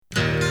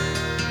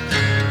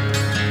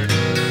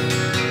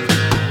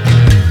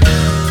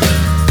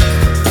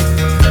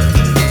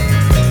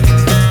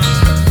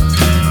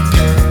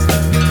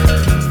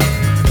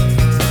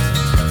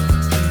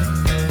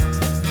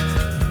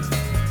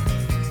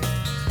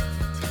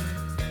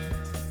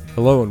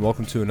Hello and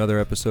welcome to another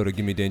episode of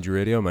Gimme Danger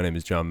Radio. My name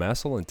is John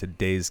Massel, and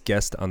today's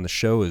guest on the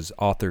show is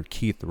author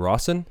Keith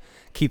Rosson.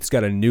 Keith's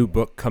got a new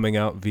book coming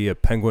out via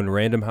Penguin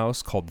Random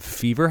House called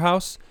Fever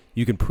House.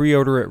 You can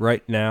pre-order it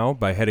right now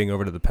by heading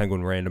over to the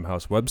Penguin Random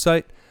House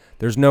website.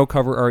 There's no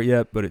cover art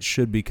yet, but it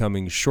should be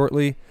coming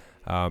shortly.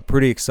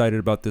 Pretty excited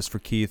about this for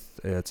Keith.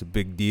 It's a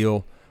big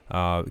deal.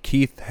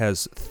 Keith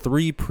has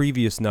 3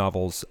 previous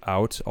novels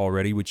out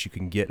already, which you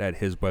can get at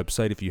his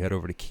website if you head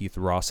over to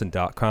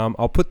keithrosson.com.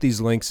 I'll put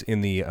these links in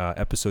the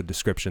episode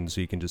description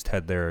so you can just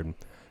head there and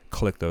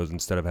click those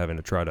instead of having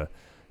to try to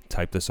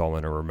type this all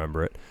in or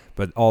remember it.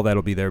 But all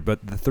that'll be there.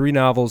 But the 3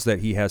 novels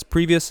that he has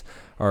previous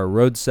are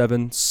Road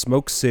 7,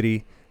 Smoke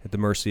City, At the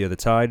Mercy of the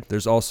Tide.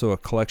 There's also a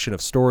collection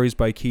of stories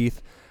by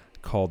Keith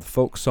called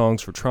Folk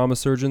Songs for Trauma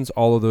Surgeons.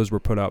 All of those were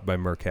put out by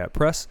Mercat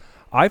Press.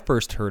 I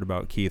first heard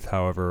about Keith,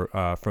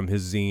 however, from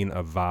his zine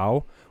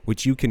Avow,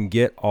 which you can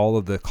get all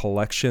of the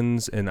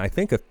collections and I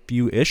think a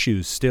few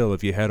issues still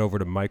if you head over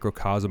to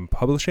Microcosm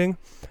Publishing.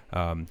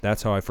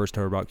 That's how I first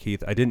heard about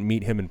Keith. I didn't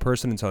meet him in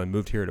person until I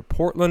moved here to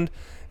Portland.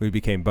 We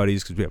became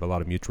buddies because we have a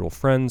lot of mutual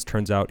friends.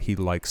 Turns out he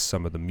likes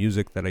some of the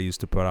music that I used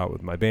to put out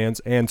with my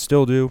bands and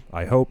still do.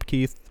 I hope,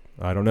 Keith.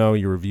 I don't know.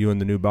 You're reviewing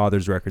the new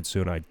Bothers record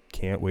soon. I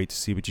can't wait to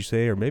see what you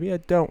say, or maybe I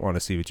don't want to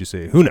see what you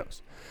say. Who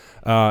knows?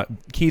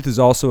 Keith is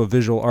also a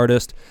visual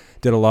artist,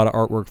 did a lot of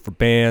artwork for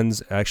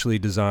bands, actually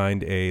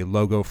designed a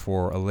logo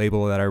for a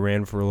label that I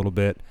ran for a little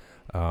bit,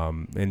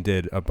 and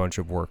did a bunch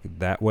of work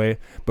that way.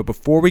 But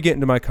before we get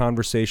into my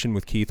conversation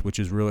with Keith, which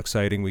is real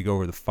exciting, we go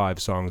over the 5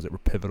 songs that were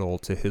pivotal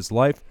to his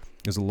life.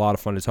 It was a lot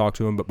of fun to talk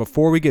to him. But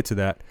before we get to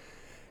that,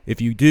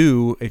 if you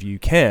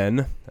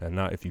can, and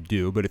not if you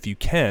do, but if you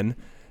can,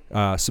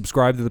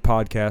 subscribe to the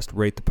podcast,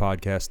 rate the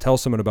podcast, tell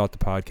someone about the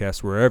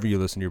podcast wherever you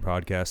listen to your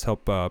podcast,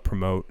 help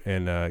promote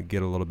and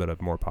get a little bit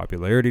of more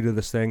popularity to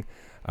this thing.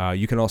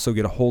 You can also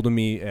get a hold of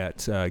me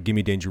at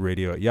Gimme Danger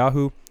Radio at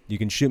Yahoo. You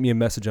can shoot me a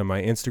message on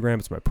my Instagram.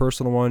 It's my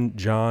personal one,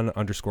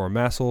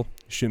 John_Massel.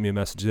 Shoot me a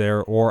message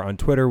there, or on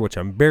Twitter, which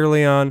I'm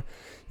barely on.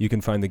 You can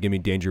find the Gimme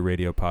Danger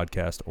Radio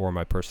podcast or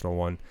my personal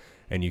one,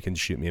 and you can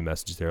shoot me a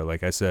message there.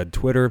 Like I said,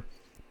 Twitter,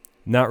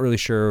 not really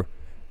sure.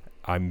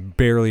 I'm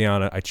barely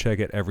on it. I check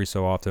it every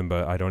so often,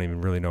 but I don't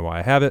even really know why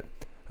I have it.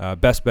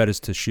 Best bet is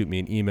to shoot me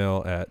an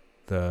email at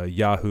the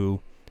Yahoo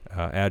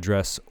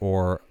address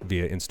or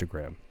via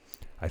Instagram.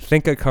 I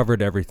think I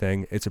covered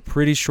everything. It's a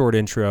pretty short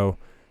intro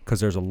because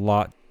there's a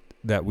lot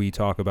that we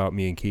talk about,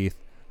 me and Keith.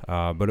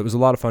 But it was a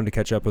lot of fun to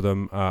catch up with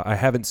him. I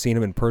haven't seen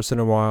him in person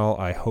in a while.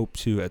 I hope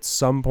to at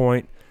some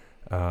point.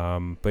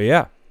 But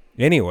yeah,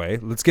 anyway,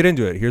 let's get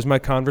into it. Here's my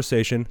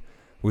conversation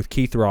with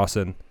Keith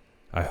Rosson.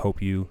 I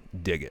hope you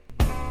dig it.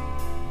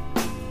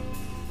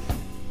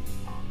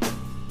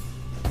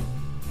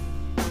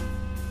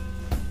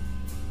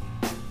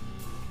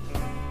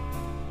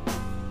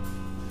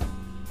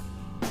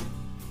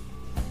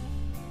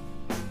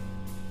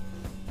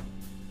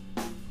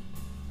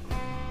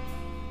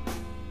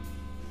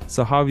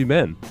 So how have you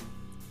been?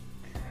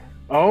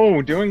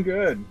 Oh, doing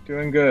good.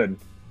 Doing good.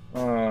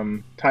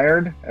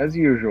 Tired as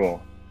usual,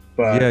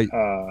 but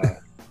yeah.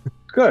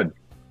 Good.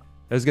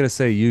 I was gonna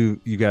say you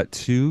got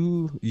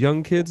 2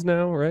 young kids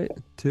now, right?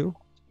 2?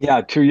 Yeah,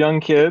 2 young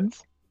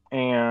kids,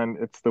 and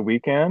it's the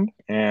weekend,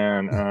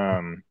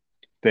 and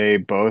they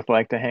both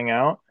like to hang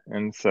out,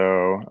 and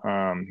so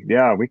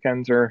yeah,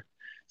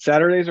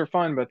 Saturdays are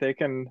fun, but they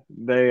take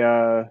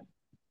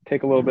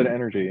a little bit of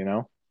energy, you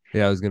know.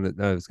 Yeah, I was gonna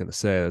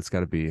say that's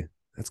gotta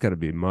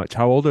be much.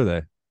 How old are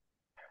they?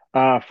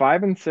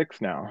 5 and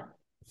 6 now.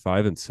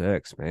 5 and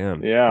 6, man.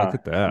 Look Yeah,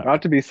 at that.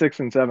 about to be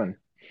 6 and 7.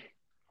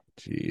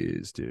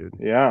 Jeez, dude.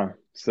 Yeah,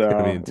 It's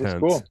gonna be so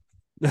it was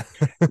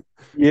intense. cool.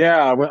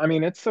 Yeah, well, I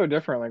mean, it's so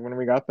different. Like when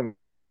we got them,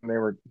 they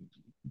were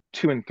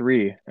 2 and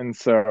 3, and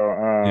so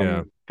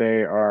Yeah.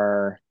 they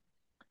are.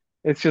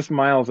 It's just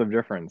miles of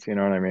difference. You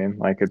know what I mean?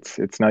 Like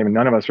it's not even,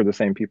 none of us are the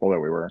same people that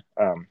we were.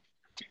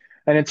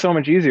 And it's so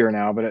much easier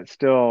now, but it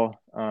still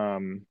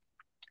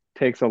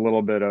takes a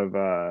little bit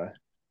of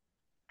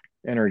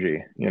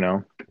energy. You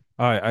know?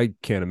 I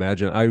can't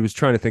imagine. I was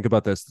trying to think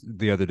about this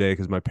the other day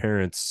because my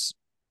parents,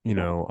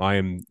 I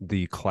am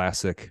the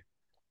classic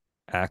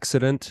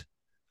accident.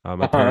 My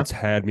Uh-huh. parents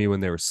had me when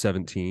they were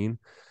 17.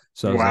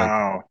 So I was like,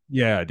 Wow.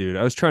 yeah, dude.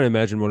 I was trying to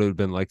imagine what it would have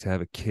been like to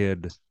have a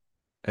kid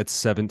at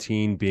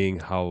 17 being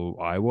how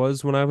I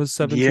was when I was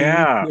 17.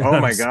 Yeah. And Oh I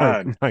my was like,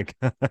 God. my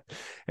God.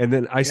 And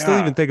then I still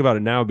even Yeah. think about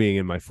it now being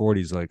in my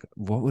 40s, like,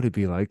 what would it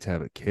be like to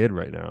have a kid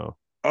right now?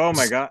 Oh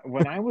my God.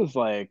 When I was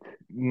like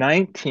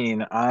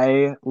 19,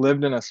 I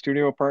lived in a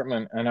studio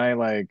apartment, and I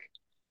like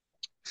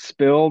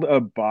spilled a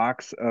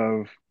box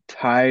of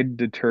Tide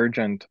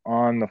detergent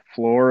on the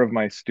floor of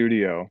my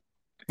studio.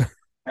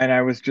 And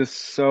I was just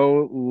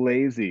so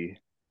lazy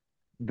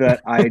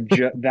that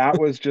that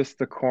was just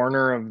the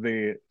corner of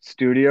the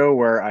studio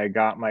where I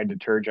got my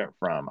detergent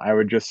from. I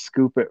would just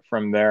scoop it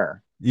from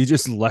there. You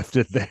just left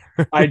it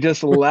there. I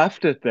just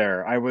left it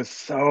there. I was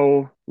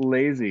so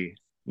lazy,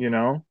 you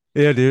know?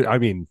 Yeah, dude. I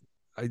mean,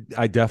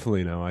 I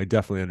definitely know. I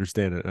definitely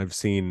understand it. I've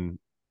seen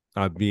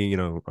being,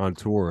 on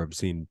tour, I've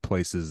seen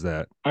places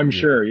that, I'm you know,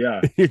 sure.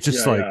 Yeah. you're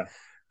just Yeah. like, Yeah.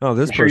 oh,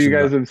 this I'm sure you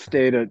person, guys have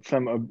stayed at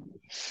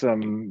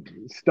some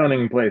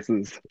stunning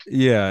places.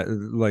 yeah,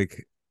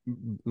 like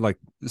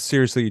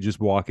seriously, you just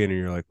walk in and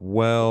you're like,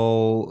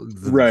 well,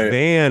 the Right.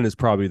 van is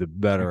probably the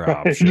better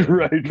Right. option.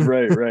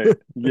 Right.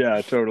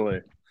 Yeah,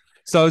 totally.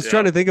 So I was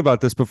trying Yeah. to think about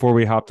this before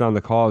we hopped on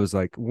the call. I was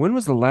like, when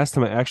was the last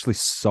time I actually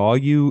saw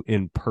you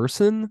in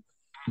person?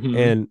 Hmm.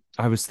 And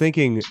I was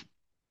thinking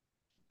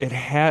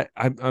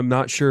I'm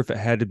not sure if it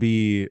had to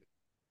be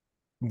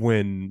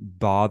when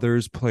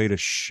Bothers played a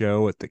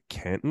show at the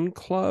Kenton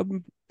Club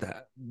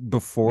that,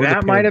 before the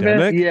That might have been,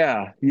 pandemic.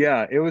 yeah,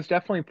 yeah. It was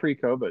definitely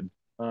pre-COVID.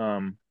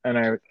 And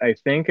I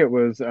think it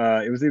was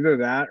either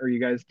that or you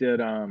guys did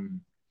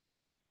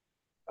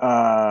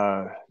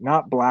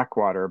not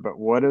Blackwater, but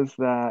what is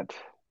that?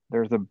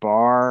 There's a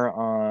bar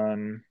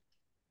on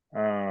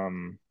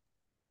um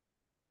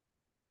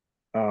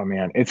oh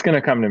man, it's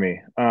gonna come to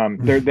me.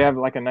 They have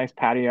like a nice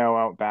patio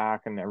out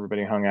back and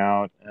everybody hung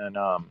out and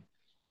like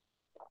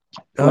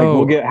we'll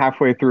Oh, get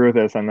halfway through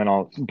this and then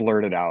I'll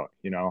blurt it out,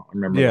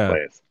 remember the yeah.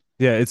 place.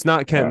 Yeah, it's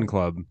not Uh Kenton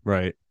Club,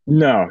 right?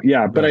 no,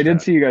 yeah, but I But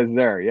did see you guys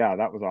there. Yeah,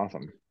 that was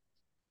awesome.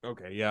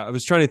 okay, yeah. I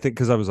was trying to think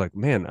because I was like,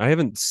 man, I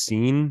haven't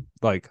seen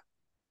like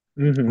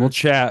Hmm. we'll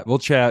chat,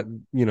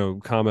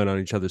 comment on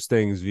each other's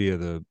things via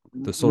the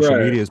social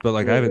Right, medias, but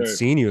like I haven't right.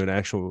 seen you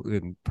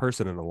in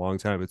person in a long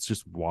time. It's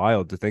just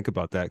wild to think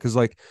about that because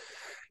like,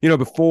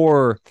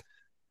 before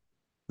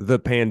the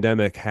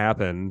pandemic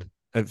happened,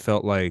 it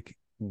felt like,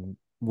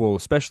 well,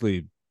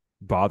 especially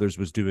Bothers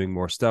was doing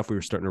more stuff. We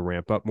were starting to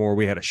ramp up more.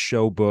 We had a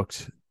show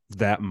booked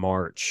that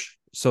March.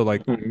 So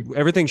like Mhm.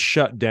 everything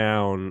shut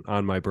down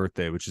on my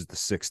birthday, which is the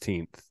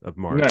 16th of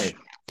Nice. March.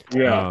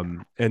 Yeah.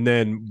 And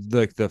then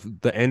like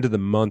the end of the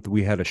month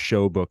we had a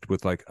show booked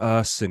with like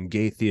us and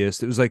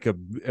Gaytheist. It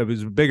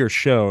was a bigger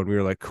show and we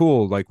were like,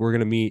 cool, like we're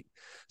gonna meet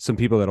some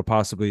people that'll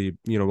possibly,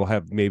 we'll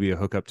have maybe a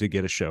hookup to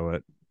get a show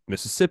at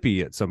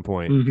Mississippi at some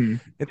point. Hmm.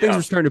 And things Yeah.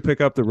 were starting to pick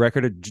up.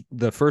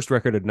 The first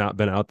record had not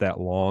been out that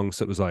long,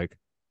 so it was like,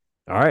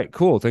 all right,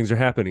 cool, things are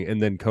happening.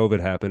 And then COVID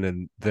happened,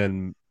 and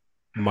then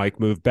Mike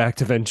moved back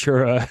to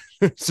Ventura.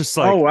 It's just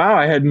Oh like, wow,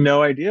 I had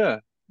no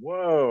idea.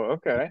 Whoa,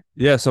 okay.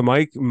 yeah. So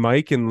Mike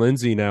and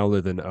Lindsay now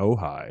live in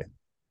Ojai,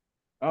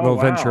 Oh well,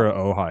 wow. Ventura,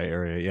 Ojai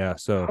area. Yeah.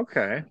 So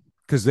Okay.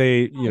 because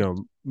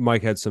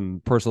Mike had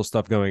some personal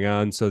stuff going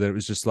on, so that it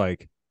was just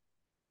like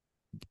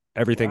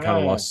everything kind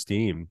of lost Wow.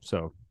 steam.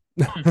 So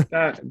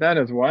That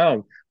is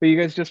wild. But you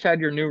guys just had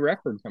your new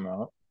record come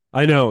out.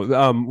 I know.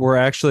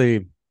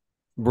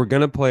 We're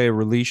gonna play a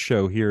release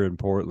show here in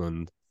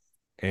Portland,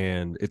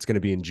 and it's going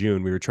to be in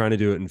June. We were trying to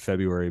do it in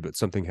February, but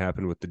something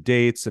happened with the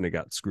dates and it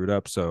got screwed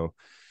up. So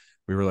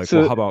we were like,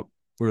 well, So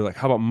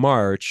how about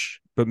March?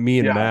 But me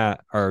and yeah.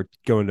 Matt are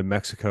going to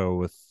Mexico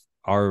with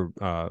our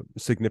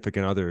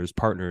significant others,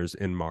 partners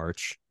in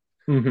March.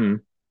 Hmm.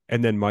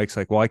 And then Mike's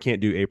like, well, I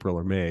can't do April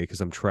or May because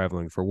I'm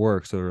traveling for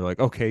work. So we're like,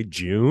 okay,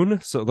 June.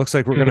 So it looks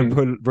like Hmm.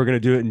 we're gonna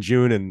do it in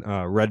June, and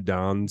Red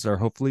Dawns are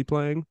hopefully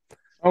playing.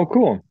 Oh,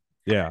 cool.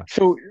 Yeah.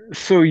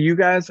 So you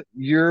guys,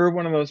 you're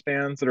one of those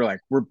bands that are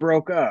like, we're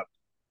broke up,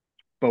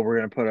 but we're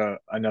gonna put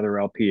another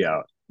LP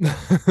out.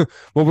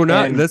 Well, we're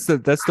not. And That's the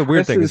weird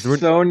Chris thing is is we're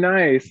so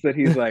nice that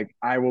he's like,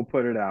 I will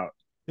put it out.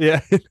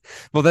 yeah.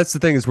 Well, that's the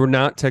thing is we're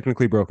not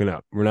technically broken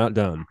up. We're not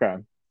done.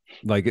 Okay.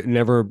 Like it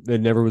never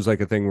was like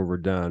a thing where we're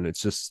done.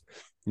 It's just,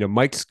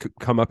 Mike's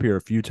come up here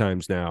a few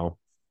times now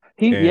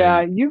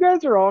Yeah, and you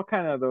guys are all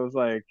kind of those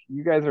like,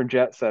 you guys are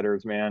jet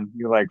setters, man.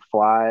 You like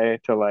fly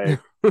to like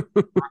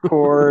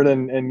record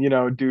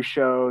and do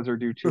shows or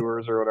do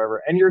tours or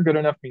whatever. And you're good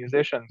enough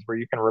musicians where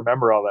you can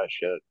remember all that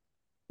shit.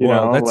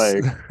 well, that's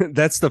Like,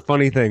 that's the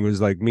funny thing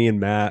was like me and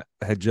Matt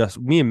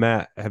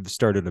have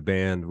started a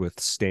band with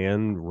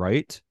Stan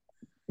Wright.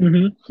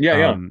 yeah,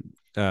 yeah.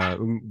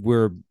 Um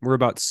we're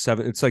about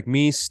seven. It's like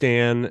me,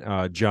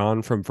 Stan,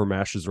 John from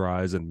Ashes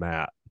Rise, and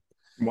Matt.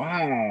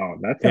 Wow,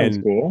 that sounds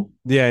And cool.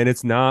 yeah, and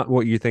it's not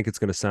what you think it's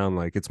going to sound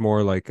like. It's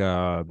more like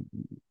well,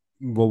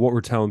 what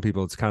we're telling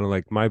people, it's kind of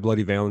like My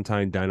Bloody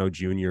Valentine, Dino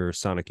Jr.,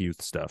 Sonic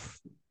Youth stuff.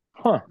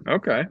 Huh.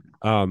 Okay.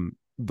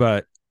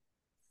 But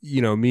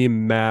me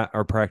and Matt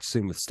are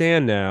practicing with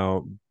Stan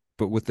now,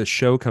 but with the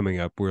show coming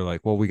up, we're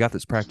like, well, we got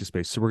this practice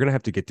space, so we're gonna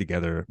have to get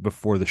together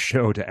before the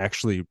show to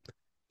actually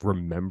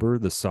remember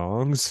the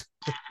songs.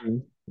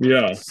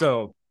 Yeah.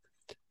 So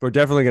we're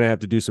definitely gonna have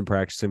to do some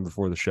practicing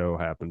before the show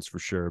happens for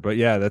sure. But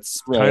yeah,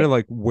 that's kind Right. of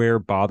like where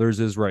Bothers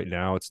is right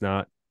now.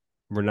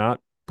 We're not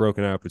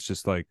broken up. It's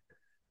just like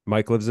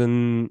Mike lives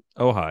in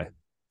Ojai.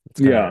 It's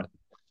kind of Yeah. it.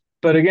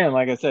 But again,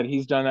 like I said,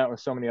 he's done that with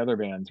so many other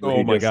bands where Oh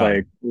he my just god.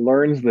 like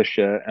learns the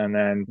shit and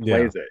then Yeah.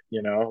 plays it,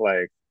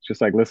 like just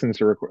like listens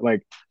to record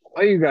like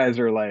all you guys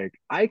are like,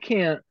 I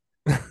can't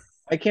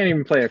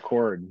even play a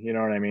chord, you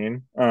know what I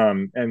mean?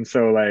 And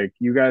so like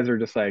you guys are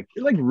just like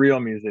you're like real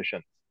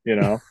musicians. you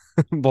know?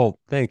 Well,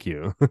 thank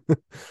you. I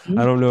Mhm.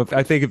 don't know if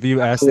I think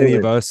Absolutely.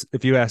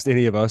 if you asked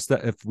any of us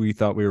that if we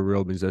thought we were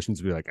real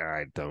musicians, we'd be like,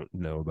 I don't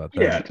know about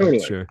Yeah, that, but totally.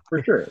 sure.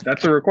 For sure.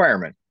 That's a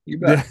requirement. You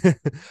bet. Yeah.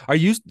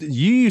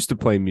 You used to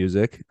play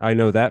music? I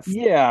know that.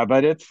 Yeah,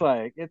 but it's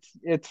like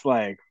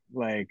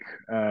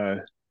uh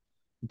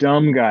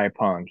dumb guy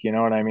punk, you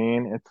know what I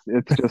mean?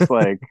 It's just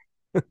like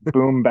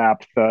boom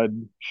bap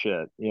thud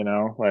shit, you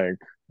know? Like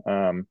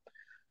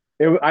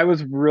I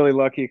was really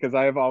lucky because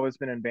I've always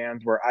been in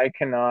bands where I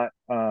cannot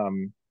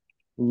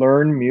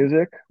learn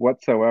music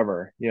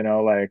whatsoever, you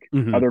know, like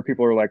Mhm. other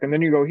people are like, and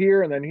then you go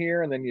here and then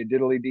you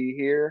diddly dee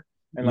here,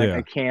 and like I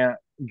Yeah. can't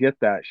get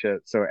that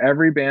shit. So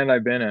every band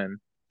I've been in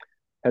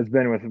has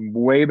been with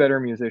way better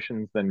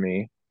musicians than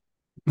me,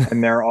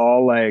 and they're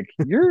all like,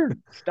 your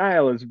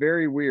style is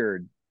very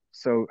weird,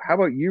 so how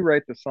about you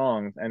write the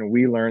songs and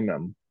we learn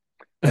them,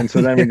 and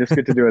so then we just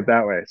get to do it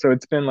that way. So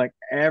it's been like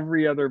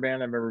every other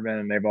band I've ever been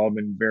in, they've all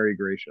been very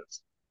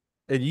gracious.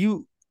 And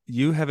you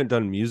haven't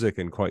done music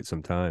in quite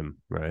some time,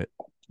 right?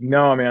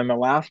 No, man, the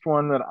last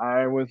one that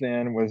I was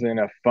in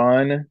a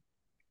fun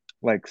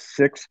like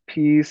six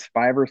piece,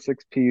 five or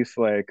six piece,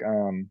 like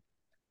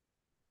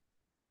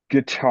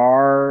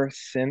guitar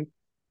synth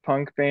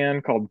punk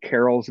band called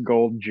Carol's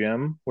Gold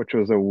Gym, which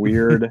was a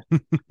weird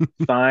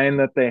sign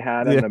that they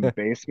had in the Yeah.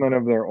 basement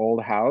of their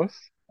old house,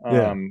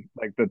 Yeah.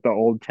 like that the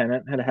old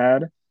tenant had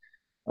had.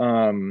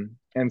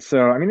 And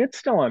so, I mean, it's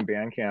still on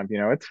Bandcamp, you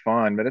know, it's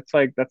fun, but it's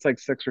like that's like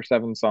six or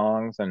seven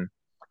songs. And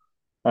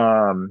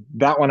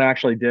that one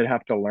actually did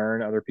have to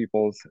learn other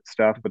people's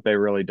stuff, but they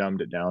really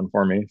dumbed it down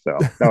for me. So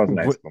that was a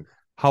nice What, one.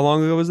 how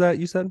long ago was that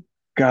you said?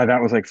 God,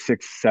 that was like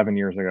 6, 7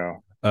 years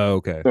ago. Oh,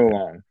 okay. So Okay.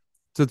 long.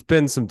 So it's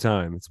been some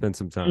time. It's been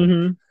some time.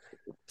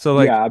 Hmm. So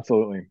like Yeah,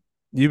 absolutely.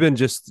 you've been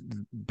just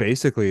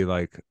basically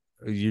like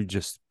you've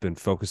just been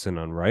focusing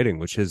on writing,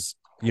 which is,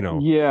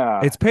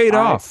 Yeah, it's paid I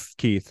off,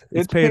 Keith.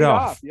 It's it's paid paid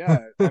off. off. Yeah,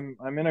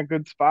 I'm in a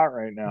good spot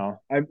right now.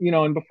 And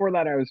before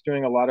that I was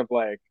doing a lot of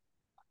like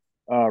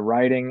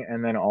writing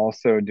and then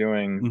also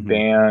doing Hmm.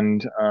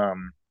 band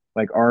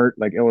like art,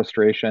 like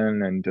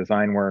illustration and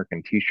design work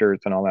and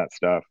t-shirts and all that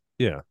stuff.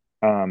 Yeah.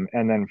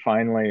 And then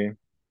finally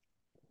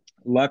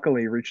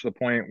luckily reached the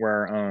point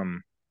where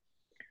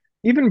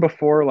even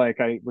before like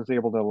I was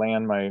able to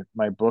land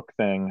my book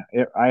thing,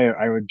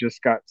 I would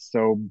just got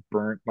so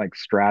burnt like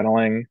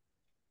straddling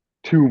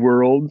two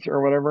worlds or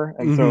whatever.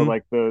 And so Hmm.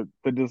 like the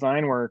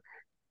design work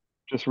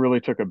just really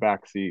took a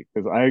back seat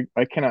because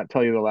I cannot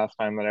tell you the last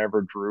time that I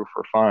ever drew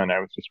for fun. I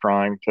was just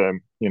trying to,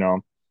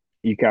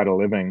 eke out a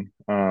living.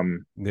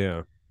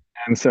 Yeah.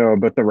 And so,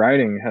 but the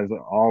writing has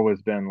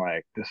always been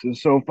like, this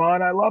is so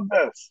fun. I love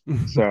this.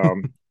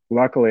 So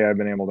luckily I've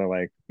been able to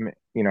like,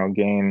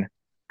 gain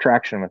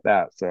traction with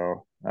that.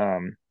 So,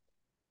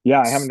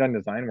 yeah, I haven't done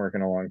design work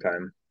in a long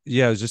time.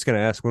 Yeah, I was just gonna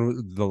ask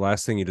when the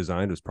last thing you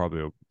designed was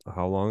probably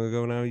how long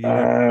ago now you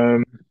have.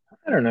 Um,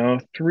 I don't know,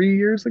 3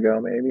 years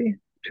ago, maybe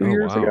two Oh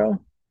years wow. ago. And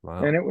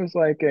Wow. it was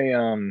like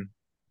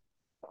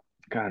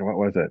God, what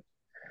was it?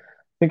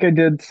 I think I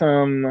did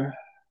some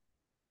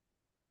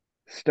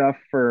stuff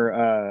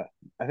for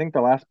I think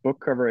the last book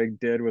cover I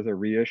did was a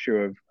reissue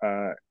of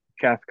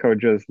Kath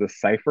Koja's The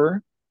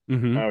Cipher,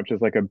 Hmm. which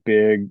is like a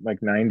big like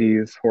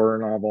 90s horror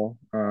novel.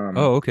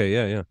 Oh, okay.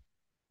 Yeah, yeah.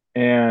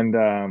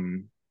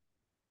 And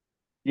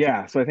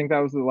yeah, so I think that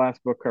was the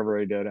last book cover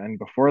I did. And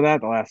before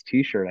that, the last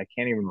t-shirt, I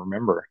can't even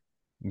remember.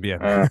 Yeah.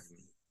 Uh,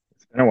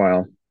 it's been a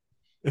while.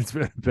 It's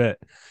been a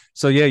bit.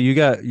 So yeah, you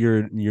got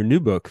your new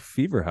book,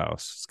 Fever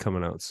House, is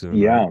coming out soon, right?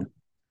 Yeah.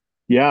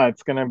 Yeah,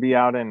 it's gonna be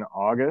out in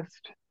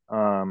August.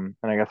 And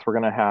I guess we're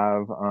gonna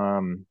have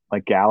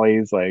like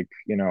galleys, like,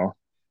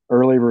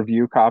 early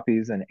review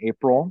copies in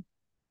April.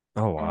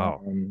 Oh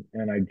wow.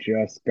 And I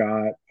just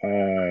got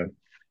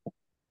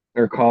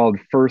they're called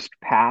first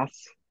pass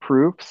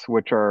proofs,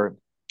 which are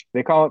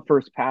they call it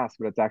first pass,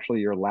 but it's actually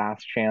your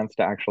last chance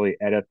to actually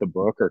edit the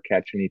book or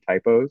catch any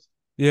typos.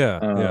 Yeah,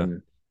 yeah.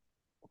 Um,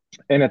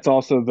 and it's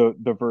also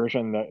the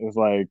version that is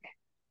like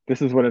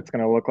this is what it's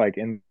going to look like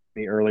in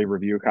the early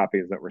review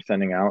copies that we're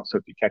sending out. So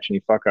if you catch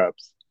any fuck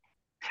ups,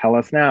 tell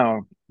us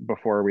now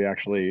before we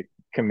actually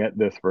commit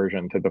this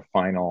version to the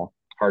final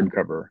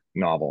hardcover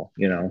novel.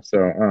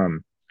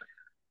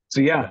 So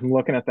yeah, That, I'm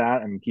looking at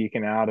that. I'm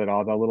geeking out at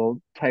all the little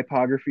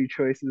typography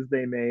choices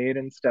they made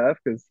and stuff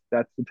because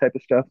that's the type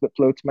of stuff that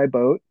floats my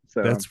boat.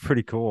 So that's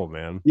pretty cool,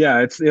 man.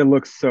 yeah, it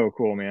looks so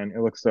cool, man. It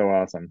looks so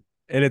awesome.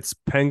 And it's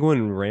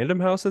Penguin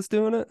Random House that's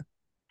doing it?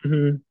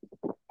 Mhm.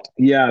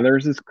 Yeah,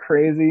 there's this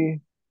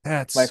crazy.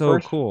 That's My so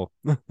first, cool.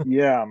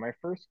 yeah, my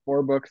first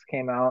four books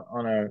came out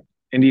on a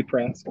indie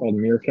press called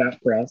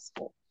Meerkat Press,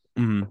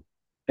 Hmm.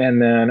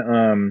 and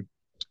then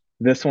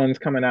this one's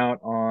coming out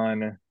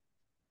on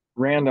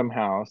Random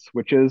House,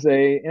 which is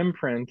a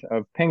imprint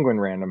of Penguin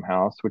Random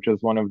House, which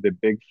is one of the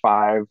big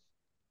five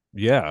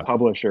Yeah.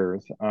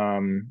 publishers.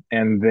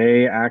 And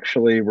they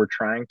actually were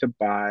trying to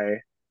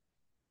buy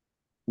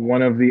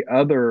one of the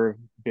other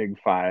big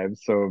five.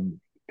 So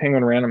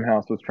Penguin Random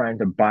House was trying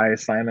to buy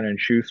Simon and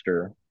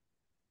Schuster.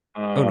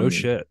 Oh no Um,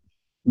 shit.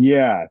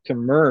 Yeah, to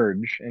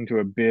merge into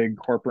a big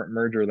corporate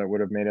merger that would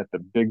have made it the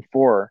big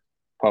four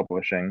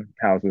publishing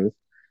houses.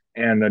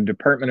 And the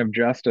Department of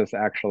Justice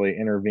actually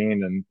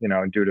intervened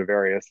and, due to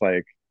various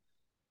like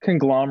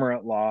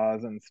conglomerate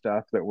laws and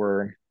stuff that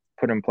were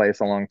put in place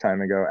a long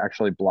time ago,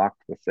 actually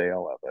blocked the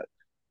sale of it.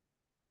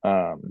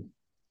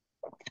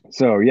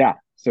 So yeah,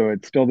 so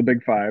it's still the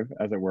big five,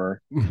 as it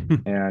were.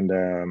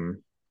 And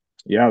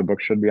yeah, the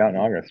book should be out in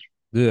August.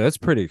 Dude, that's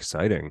pretty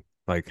exciting.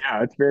 Like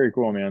Yeah, it's very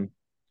cool, man.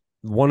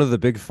 one of the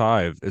big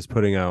five is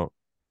putting out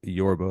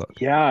your book.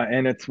 Yeah,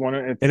 and it's one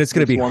of And it's it's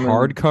gonna this be woman.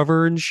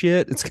 hardcover and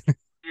shit.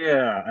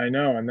 Yeah, I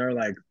know, and they're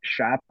like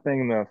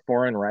shopping the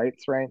foreign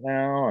rights right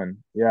now, and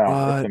yeah, it's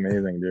What?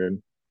 amazing,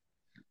 dude.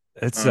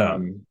 It's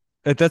Um,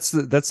 that's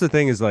the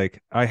thing is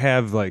like I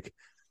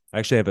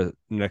actually have a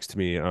next to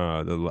me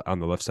on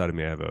the left side of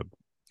me I have a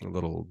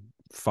little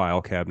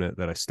file cabinet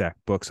that I stack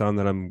books on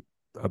that I'm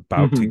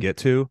about to mhm, get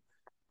to.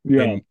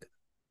 yeah, And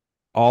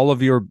all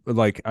of your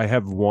like I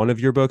have one of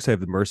your books. I have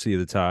the Mercy of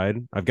the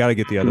Tide. I've got to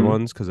get the other mhm,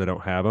 ones because I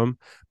don't have them,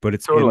 but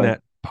it's in totally.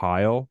 that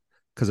pile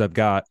because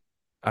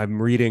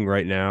I'm reading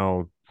right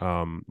now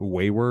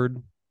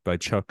Wayward by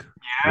Chuck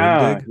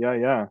Yeah, Wendig. yeah,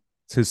 yeah.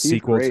 It's his He's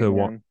sequel great,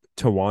 man.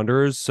 to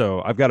Wanderers.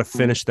 So I've got to Mhm,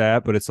 finish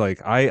that, but it's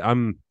like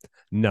I'm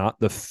not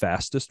the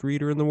fastest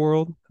reader in the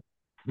world.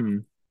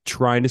 mhm.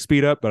 Trying to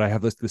speed up, but I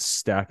have this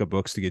stack of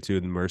books to get to,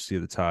 and Mercy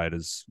of the Tide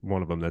is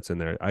one of them that's in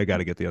there. I got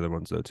to get the other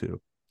ones though too.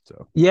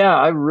 So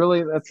Yeah,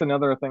 that's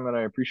another thing that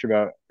I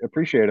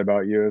appreciate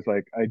about you is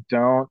like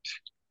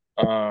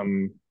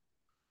um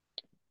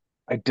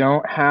I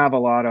don't have a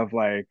lot of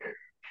like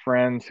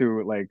friends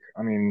who like,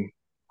 I mean,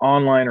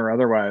 online or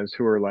otherwise,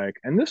 who are like,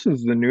 and this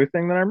is the new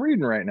thing that I'm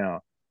reading right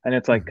now. And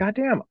it's like, God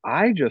damn,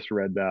 I just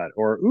read that.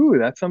 Or, ooh,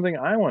 that's something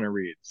I want to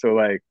read. So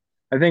like,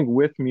 I think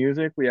with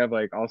music, we have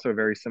like also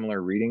very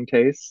similar reading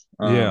tastes.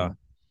 yeah,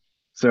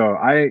 So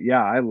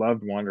yeah, I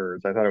loved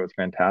Wanderers. I thought it was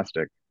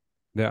fantastic.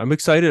 yeah, I'm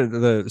excited.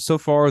 The so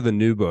far the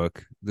new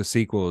book, the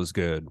sequel is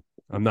good.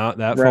 I'm not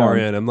that Right far on.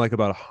 in. I'm like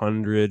about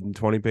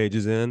 120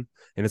 pages in,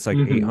 and it's like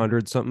Hmm.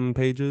 800 something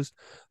pages.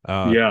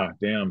 Uh, Yeah,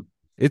 damn.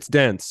 it's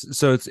dense,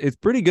 so it's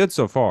pretty good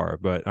so far.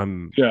 But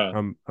Yeah.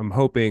 I'm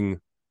hoping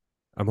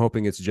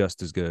it's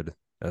just as good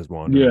as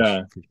Wanderers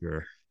Yeah. for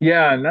sure.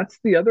 Yeah. And that's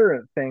the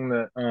other thing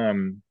that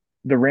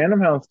the Random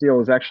House deal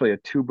is actually a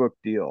two-book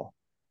deal.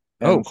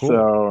 Oh, And cool.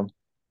 so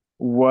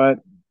what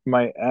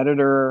my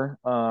editor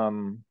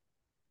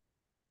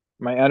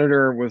my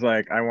editor was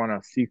like, I want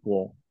a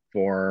sequel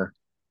for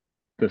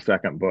the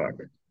second book.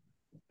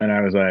 And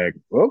I was like,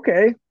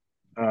 okay.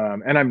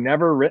 And I've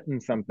never written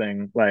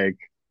something like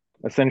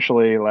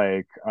essentially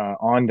like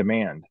on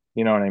demand.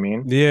 You know what I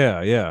mean?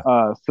 Yeah, yeah.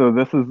 So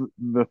this is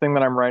the thing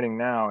that I'm writing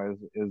now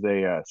is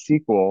a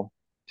sequel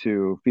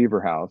to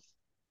Fever House.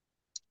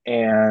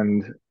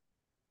 And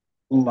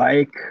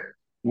like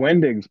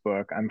Wendig's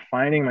book, I'm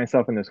finding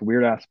myself in this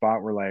weird ass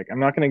spot where like I'm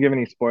not going to give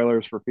any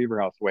spoilers for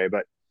Fever House Way,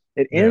 but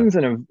it Yeah. ends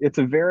in it's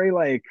a very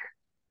like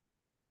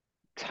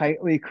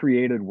tightly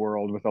created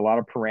world with a lot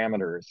of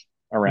parameters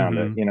around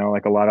it, Mm-hmm.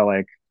 like a lot of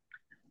like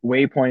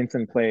waypoints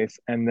in place,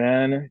 and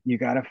then you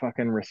got to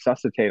fucking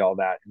resuscitate all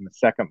that in the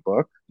second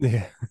book,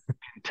 Yeah.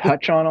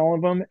 touch on all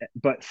of them,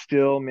 but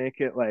still make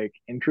it like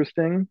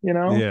interesting.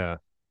 Yeah.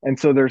 And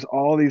so there's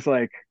all these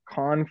like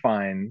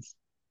confines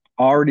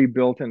already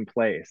built in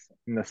place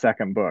in the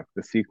second book,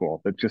 the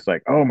sequel, that's just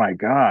like, oh my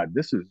God,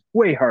 this is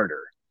way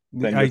harder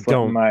than I just let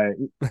don't. my,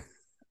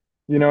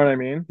 you know what I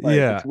mean? Like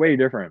Yeah. it's way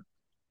different.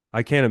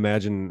 I can't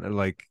imagine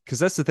like because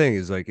that's the thing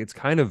is like it's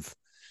kind of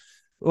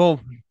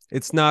well,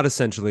 it's not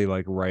essentially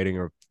like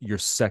writing your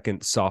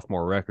second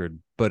sophomore record,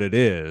 but it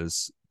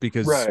is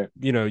because Right.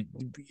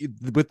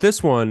 with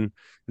this one,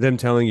 them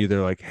telling you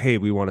they're like, "Hey,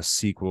 we want a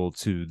sequel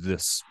to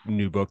this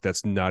new book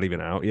that's not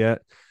even out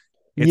yet."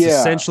 It's Yeah.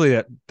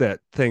 essentially that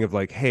thing of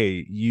like,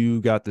 "Hey,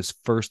 you got this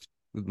first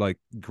like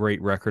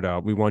great record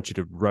out. We want you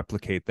to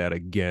replicate that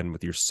again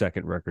with your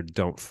second record.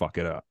 Don't fuck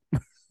it up."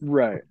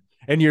 Right.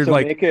 And you're So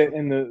like, make it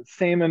in the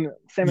same enough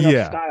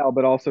 "Yeah, style,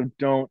 but also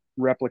don't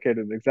replicate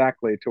it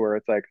exactly to where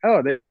it's like,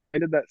 oh, they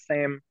did that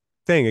same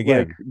thing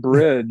like again."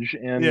 bridge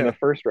in the Yeah.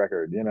 first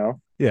record.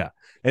 Yeah.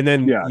 And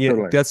then Yeah, yeah,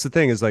 totally. that's the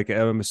thing is like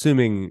I'm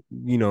assuming,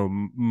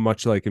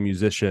 much like a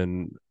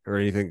musician or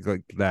anything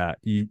like that,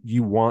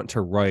 you want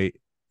to write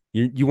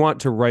you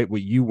want to write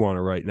what you want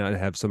to write, not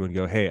have someone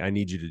go, "Hey, I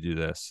need you to do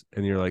this."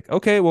 And you're like,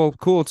 "Okay, well,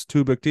 cool, it's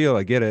too big deal.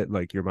 I get it.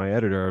 Like you're my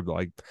editor." I'm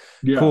like,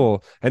 Yeah.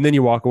 "Cool." And then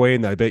you walk away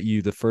and I bet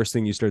you the first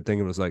thing you start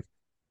thinking was like,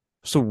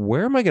 "So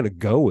where am I going to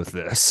go with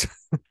this?"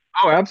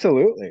 Oh,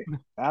 absolutely.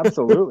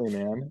 Absolutely,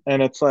 man.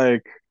 And it's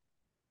like,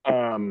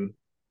 um,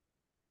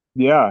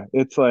 yeah,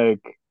 it's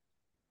like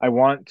I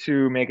want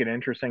to make it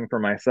interesting for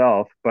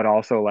myself, but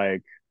also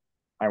like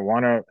I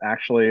want to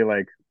actually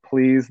like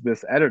please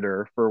this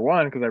editor for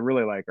one, because I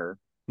really like her.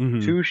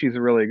 Mhm. Two, she's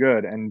really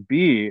good. And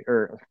B,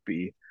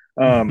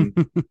 um,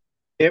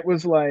 it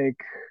was like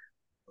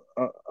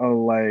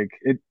like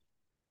it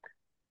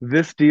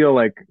this deal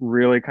like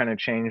really kind of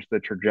changed the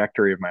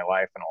trajectory of my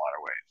life in a lot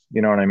of ways.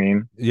 You know what I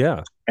mean?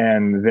 Yeah.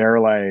 And they're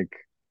like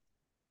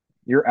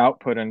your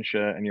output and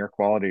shit and your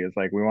quality is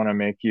like we want to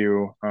make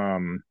you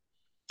an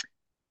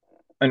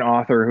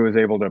author who is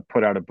able to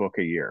put out a book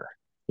a year,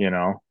 you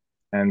know?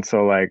 And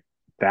so like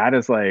that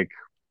is like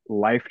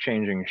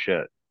life-changing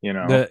shit, you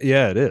know?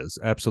 Yeah, it is.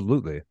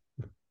 Absolutely.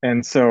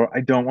 And so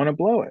I don't want to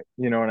blow it,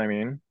 you know what I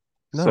mean?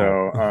 No.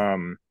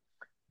 So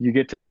you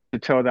get to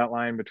toe that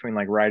line between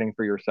like writing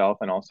for yourself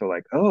and also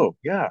like, oh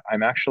yeah,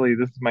 I'm actually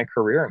this is my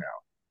career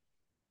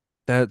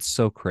That's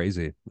so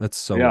crazy. That's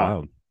so now. Yeah.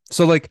 wild.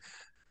 So like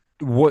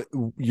what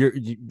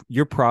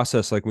your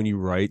process like when you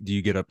write, do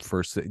you get up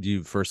first, do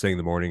you first thing in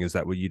the morning, is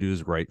that what you do,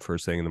 is write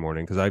first thing in the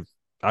morning? Because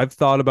I've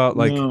thought about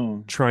like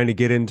No. trying to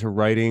get into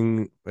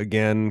writing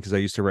again, because I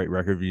used to write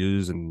record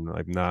reviews and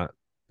I'm not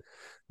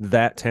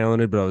that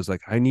talented, but I was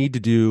like, I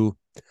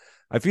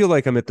feel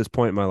like I'm at this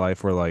point in my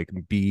life where like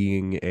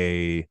being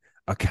a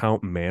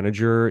account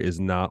manager is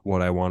not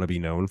what I want to be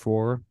known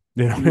for.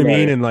 You know what I mean?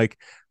 Right. And like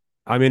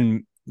I'm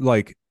in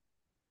like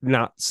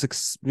not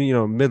six,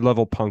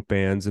 mid-level punk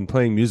bands, and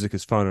playing music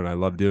is fun and I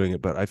love doing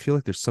it, but I feel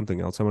like there's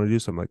something else I want to do.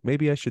 So I'm like,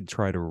 maybe I should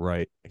try to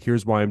write.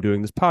 Here's why I'm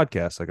doing this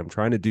podcast. Like I'm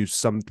trying to do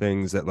some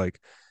things that like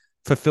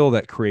fulfill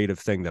that creative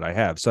thing that I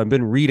have. So I've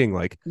been reading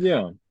like,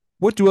 Yeah.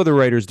 what do other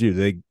writers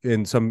do?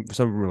 And some of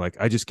them are like,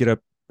 I just get up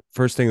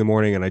first thing in the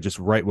morning and I just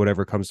write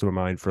whatever comes to my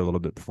mind for a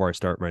little bit before I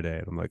start my day.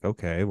 And I'm like,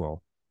 okay,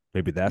 well,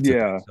 maybe that's a thing.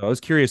 Yeah. So I was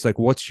curious, like,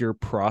 what's your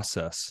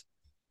process?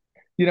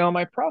 You know,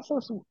 my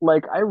process,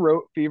 like I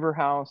wrote Fever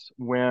House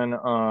when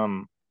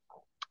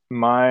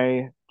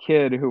my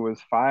kid who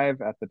was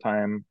 5 at the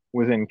time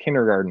was in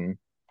kindergarten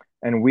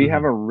and we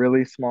have Mm-hmm. a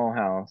really small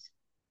house.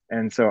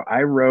 And so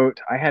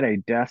I had a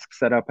desk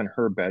set up in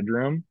her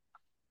bedroom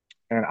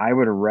and I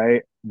would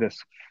write this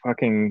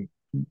fucking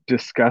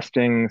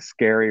disgusting,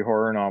 scary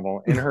horror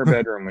novel in her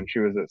bedroom when she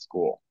was at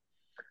school.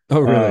 Oh,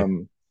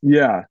 really?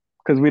 Yeah,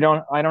 because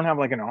I don't have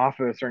like an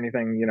office or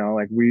anything, you know,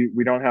 like we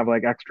don't have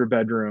like extra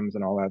bedrooms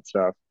and all that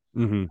stuff.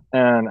 Mm-hmm.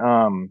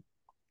 And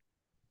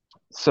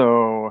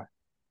so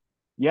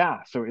yeah,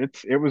 so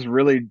it was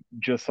really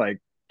just like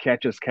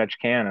catch as catch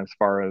can as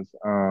far as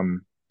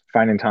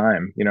finding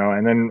time, you know,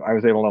 and then I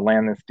was able to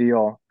land this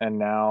deal and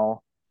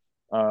now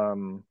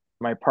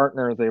my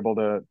partner is able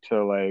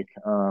to like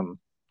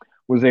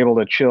was able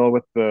to chill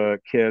with the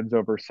kids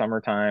over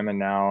summertime and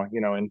now, you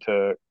know,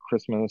 into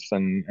Christmas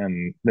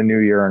and the new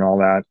year and all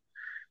that.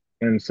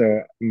 And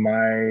so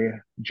my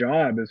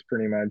job is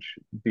pretty much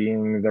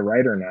being the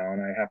writer now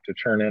and I have to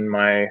turn in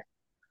my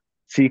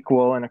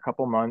sequel in a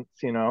couple months,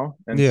 you know,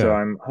 and so Yeah.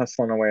 I'm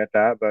hustling away at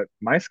that. But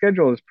my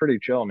schedule is pretty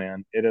chill,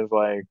 man. It is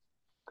like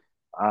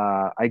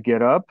I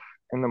get up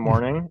in the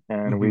morning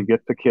and Mm-hmm. we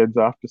get the kids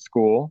off to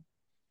school,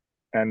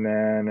 and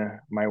then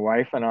my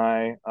wife and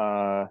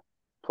I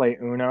play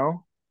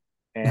Uno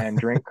and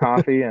drink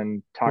coffee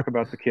and talk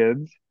about the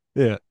kids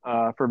Yeah.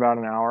 for about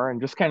an hour and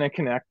just kind of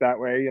connect that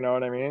way. You know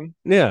what I mean?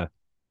 Yeah.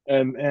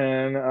 And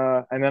then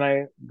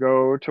I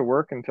go to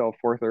work until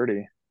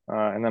 4:30,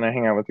 and then I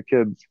hang out with the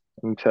kids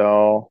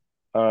until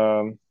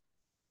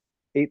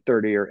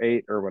 8:30 or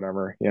 8 or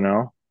whatever, you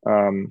know.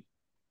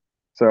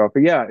 So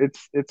but yeah,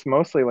 it's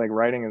mostly like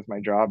writing is my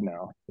job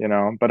now, you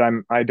know, but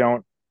I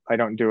don't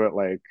do it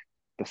like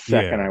the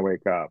second Yeah. I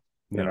wake up,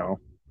 you No. know.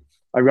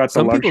 I've got the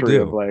Some people luxury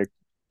of do. like,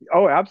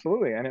 oh,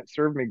 absolutely, and it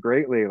served me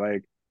greatly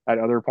like at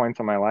other points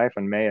in my life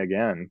and may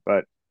again, but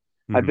at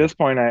Mm-hmm. this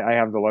point I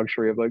have the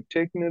luxury of like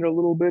taking it a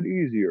little bit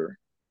easier.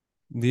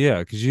 Yeah,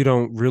 because you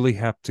don't really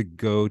have to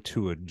go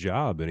to a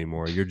job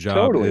anymore. Your job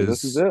Totally,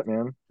 this is is, it,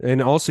 man.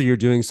 and also you're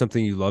doing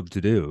something you love to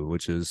do,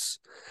 which is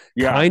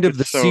Yeah, kind of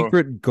the it's so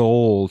secret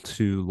goal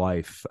to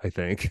life, I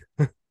think.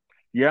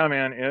 yeah,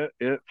 man,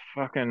 it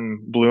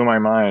fucking blew my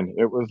mind.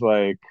 It was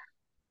like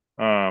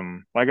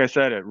I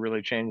said, it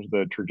really changed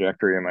the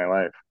trajectory of my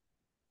life.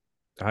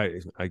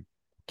 I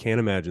can't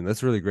imagine.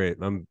 That's really great.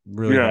 I'm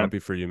really Yeah, happy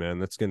for you,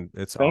 man. It's thank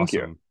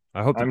you. awesome.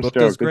 I hope the I'm book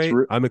does stoked.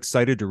 great. I'm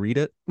excited to read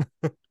it.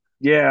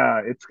 Yeah,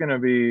 it's gonna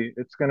be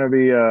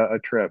a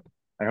trip.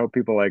 I hope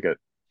people like it.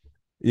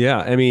 Yeah,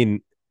 I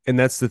mean, and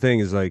that's the thing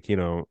is like,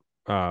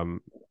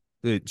 um,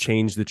 it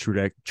changed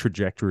the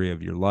trajectory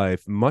of your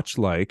life, much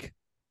like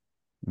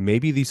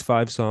maybe these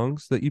 5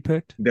 songs that you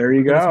picked There that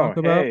you we're going to go. talk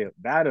about. Hey,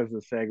 that is a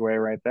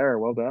segue right there.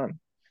 Well done.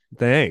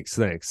 Thanks.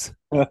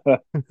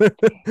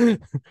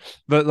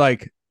 But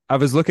like, I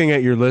was looking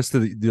at your list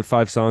of the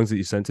 5 songs that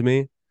you sent to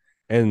me,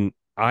 and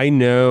I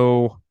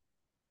know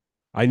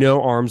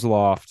Arms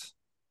Loft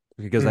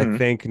because I Hmm.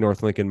 think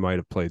North Lincoln might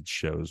have played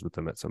shows with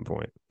them at some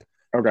point.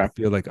 I Okay.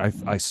 feel like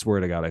I swear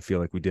to God, I feel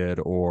like we did,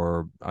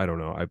 or I don't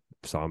know. I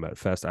saw him at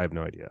Fest. I have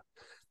no idea.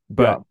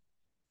 But Yeah.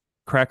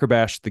 Cracker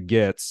Bash the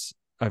Gits,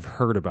 I've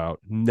heard about,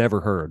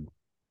 never heard,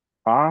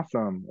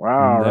 Awesome.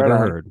 Wow. Right never on.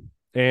 heard.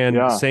 And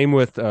Yeah. same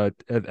with I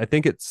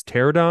think it's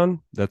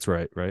Pterodon. That's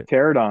right?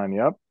 Pterodon.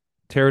 Yep.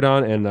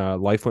 Pterodon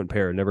and Life Went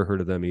Pear. Never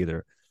heard of them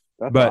either.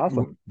 That's But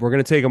awesome. we're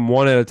gonna take them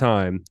one at a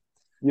time.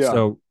 Yeah.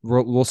 So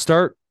we'll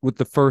start with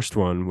the first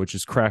one, which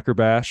is Cracker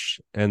Bash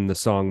and the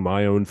song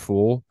 "My Own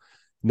Fool."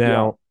 Yeah.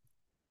 Now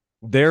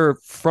they're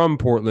from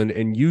Portland,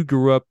 and you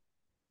grew up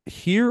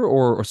here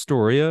or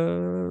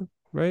Astoria?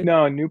 right?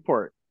 No,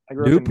 Newport. I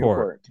grew up in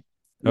Newport.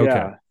 Newport.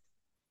 Okay. Yeah.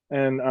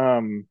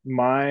 And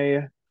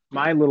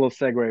my little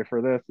segue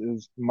for this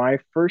is my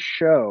first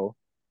show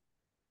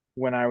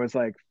when I was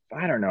like,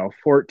 I don't know,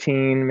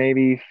 14,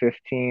 maybe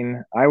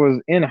 15. I was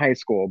in high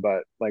school,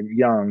 but like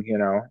young, you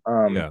know.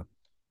 Yeah.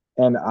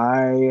 And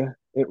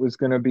it was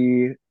gonna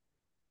be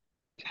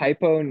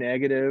Typo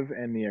Negative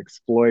and the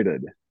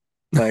Exploited,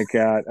 like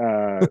at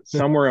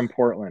somewhere in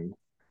Portland,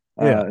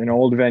 Yeah. an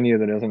old venue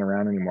that isn't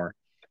around anymore.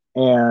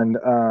 And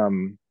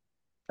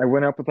I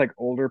went up with like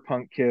older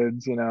punk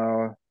kids, you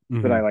know,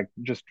 that I Hmm. like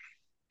just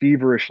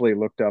feverishly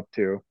looked up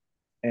to.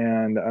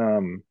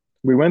 And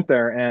we went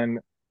there, and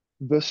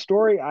the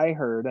story I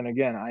heard, and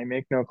again, I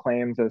make no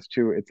claims as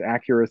to its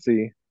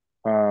accuracy,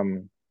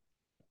 um,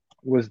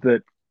 was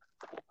that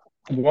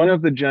one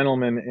of the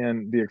gentlemen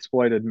in The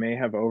Exploited may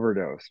have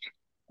overdosed.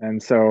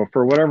 And so,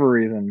 for whatever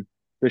reason,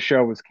 the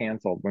show was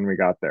canceled when we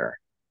got there.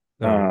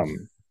 Oh,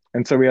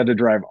 And so we had to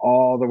drive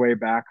all the way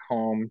back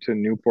home to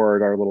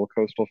Newport, our little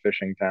coastal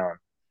fishing town.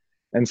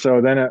 And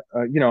so then,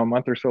 a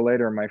month or so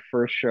later, my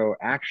first show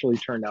actually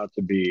turned out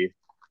to be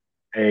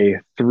a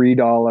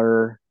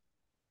 $3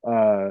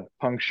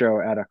 punk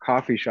show at a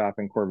coffee shop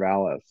in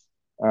Corvallis.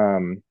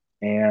 Um,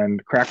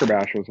 and Cracker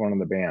Bash was one of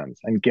the bands,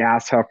 and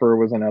Gas Huffer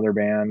was another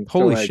band. So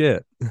holy like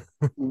shit.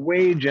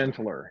 way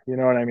gentler, you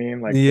know what I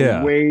mean? Like a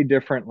Yeah. way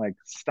different like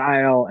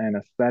style and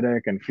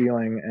aesthetic and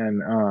feeling.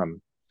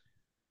 And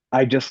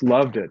I just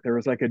loved it. There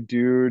was like a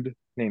dude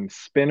named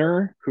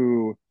Spinner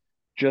who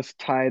just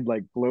tied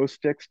like glow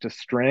sticks to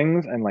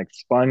strings and like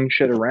spun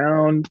shit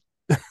around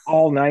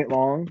all night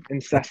long,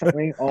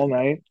 incessantly all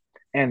night.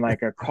 And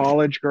like a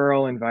college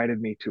girl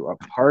invited me to a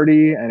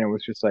party, and it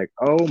was just like,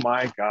 oh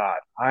my God,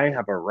 I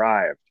have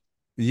arrived.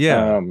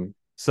 Yeah. Um,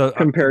 So,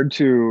 Compared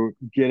to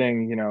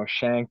getting,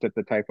 shanked at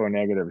the Typo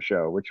Negative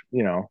show, which,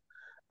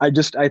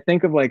 I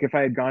think of like if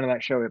I had gone to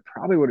that show, it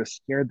probably would have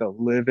scared the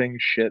living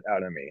shit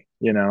out of me,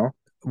 you know?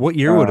 what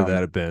year would have that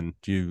Um, have been?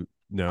 Do you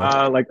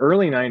know? like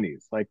early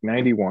 90s, like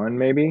 91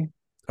 maybe.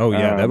 Oh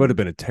yeah, that would have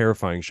Um, been a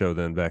terrifying show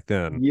then back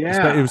then. It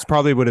yeah. was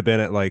probably would have been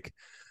at like,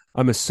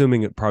 I'm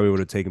assuming it probably would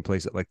have taken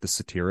place at like the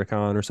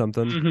Satyricon or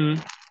something. Hmm.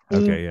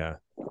 Okay, yeah.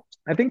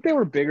 I think they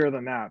were bigger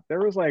than that.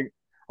 There was like,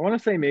 I want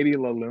to say maybe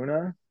La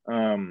Luna.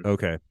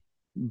 Okay.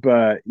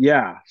 But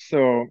yeah,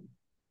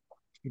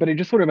 but it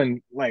just would have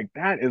been like,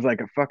 that is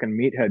like a fucking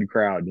meathead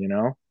crowd, you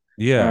know?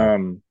 Yeah.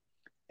 Um,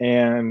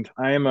 and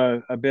I am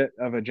a bit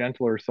of a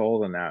gentler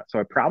soul than that. So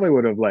it probably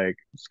would have like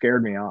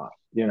scared me off,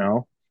 you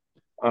know?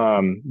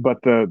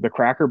 But the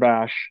Cracker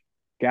Bash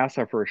Gas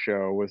Huffer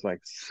show was like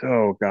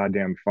so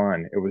goddamn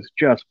fun. It was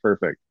just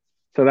perfect.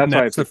 So And that's why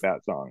I that's the picked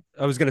that song.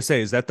 I was gonna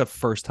say, is that the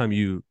first time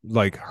you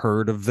like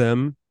heard of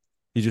them?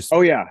 You just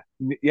Oh yeah.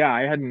 Yeah,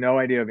 I had no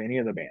idea of any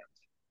of the bands.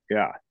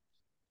 Yeah.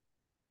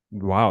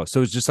 wow.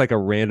 So it's just like a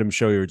random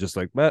show. You were just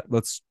like,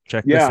 let's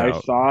check Yeah, this I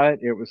out. saw it.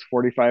 It was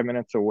 45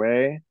 minutes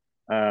away.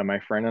 My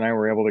friend and I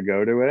were able to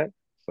go to it.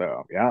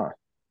 So yeah.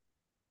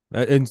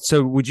 And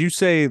so would you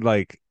say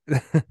like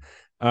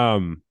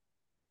um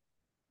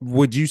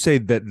would you say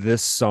that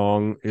this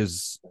song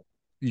is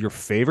your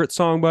favorite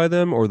song by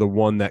them or the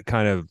one that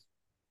kind of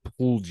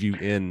pulled you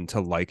into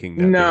liking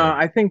that No,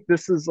 band? I think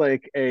this is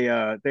like they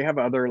have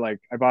other like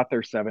I bought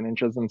their 7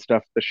 inches and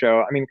stuff at the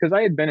show. I mean, because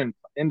I had been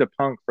into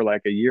punk for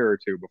like a year or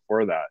two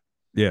before that.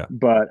 Yeah.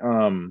 But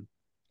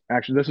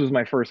actually this was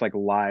my first like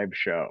live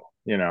show,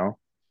 you know.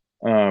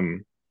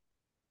 Um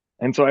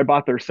and so I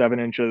bought their 7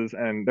 inches,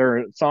 and there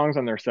are songs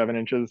on their 7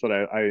 inches that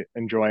I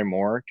enjoy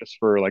more just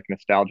for like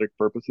nostalgic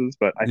purposes.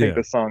 But I think Yeah.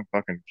 this song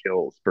fucking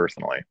kills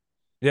personally.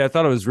 Yeah, I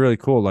thought it was really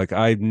cool. Like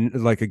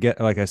again,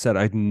 like I said,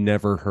 I'd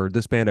never heard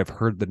this band. I've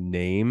heard the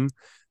name.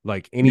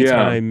 Like Yeah,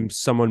 anytime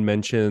someone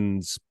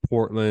mentions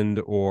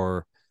Portland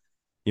or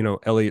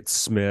Elliott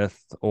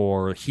Smith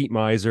or Heat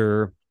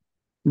Miser,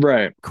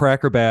 right.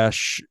 Cracker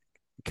Bash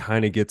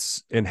kind of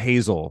gets, and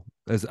Hazel,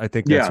 as I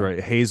think that's Yeah, right.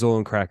 Hazel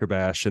and Cracker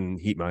Bash and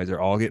Heat Miser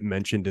all get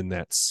mentioned in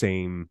that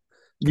same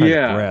kind of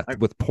yeah, breath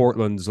with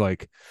Portland's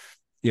like,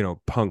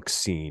 punk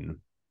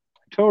scene.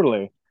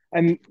 totally.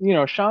 And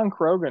Sean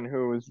Crogan,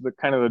 who was the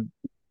kind of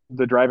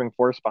the driving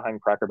force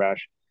behind Cracker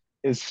Bash,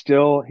 he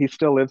still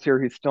lives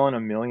here. He's still in a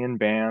million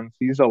bands.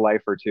 He's a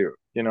lifer too.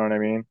 You know what I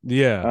mean?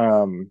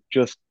 Yeah.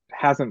 Just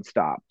hasn't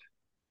stopped.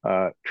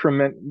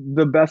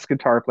 The best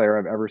guitar player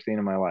I've ever seen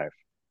in my life.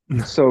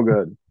 So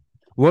good.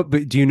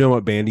 Do you know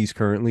what band he's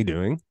currently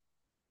doing?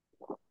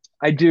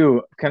 I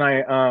do. Can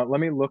I let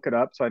me look it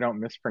up so I don't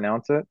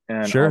mispronounce it, and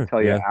I'll Sure.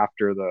 tell you Yeah.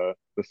 after the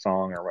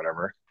song or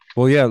whatever.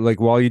 Well, yeah, like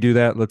while you do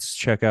that, let's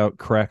check out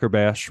Cracker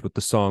Bash with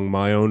the song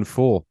My Own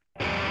Fool.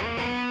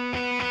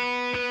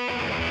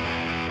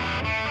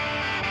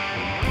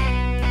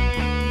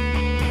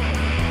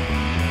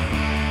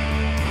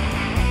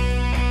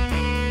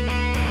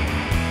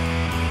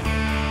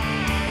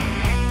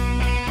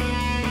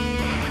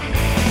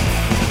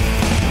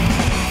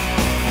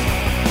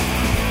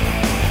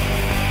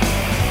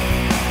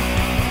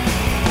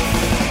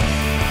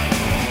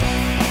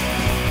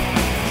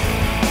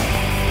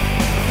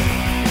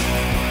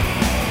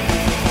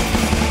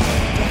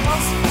 The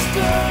hustle's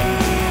done.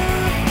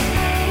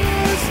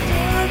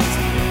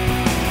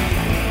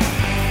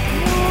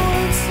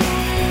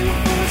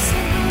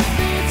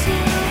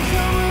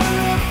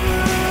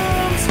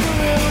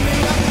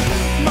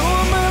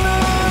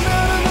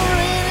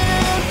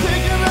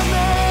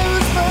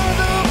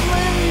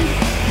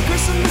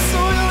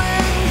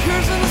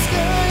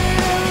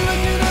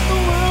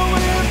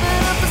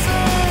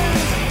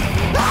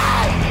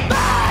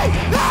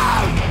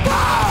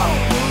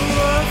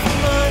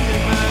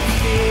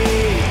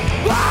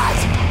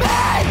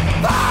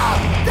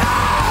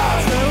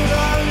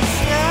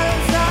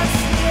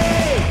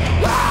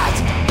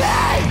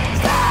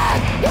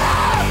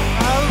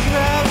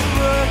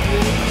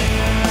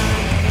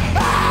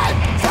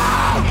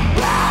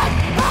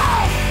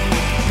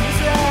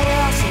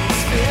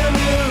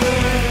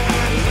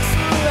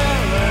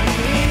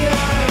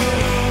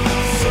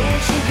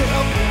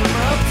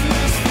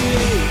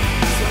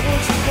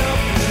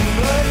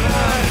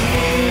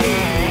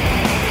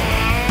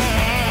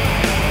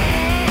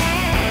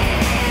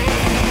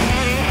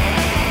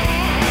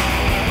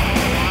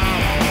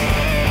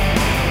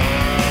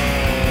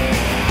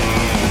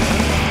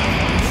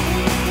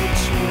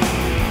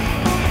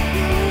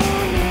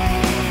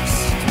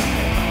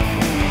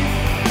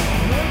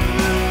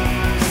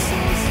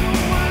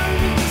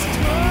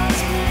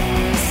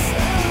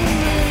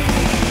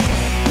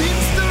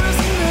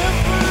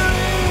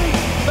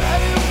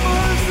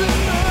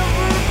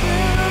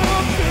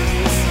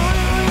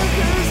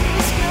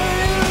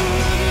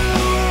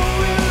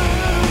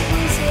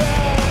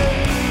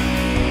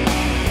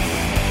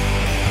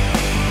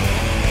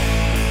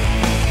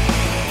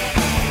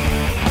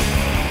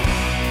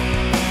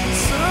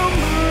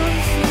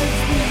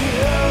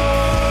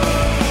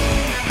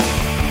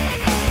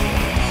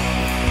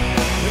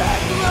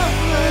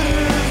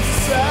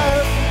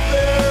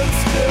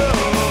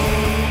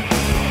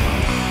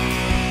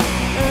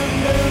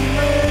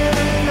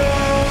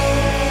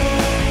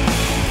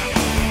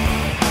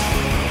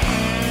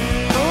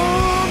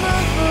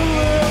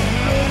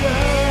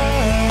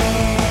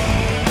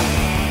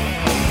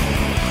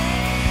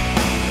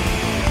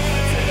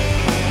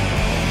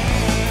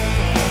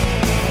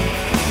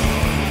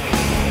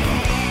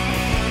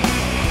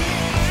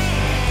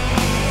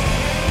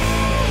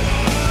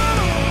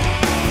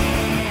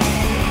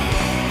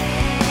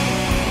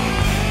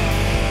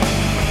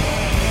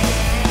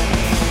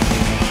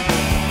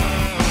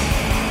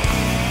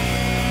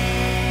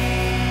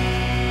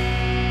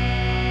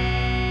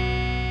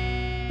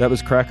 That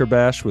was Cracker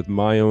Bash with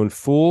My Own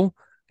Fool.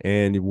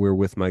 And we're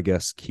with my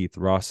guest, Keith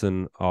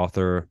Rosson,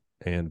 author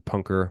and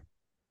punker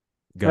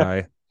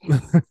guy.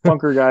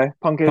 Punker guy,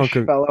 punkish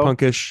punker, fellow.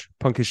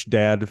 punkish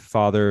dad,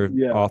 father,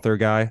 Yeah, author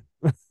guy.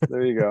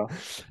 there you go.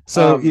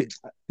 So, Um, did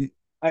you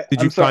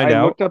I'm sorry. find I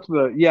out? looked up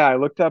I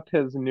looked up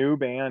his new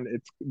band.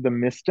 It's the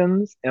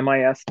Mistons,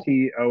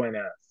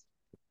 Mistons,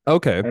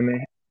 Okay,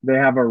 and they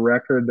have a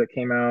record that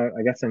came out,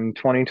 I guess, in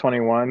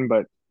 2021.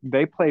 But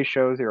they play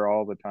shows here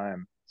all the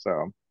time.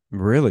 So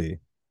really?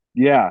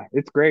 yeah,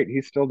 it's great.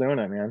 He's still doing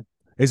it, man.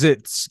 Is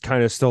it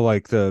kind of still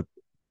like the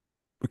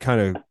kind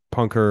of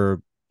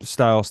punker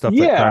style stuff that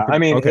Yeah, Cracker? I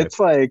mean, Okay. it's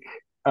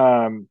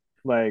um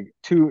like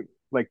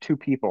two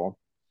people.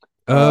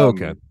 Oh,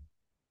 okay. Um,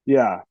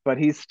 yeah, but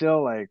he's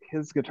still like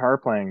his guitar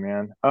playing,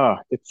 man. Oh,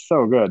 it's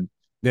so good.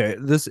 Yeah,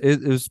 this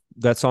is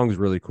that song is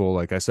really cool.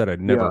 Like I said,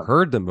 I'd never Yeah.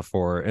 heard them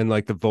before, and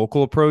like the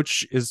vocal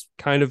approach is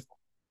kind of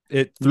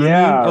it threw me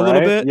Yeah, a little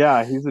right? bit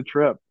Yeah, he's a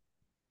trip.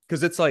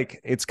 because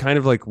it's kind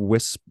of like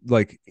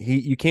like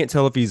you can't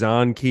tell if he's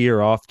on key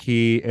or off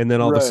key, and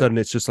then all of a Right, sudden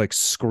it's just like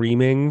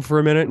screaming for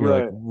a minute, and you're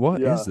like, right.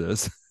 what is Yeah,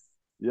 this?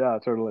 yeah,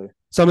 totally.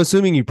 So I'm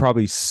assuming you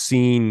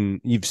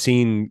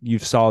you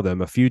saw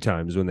them a few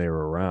times when they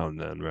were around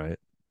then, right?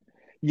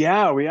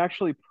 Yeah, we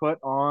actually put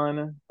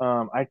on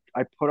I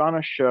put on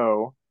a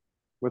show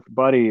with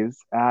buddies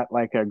at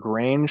like a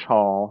Grange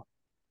Hall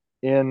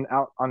in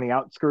out on the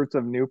outskirts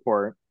of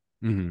Newport.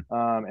 Hmm.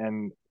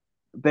 And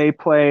they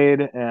played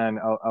and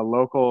a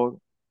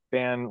local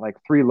band, like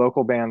three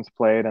local bands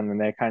played, and then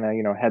they kind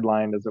of,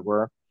 headlined as it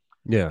were.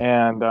 Yeah.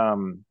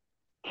 And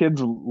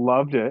kids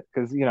loved it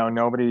because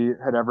nobody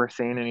had ever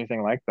seen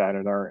anything like that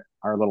at our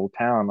little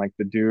town. Like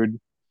the dude,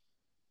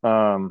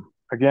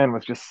 again,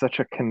 was just such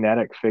a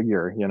kinetic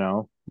figure,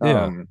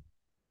 Yeah.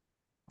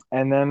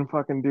 and then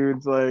fucking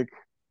dudes like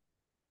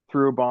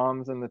threw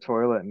bombs in the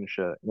toilet and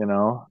shit,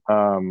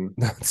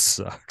 That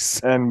sucks.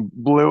 and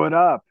blew it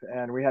up,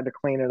 and we had to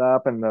clean it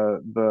up, and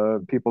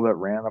the people that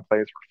ran the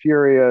place were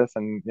furious,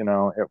 and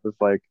it was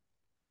like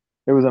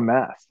it was a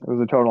mess. It was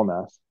a total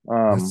mess.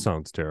 That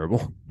sounds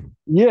terrible.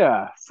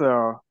 Yeah,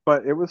 so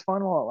but it was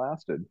fun while it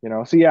lasted,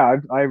 so yeah,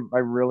 I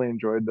really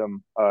enjoyed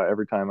them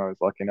every time I was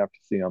lucky enough to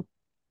see them.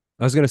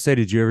 I was gonna say,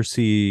 did you ever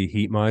see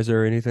Heat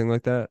Miser or anything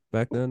like that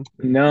back then?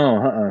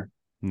 No,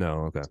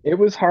 No, okay. it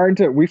was hard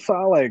to we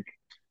saw like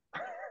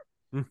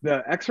Hmm.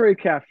 the X-Ray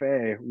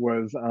Cafe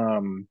was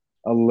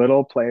a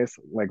little place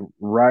like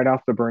right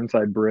off the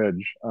Burnside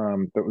Bridge,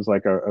 that was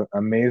like a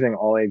amazing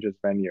all ages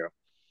venue.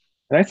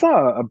 And I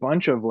saw a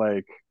bunch of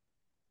like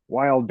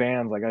wild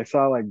bands. Like I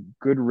saw like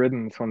Good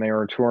Riddance when they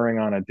were touring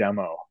on a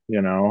demo,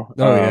 Oh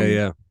yeah,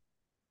 yeah.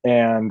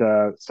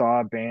 and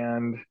saw a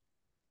band.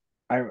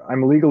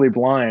 I'm legally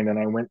blind, and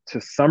I went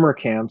to summer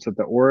camps at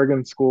the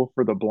Oregon School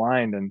for the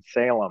Blind in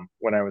Salem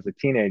when I was a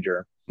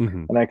teenager.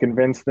 Hmm. And I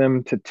convinced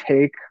them to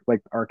take, like,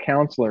 our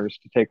counselors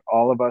to take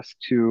all of us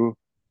to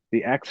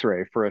the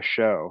X-Ray for a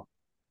show.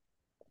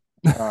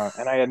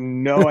 And I had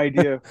no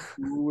idea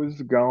who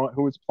was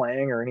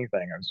playing or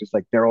anything. I was just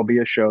like, there will be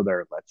a show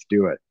there. Let's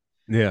do it.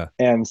 Yeah.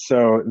 And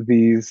so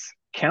these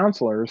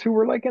counselors who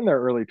were like in their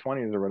early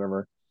 20s or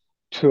whatever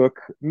took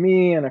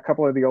me and a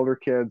couple of the older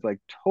kids, like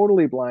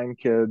totally blind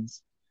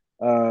kids,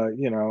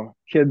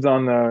 kids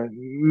on the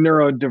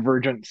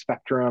neurodivergent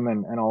spectrum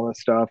and all this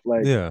stuff,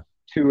 like Yeah.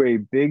 to a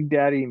Big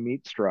Daddy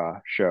Meat Straw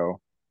show,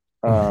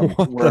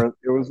 What where the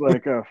it was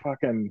like a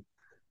fucking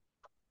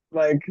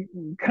like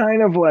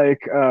kind of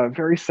like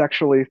very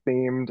sexually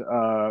themed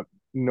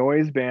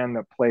noise band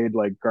that played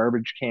like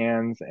garbage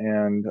cans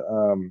and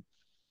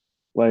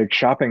like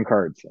shopping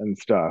carts and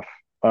stuff.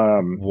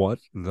 Um, what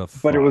the but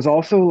fuck? it was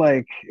also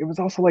like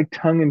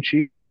tongue in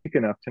cheek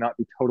enough to not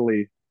be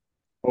totally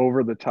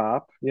over the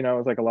top. It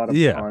was like a lot of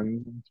Yeah.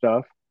 puns and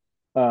stuff.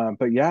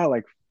 But yeah,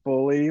 like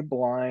fully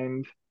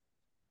blind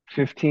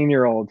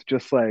 15-year-olds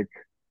just like,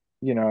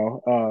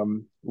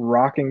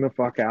 rocking the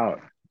fuck out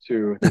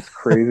to this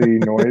crazy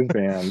noise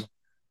band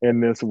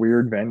in this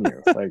weird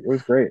venue. Like it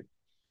was great.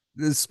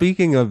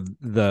 Speaking of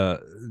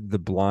the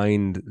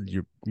blind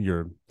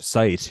your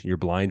sight, your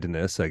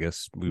blindness, I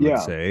guess we would Yeah.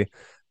 say,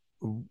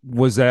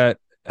 was that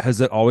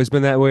has it always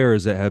been that way or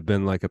has it have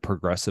been like a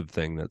progressive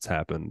thing that's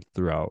happened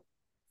throughout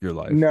your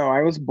life? No,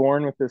 I was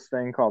born with this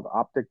thing called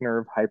optic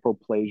nerve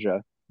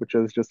hypoplasia, which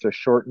is just a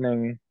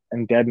shortening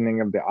and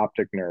deadening of the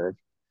optic nerve.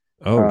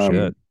 Oh Um,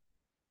 shit.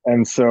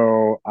 and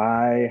so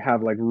I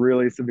have like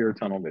really severe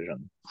tunnel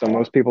vision. So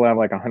most people have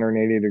like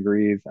 180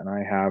 degrees, and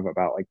I have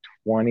about like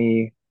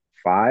 25%.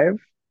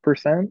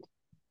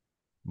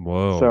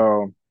 Whoa.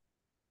 So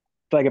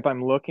it's like if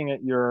I'm looking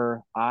at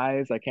your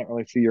eyes, I can't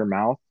really see your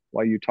mouth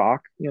while you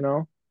talk. Yeah,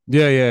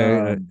 yeah,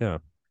 yeah, Um, yeah.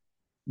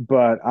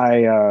 but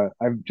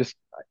I've just,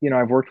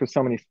 I've worked with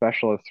so many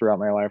specialists throughout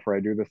my life where I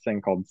do this thing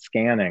called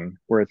scanning,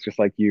 where it's just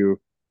like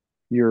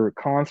you're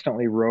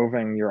constantly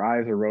roving, your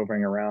eyes are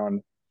roving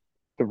around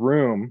the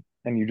room,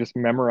 and you just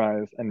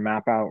memorize and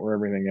map out where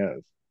everything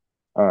is.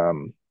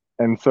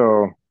 And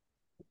so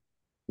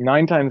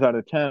 9 times out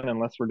of 10,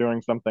 unless we're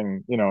doing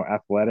something,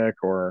 athletic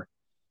or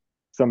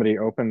somebody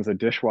opens a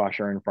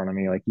dishwasher in front of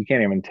me, like you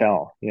can't even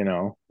tell, you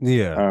know.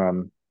 Yeah.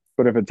 Um,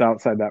 but if it's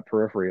outside that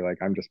periphery, like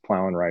I'm just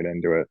plowing right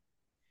into it.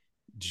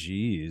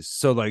 Jeez.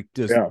 So like,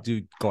 Yeah.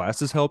 do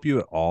glasses help you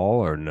at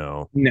all or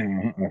no?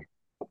 No,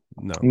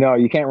 No. no,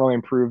 you can't really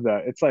improve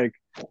that. It's like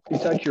you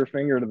touch your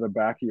finger to the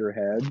back of your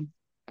head,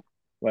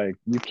 like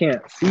you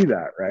can't see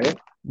that, right?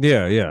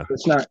 Yeah, yeah.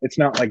 It's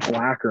not like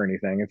black or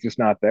anything. It's just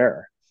not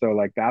there. So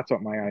like that's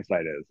what my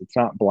eyesight is. It's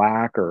not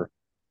black or Okay,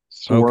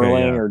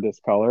 swirling yeah. or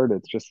discolored.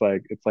 It's just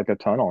like it's like a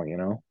tunnel, you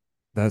know?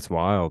 That's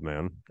wild,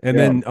 man. And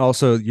Yeah. then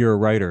also you're a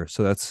writer,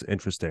 so that's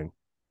interesting.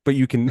 But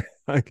you can,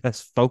 I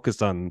guess,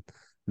 focus on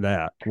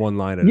that one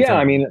line at a Yeah, I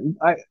time. mean,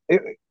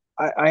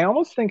 I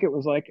almost think it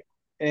was like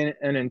an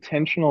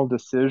intentional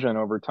decision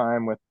over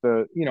time with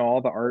the, you know,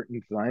 all the art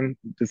and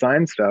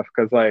design stuff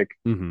because like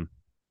Mm-hmm.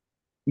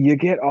 you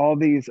get all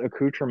these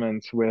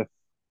accoutrements with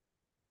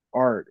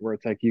art where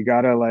it's like you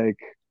gotta like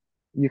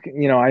you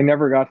can, you know, I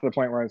never got to the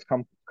point where I was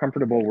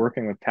comfortable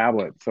working with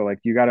tablets. So like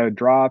you gotta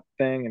draw a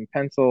thing in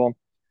pencil,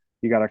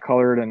 you gotta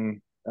color it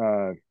and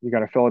you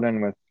gotta fill it in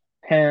with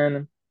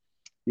pen,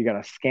 you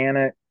gotta scan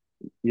it,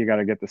 you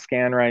gotta get the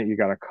scan right, you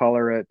gotta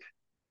color it,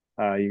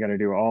 you gotta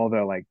do all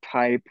the like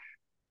type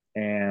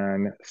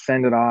and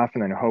send it off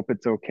and then hope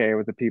it's okay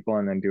with the people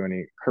and then do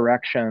any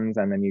corrections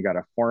and then you got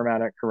to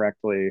format it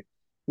correctly.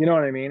 You know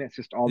what I mean? It's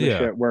just all this Yeah.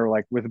 shit where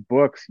like with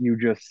books you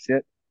just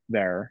sit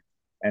there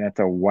and it's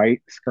a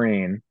white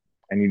screen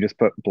and you just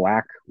put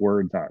black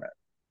words on it.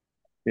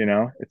 You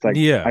know? It's like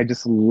Yeah. I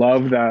just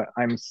love that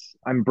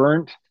I'm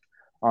burnt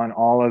on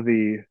all of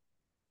the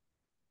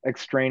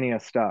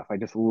extraneous stuff. I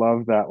just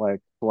love that like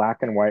black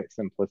and white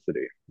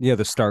simplicity. Yeah,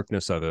 the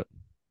starkness of it.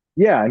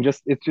 Yeah, and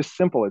just it's just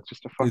simple. It's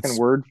just a fucking It's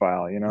word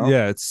file, you know?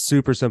 yeah, it's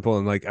super simple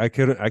and like I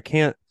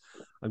can't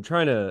I'm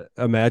trying to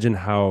imagine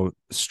how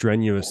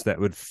strenuous that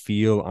would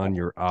feel on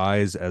your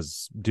eyes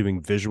as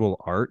doing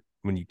visual art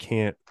when you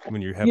can't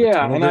when you have a Yeah,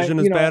 tunnel and I, vision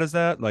as you bad know, as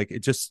that. Like it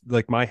just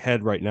like my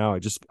head right now,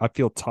 I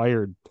feel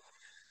tired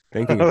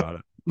thinking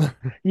about it.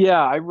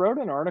 yeah, I wrote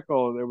an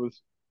article that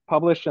was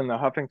published in the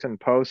Huffington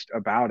Post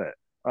about it.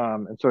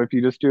 And so if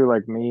you just do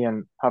like me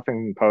and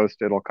Huffington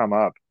Post, it'll come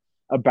up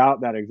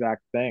about that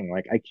exact thing.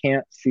 Like I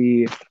can't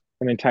see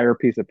an entire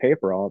piece of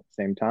paper all at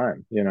the same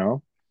time, you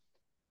know?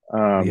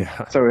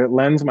 Yeah. So it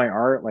lends my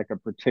art like a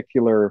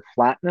particular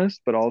flatness,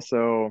 but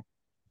also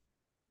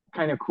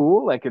kind of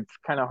cool. Like it's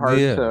kind of hard to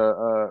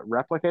Yeah.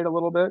 replicate a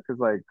little bit because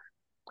like,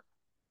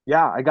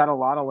 yeah, I got a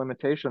lot of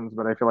limitations,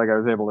 but I feel like I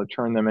was able to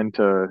turn them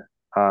into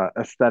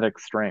aesthetic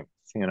strengths,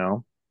 you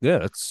know?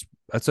 Yeah,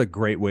 that's a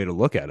great way to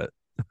look at it.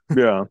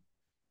 Yeah.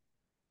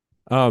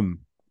 Um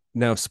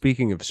now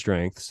speaking of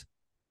strengths,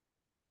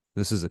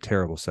 this is a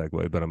terrible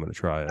segue, but I'm going to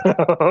try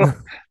The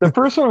it.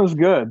 first one was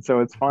good, so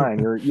it's fine.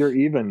 You're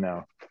even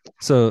now.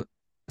 So,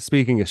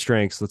 speaking of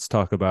strengths, let's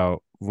talk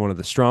about one of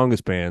the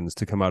strongest bands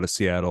to come out of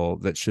Seattle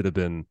that should have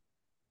been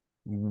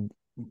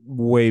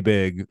way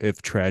big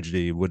if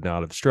tragedy would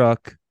not have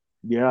struck.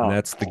 And Yeah.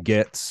 that's the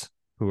Gets,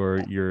 who are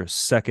your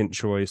second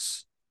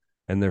choice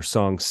and their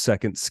song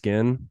Second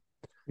Skin.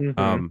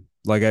 Hmm.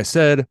 Like I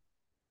said,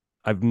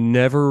 I've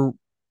never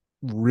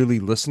really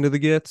listened to the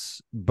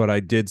Gets, but I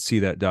did see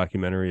that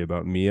documentary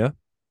about Mia.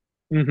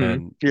 Hmm.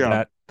 And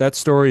Yeah. that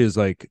story is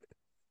like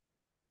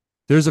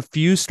there's a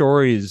few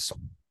stories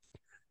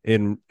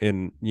in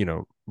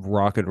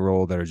rock and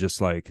roll that are just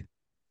Gutting.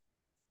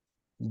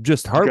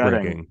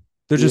 heartbreaking.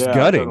 They're just Yeah,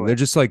 gutting. They're totally.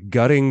 just like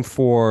gutting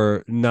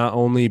for not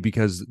only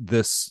because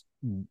this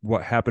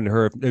what happened to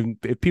her.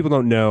 If people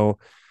don't know,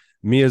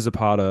 Mia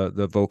Zapata,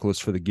 the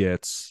vocalist for the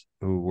Gits,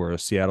 who were a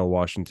Seattle,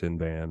 Washington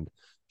band,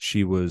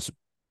 she was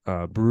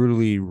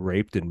brutally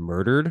raped and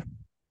murdered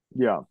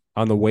Yeah.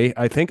 on the way.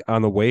 I think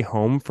on the way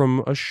home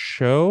from a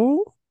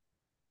show.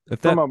 If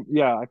From that a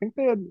yeah, I think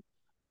they had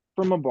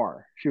from a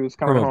bar. She was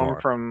from coming a home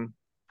bar,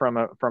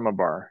 from a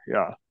bar.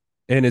 Yeah.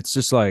 and it's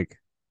just like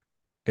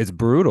it's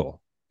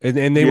brutal.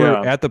 And they were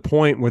Yeah. at the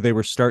point where they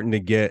were starting to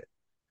get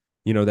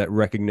that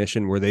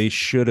recognition where they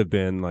should have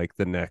been like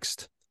the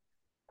next,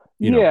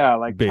 Yeah,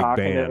 like big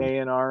talking to band.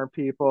 A&R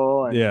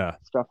people and Yeah.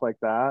 stuff like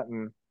that.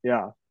 And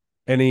yeah.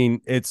 I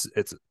mean, it's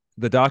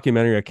the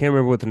documentary. I can't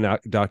remember what the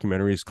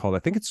documentary is called. I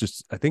think it's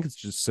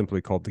just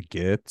simply called The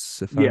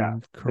Gits, if Yeah,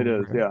 I'm it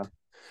is. Yeah.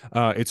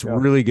 correct. It's Yeah.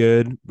 really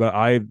good, but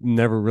I've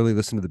never really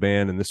listened to the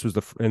band, and this was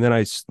and then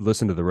I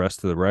listened to the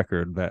rest of the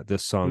record that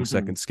this song Hmm.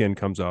 "Second Skin"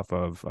 comes off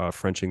of,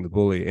 "Frenching the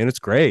Bully," and it's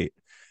great.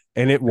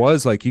 And it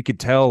was like you could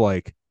tell,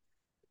 like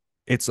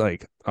it's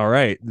like, all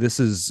right,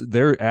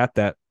 they're at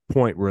that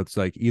point where it's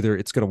like either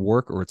it's going to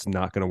work or it's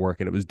not going to work,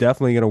 and it was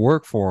definitely going to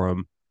work for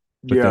them,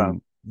 but Yeah.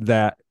 then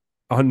that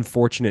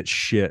unfortunate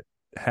shit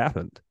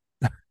happened.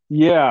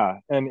 Yeah.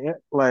 And it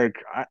like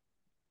I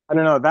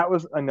don't know. That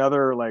was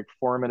another like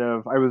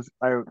formative.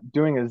 I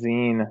doing a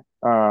zine,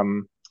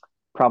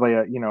 probably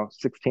at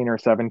 16 or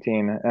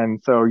 17,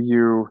 and so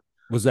you.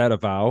 Was that a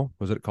vow?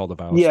 Was it called a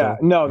vow Yeah,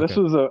 still? no, this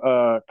Okay. was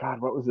a God.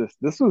 What was this?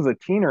 This was a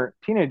teenager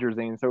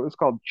zine, so it was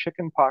called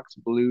Chickenpox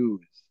Blues,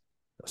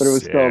 but it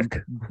was spelled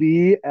Sick.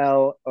 Blooz.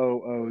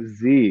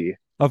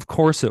 Of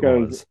course it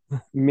because was.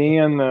 me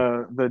and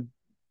the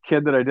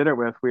kid that I did it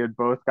with, we had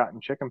both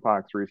gotten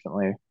chickenpox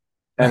recently,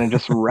 and it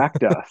just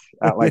wrecked us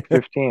at like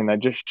 15. That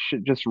just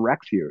shit just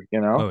wrecks you,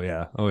 you know? Oh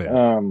yeah. Oh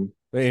yeah. Um,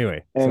 But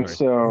anyway, and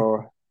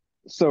sorry.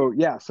 so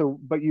yeah, so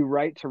but you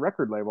write to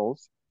record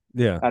labels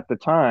Yeah. at the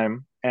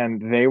time,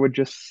 and they would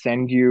just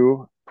send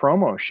you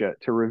promo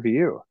shit to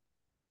review.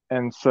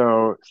 And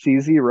so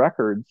CZ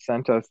Records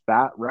sent us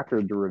that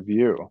record to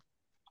review.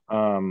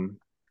 Um,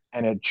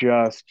 and it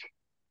just,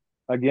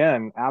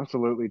 again,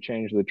 absolutely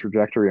changed the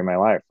trajectory of my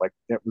life. Like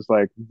it was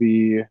like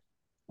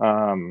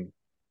um,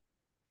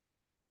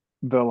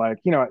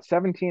 at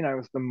 17, I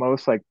was the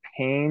most like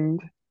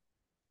pained,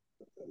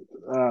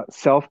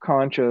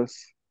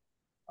 self-conscious,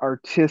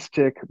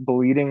 artistic,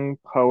 bleeding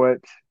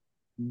poet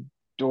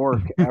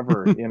dork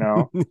ever, you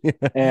know? Yeah.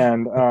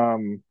 And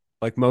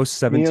Like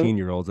most me,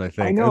 17-year-olds, I I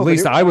think. At know, but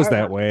least I was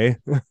that way.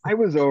 I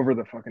was over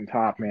the fucking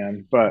top,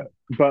 man. But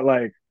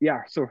like,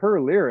 yeah, so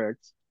her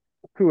lyrics,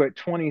 who at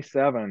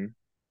 27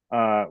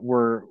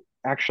 were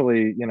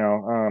actually,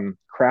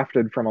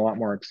 crafted from a lot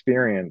more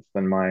experience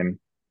than mine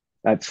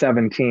at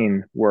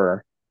 17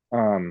 were.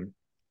 Um,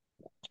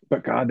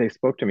 but God, they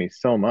spoke to me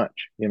so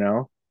much, you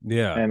know?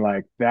 Yeah. And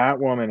like that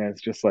woman is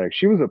just like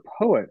she was a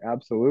poet,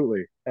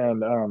 absolutely.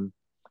 And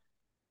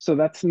so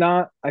that's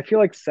not, I feel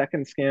like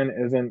Second Skin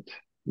isn't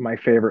my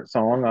favorite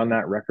song on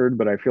that record,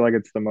 but I feel like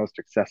it's the most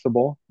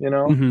accessible,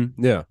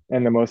 Yeah.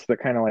 and the most that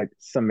kind of like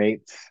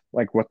summates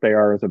like what they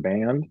are as a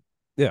band.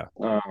 Yeah.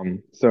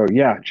 So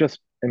yeah, just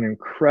an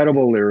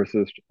incredible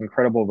lyricist,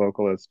 incredible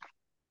vocalist.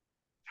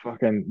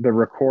 Fucking the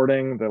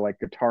recording, the like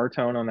guitar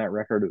tone on that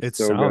record is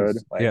so good.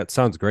 Like, It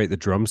sounds great. The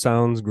drum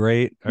sounds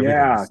great.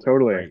 yeah, Everything's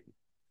totally. great.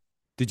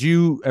 Did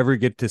you ever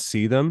get to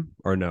see them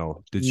or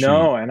no? Did she?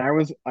 No, and I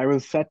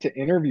was set to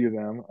interview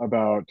them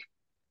about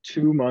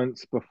 2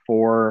 months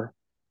before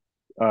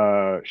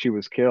she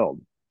was killed.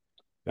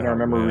 And I Oh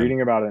remember man,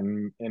 reading about it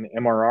in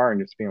MRR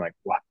and just being like,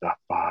 what the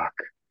fuck?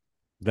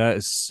 that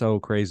is so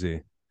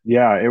crazy.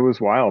 Yeah, it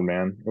was wild,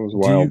 man. It was Do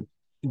you wild.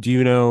 do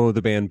you know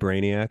the band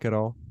Brainiac at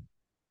all?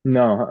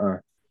 No,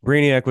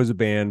 Brainiac was a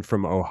band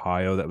from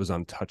Ohio that was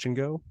on Touch and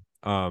Go.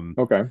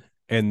 okay.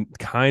 And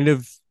kind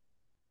of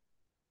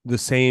the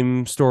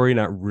same story,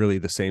 not really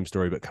the same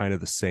story, but kind of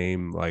the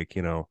same, like,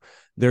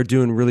 they're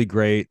doing really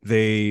great.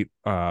 They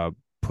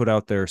put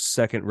out their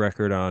second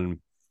record on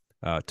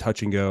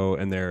Touch and Go,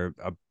 and they're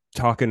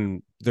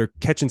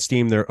catching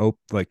steam.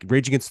 Like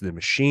Rage Against the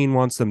Machine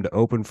wants them to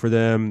open for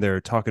them.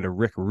 They're talking to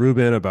Rick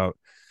Rubin about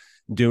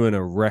doing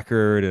a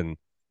record, and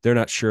they're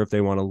not sure if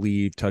they want to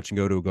leave Touch and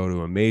go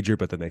to a major,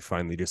 but then they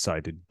finally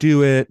decide to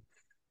do it.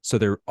 So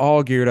they're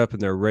all geared up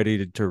and they're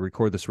ready to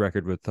record this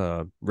record with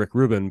Rick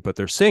Rubin, but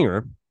their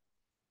singer,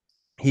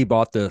 he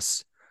bought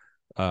this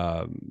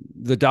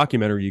the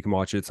documentary, you can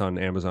watch it, it's on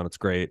Amazon, it's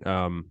great.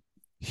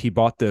 He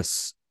bought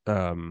this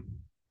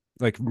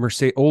like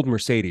old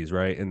Mercedes,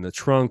 right? And the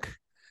trunk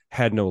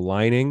had no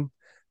lining,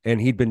 and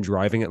he'd been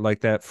driving it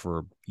like that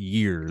for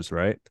years,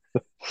 right?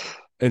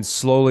 And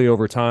slowly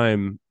over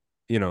time,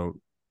 you know,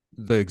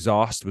 the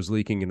exhaust was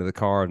leaking into the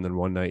car, and then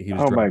one night he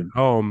was Oh my, driving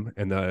home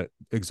and the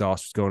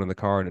exhaust was going in the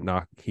car, and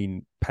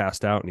he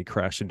passed out and he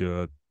crashed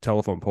into a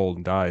telephone pole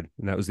and died,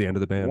 and that was the end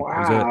of the band. That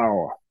was it.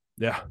 wow.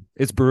 Yeah,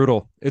 it's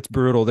brutal. It's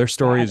brutal. Their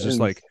story That is just is,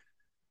 like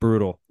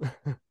brutal.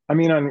 I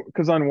mean,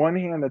 because on one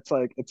hand, it's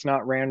like it's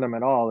not random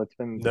at all. It's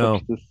been such No.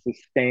 this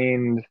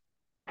sustained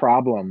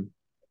problem,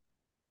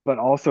 but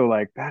also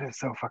like that is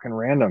so fucking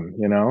random,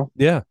 you know?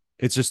 Yeah,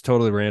 it's just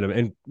totally random.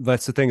 And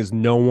that's the thing is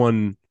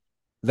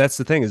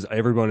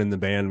everyone in the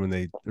band, when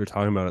they were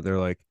talking about it, they're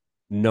like,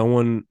 no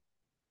one,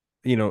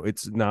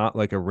 it's not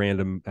like a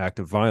random act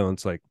of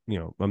violence. Like,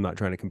 I'm not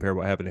trying to compare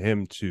what happened to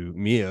him to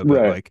Mia, but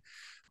Right, like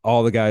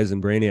all the guys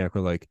in Brainiac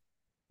were like,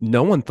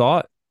 no one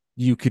thought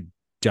you could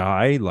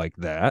die like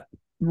that.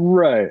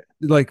 right.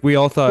 Like we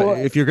all thought, Well,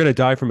 if you're gonna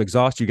die from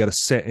exhaust, you got to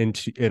sit in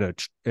a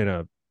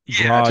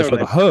yeah, garage with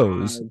totally. a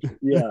hose.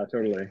 Yeah,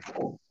 totally.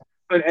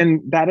 But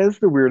and that is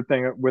the weird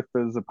thing with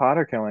the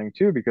Zapata killing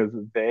too, because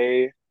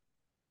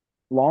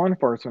law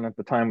enforcement at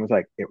the time was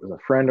like, it was a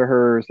friend of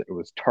hers, it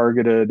was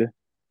targeted,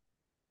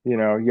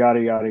 yada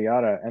yada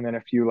yada. And then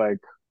if you like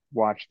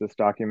watch this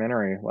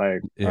documentary,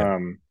 like, Yeah.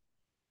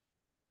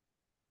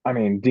 I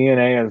mean,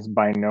 DNA is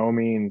by no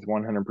means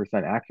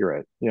 100%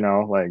 accurate,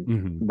 like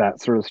Hmm.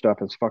 that sort of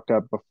stuff is fucked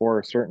up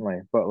before, certainly.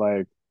 But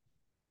like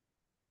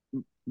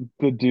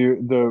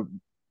the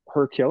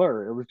her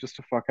killer, it was just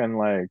a fucking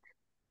like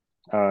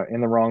in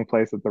the wrong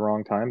place at the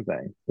wrong time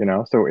thing,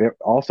 So it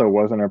also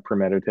wasn't a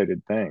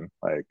premeditated thing.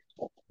 Like,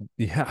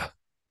 Yeah.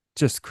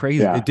 Just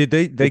crazy. yeah, Did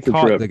they it's a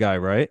caught trip. the guy,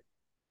 right?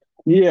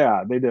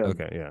 Yeah, they did.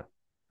 Okay, yeah.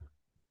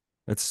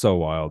 It's so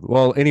wild.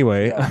 Well,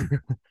 anyway, Yeah.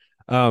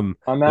 On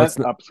that let's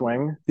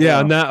upswing,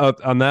 yeah, yeah.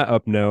 on that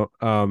up note,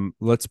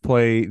 let's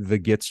play the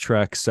Gits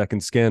track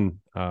Second Skin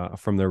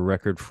from their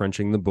record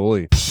Frenching the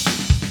Bully.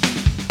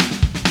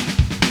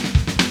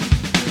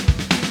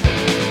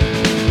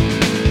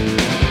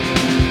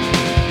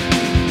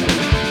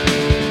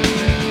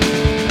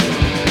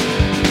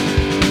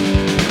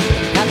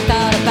 I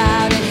thought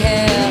about it,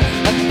 hell.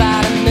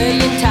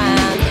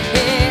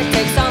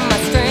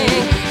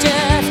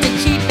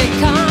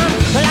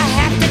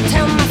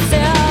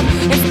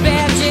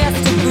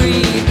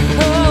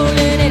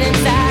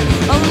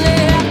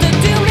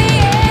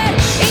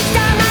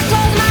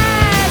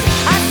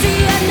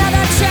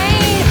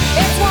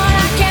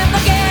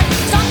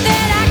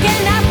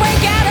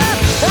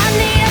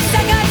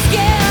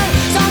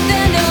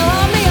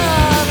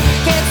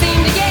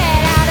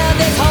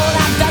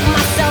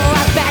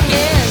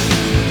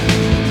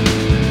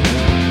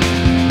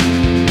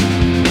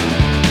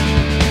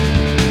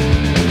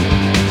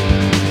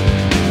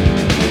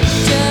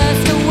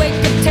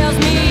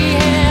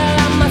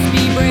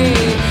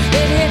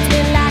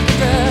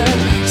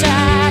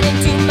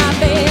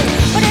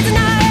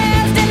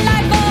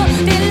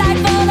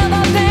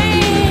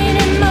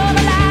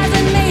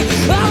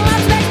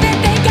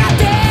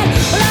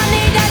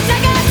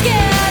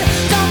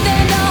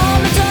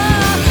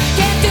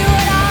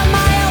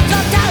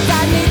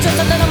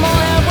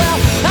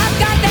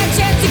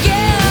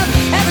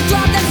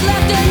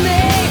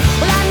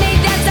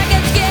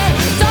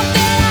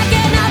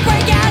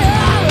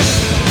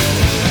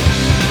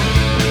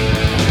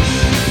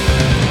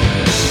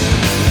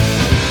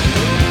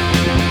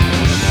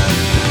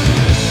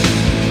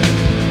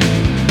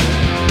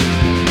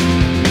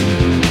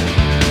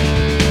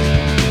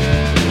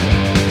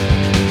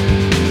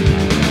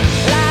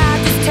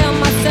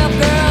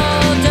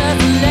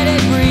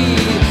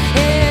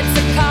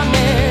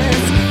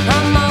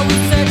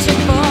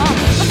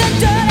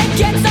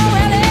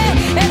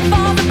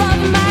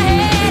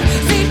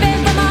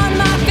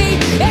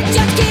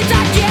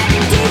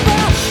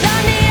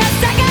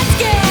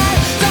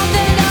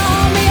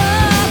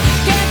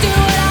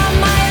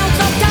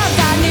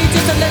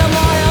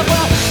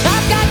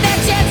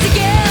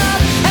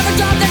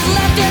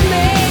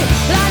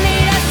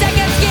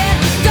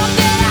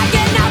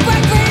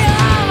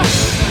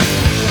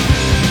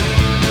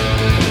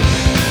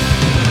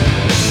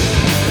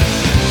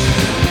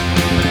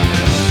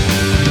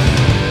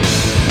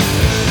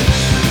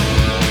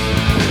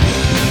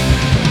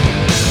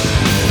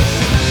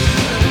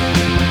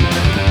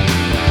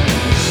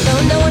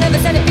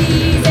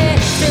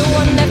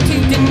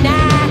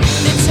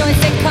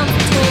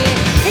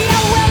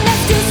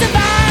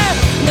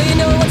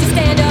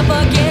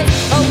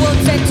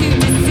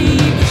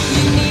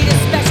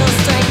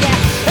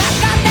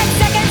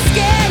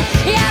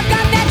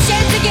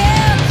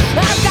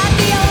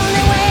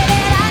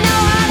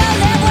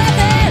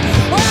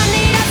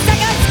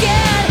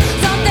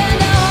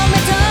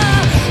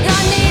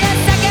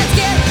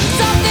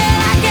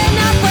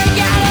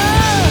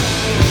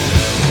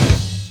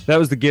 That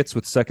was the Gits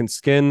with Second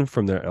Skin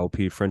from their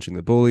LP Frenching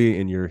the Bully,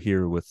 and you're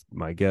here with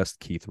my guest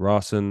Keith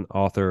Rosson,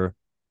 author,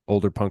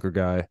 older punker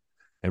guy,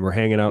 and we're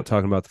hanging out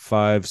talking about the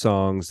 5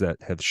 songs that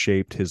have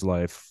shaped his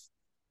life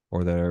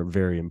or that are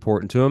very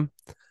important to him.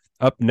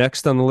 Up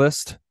next on the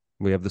list,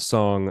 we have the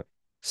song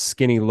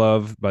Skinny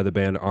Love by the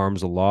band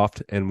Arms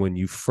Aloft. And when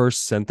you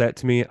first sent that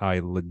to me, I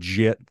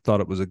legit thought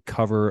it was a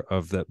cover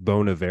of that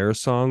Bon Iver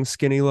song,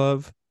 Skinny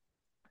Love.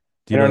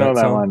 Do I you know don't know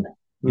that that song? one.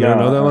 You don't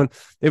know that No, one?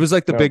 It was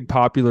like the no. big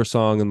popular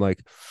song in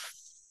like,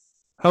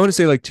 I want to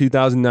say like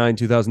 2009,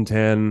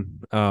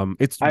 2010.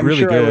 It's I'm really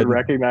sure I would good.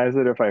 recognize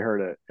it if I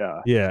heard it. Yeah.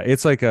 Yeah,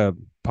 it's like a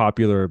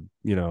popular,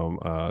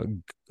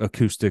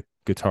 acoustic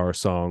guitar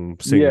song,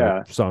 singer, Yeah.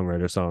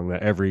 songwriter song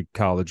that every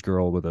college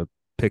girl with a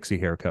pixie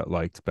haircut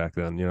liked back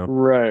then.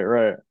 Right,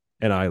 right.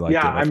 And I liked Yeah,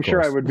 it, of I'm sure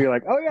I course. would be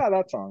like, "Oh yeah,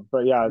 that song."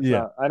 But yeah, it's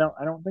Yeah. I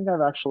don't think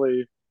I've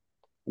actually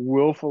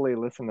willfully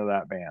listened to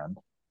that band.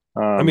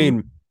 I Um,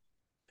 mean,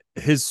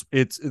 that's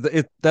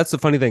the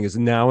funny thing is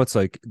now it's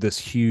like this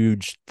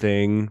huge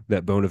thing,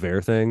 that Bon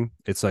Iver thing.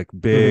 It's like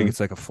big, mhm. it's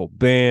like a full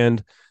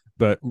band.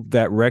 But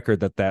that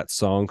record that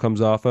song comes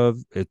off of,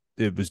 it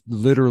was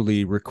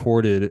literally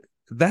recorded.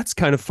 That's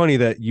kind of funny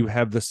that you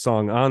have this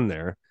song on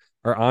there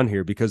or on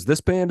here because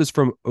this band is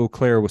from Eau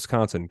Claire,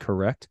 Wisconsin,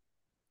 correct?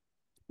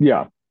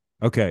 Yeah.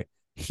 Okay.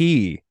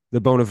 The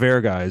Bon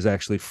Iver guy, is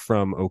actually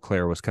from Eau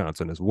Claire,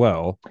 Wisconsin as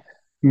well.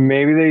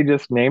 Maybe they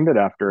just named it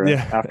after it,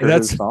 Yeah, after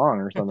his song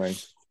or something.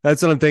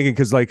 that's what I'm thinking.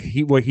 Because like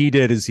what he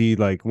did is he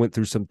like went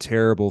through some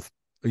terrible,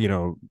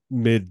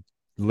 mid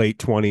late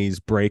 20s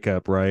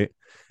breakup, right?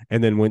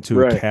 And then went to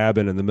a Right.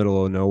 cabin in the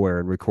middle of nowhere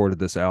and recorded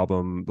this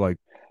album like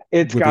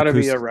It's with got to be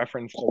a acoustic.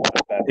 reference to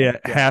that then. Yeah,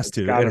 it Yeah, has it's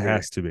to. got It to be.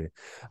 has to be.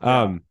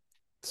 Yeah.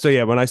 So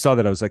yeah, when I saw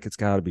that, I was like, it's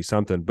got to be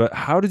something. But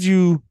how did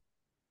you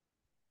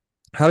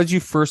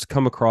first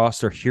come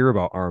across or hear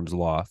about Arms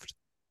Loft?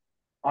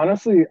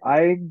 Honestly,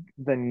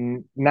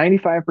 the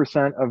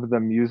 95% of the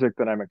music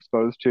that I'm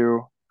exposed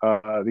to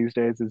these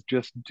days is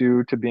just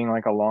due to being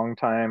like a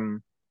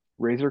long-time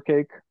Razor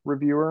Cake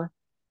reviewer.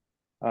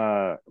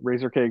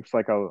 Razor Cake's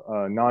like a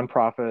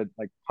nonprofit,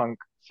 like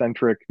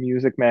punk-centric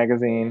music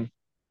magazine.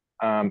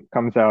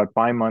 Comes out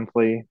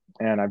bi-monthly,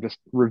 and I've just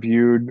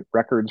reviewed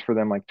records for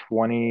them like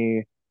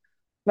 20,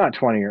 not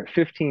 20 years,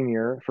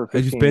 15 for It's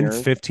 15 been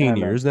years. 15 And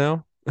years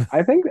now.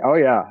 I think, oh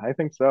yeah, I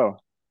think so.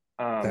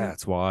 Um,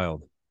 That's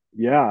wild.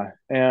 Yeah,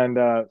 and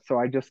so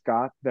I just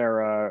got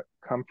their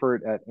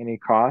Comfort at Any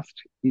Cost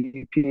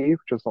EP, which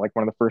was like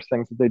one of the first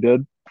things that they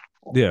did.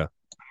 Yeah.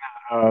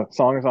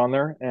 Songs on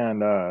there,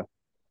 and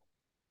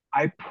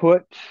I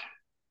put,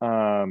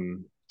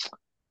 um,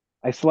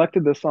 I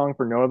selected this song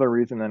for no other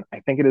reason than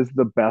I think it is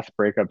the best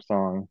breakup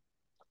song,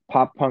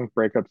 pop punk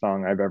breakup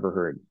song I've ever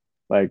heard.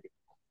 Like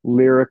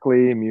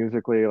lyrically,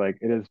 musically, like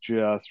it is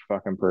just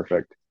fucking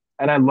perfect.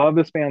 And I love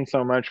this band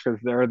so much because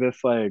they're this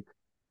like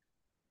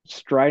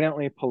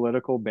stridently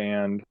political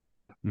band,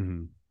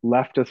 Mm-hmm.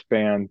 leftist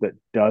band that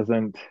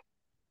doesn't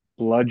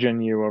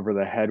bludgeon you over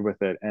the head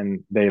with it,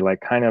 and they like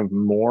kind of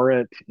moor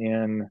it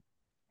in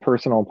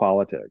personal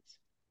politics.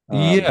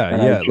 Yeah,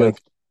 And I yeah, like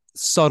just,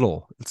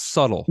 subtle. It's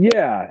subtle.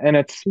 yeah, and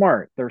it's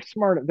smart. They're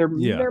smart.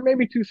 Yeah. They're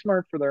maybe too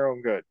smart for their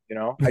own good.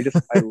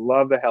 I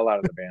love the hell out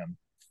of the band.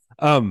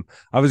 Um,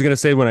 I was gonna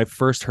say when I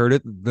first heard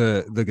it,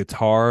 the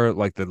guitar,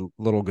 like the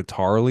little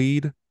guitar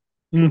lead,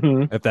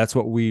 Hmm. if that's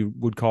what we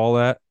would call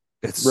that,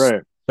 it's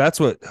Right. that's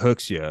what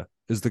hooks you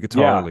is the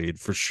guitar Yeah. lead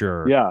for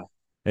sure. Yeah.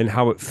 And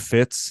how it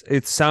fits.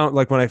 It sound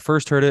like when I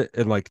first heard it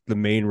and like the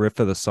main riff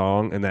of the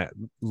song and that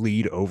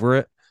lead over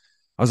it,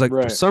 I was like, for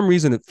Right. some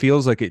reason, it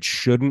feels like it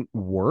shouldn't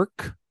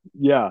work,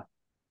 Yeah.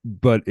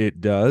 but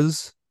it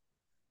does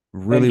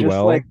And really just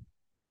well. like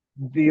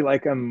the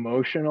like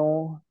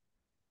emotional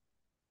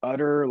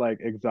utter like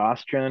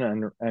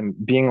exhaustion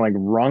and being like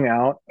wrung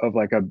out of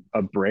like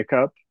a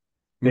breakup,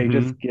 they Mm-hmm.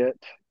 just get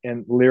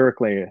in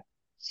lyrically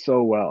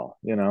so well.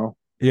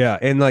 Yeah,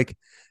 and like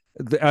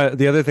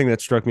the other thing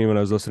that struck me when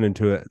I was listening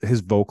to it,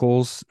 his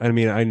vocals. I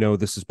mean, I know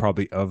this is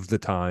probably of the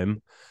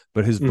time,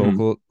 but his Hmm.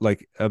 vocal,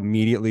 like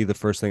immediately, the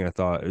first thing I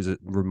thought is it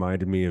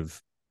reminded me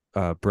of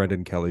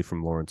Brendan Kelly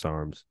from Lawrence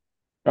Arms.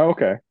 Oh,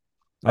 okay.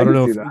 I I don't can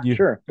know see if that. you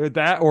Sure.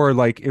 that or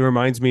like it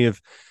reminds me of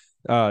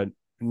uh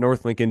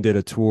North Lincoln did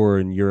a tour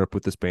in Europe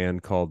with this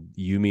band called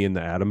Yumi and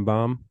the Atom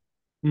Bomb,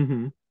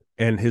 Hmm.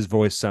 and his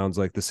voice sounds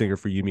like the singer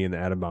for Yumi and the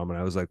Atom Bomb, and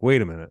I was like,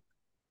 wait a minute,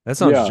 that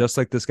sounds Yeah. just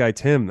like this guy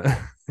Tim.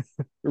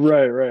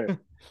 Right. Right.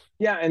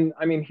 Yeah. And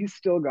I mean, he's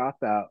still got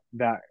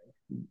that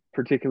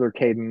particular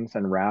cadence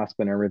and rasp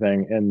and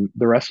everything in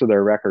the rest of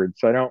their records.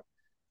 So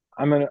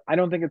I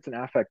don't think it's an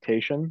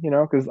affectation,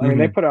 because I mean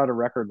they Hmm. put out a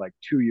record like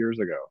 2 years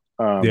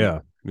ago. Yeah,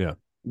 yeah.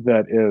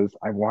 That is,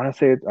 I want to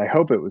say it, I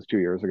hope it was 2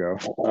 years ago.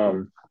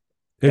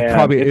 It'd And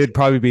probably it'd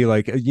probably be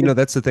like it's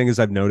that's the thing is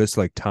I've noticed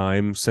like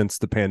time since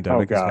the oh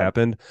pandemic has God.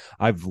 happened,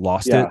 I've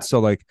lost it. Yeah.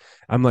 So like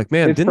I'm like,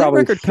 man, It's didn't that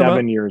probably record come out?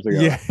 7 years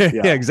Yeah, ago.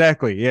 yeah, Yeah.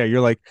 exactly. Yeah,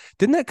 you're like,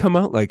 didn't that come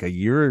out like a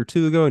year or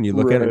two ago? And you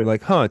look at it and Right. you're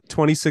like, huh,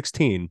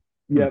 2016.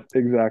 Hmm. Yep,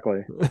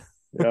 exactly.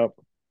 Yep.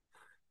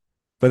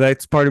 But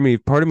that's part of me.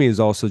 Part of me is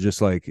also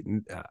just like,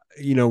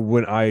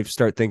 when I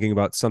start thinking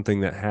about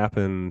something that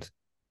happened,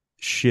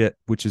 shit,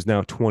 which is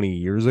now 20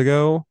 years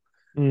ago,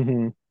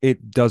 Hmm.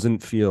 it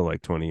doesn't feel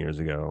like 20 years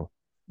ago.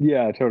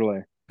 Yeah,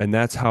 totally. And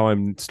that's how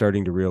I'm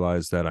starting to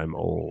realize that I'm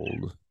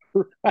old.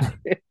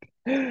 Right.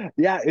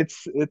 Yeah,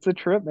 it's a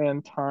trip,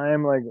 man.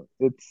 Time, like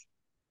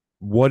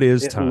What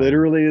is it time?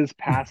 literally is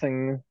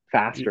passing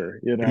faster,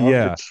 you know?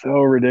 Yeah. It's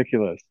so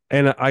ridiculous.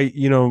 And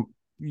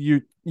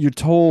you're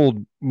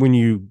told when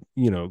you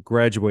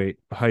graduate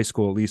high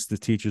school, at least the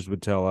teachers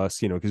would tell us,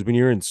 because when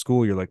you're in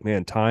school, you're like,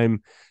 man,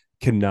 time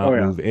Oh cannot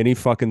yeah. move any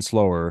fucking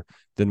slower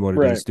than what it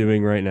Right. is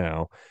doing right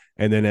now.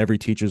 And then every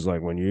teacher's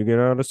like, when you get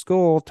out of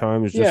school,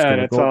 time is just Yeah, and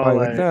gonna it's go all by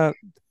like like, that.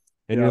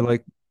 And you're yep,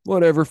 like,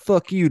 whatever,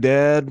 fuck you,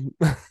 dad.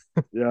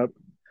 yep.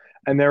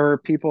 And there were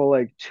people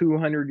like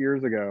 200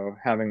 years ago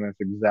having this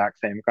exact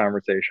same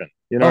conversation.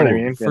 You know what I Oh,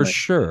 mean? for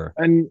sure.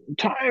 And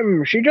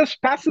time, she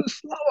just passes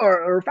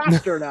slower or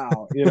faster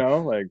now, you know?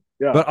 Like,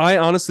 yeah. But I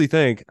honestly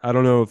think, I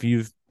don't know if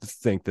you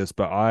think this,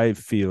 but I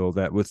feel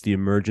that with the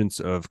emergence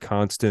of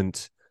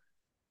constant,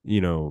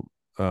 you know,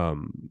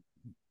 um,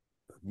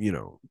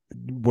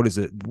 what is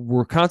it?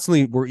 We're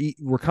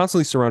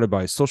constantly surrounded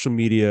by social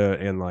media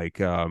and like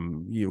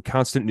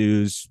constant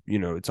news.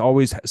 It's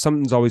always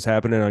something's always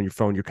happening on your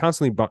phone.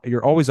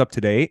 You're always up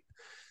to date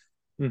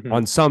Hmm.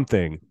 on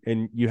something,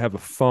 and you have a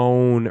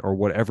phone or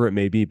whatever it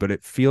may be. But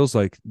it feels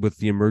like with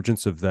the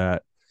emergence of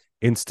that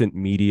instant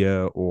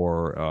media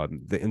or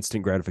the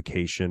instant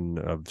gratification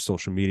of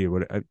social media,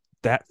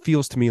 that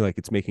feels to me like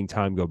it's making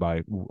time go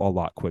by a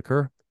lot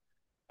quicker.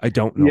 I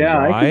don't know Yeah,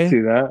 I could why.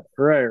 see that.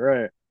 Right,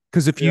 right.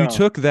 Because if you Yeah.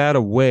 took that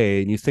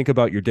away and you think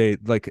about your day,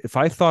 like if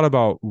I thought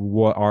about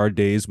what our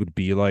days would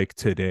be like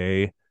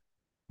today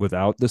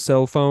without the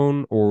cell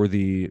phone or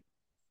the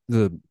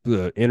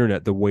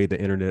internet, the way the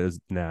internet is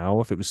now,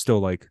 if it was still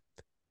like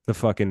the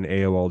fucking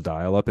AOL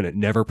dial up and it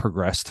never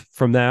progressed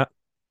from that,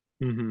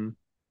 Hmm.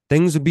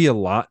 things would be a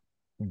lot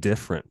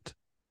different.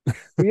 Well,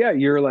 yeah,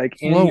 you're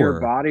like in your Slower.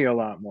 body a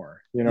lot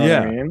more. You know what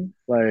I Yeah. mean?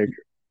 Like,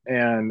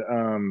 and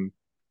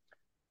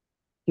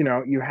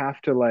you have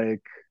to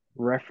like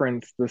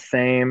reference the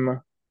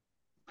same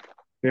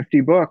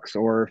 50 books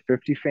or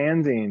 50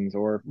 fanzines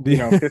or,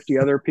 The 50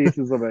 other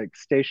pieces of like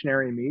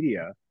stationary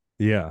media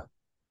yeah.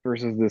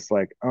 versus this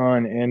like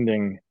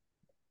unending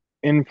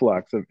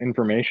influx of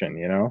information,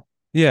 you know?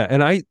 Yeah,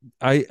 and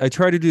I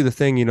try to do the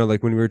thing,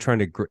 like when we were trying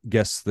to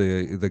guess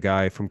the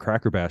guy from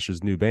Cracker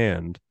Bash's new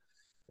band,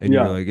 and you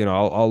were Yeah, like,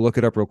 I'll look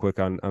it up real quick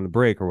on the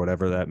break or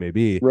whatever that may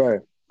be. right.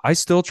 I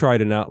still try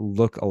to not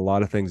look a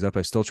lot of things up.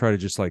 I still try to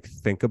just like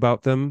think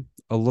about them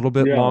a little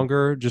bit Yeah,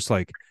 longer. Just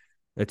like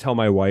I tell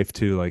my wife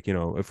to like,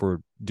 if we're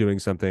doing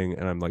something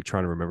and I'm like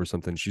trying to remember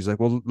something, she's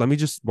like, well, let me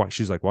just,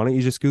 she's like, why don't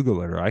you just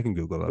Google it or I can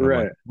Google it. I'm like,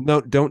 right.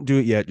 no, don't do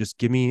it yet. Just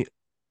give me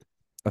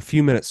a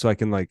few minutes so I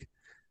can like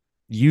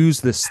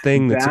use this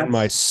thing that's in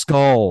my That's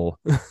skull.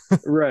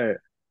 right.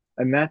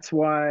 And that's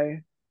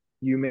why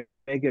you may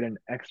get an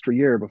extra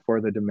year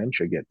before the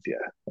dementia gets you.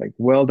 Like,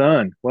 well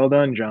done. Well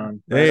done,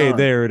 John. Right Hey, on.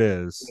 there it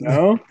is. You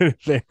know?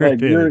 There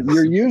Like it you're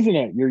is. using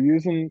it. You're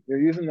using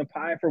the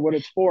pie for what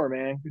it's for,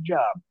 man. Good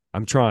job.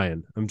 I'm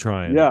trying. I'm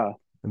trying. Yeah.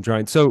 I'm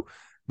trying. So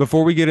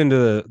before we get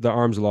into the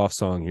Arms Aloft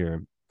song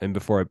here, and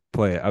before I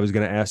play it, I was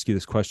going to ask you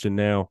this question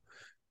now.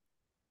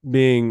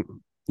 Being,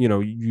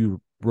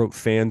 you wrote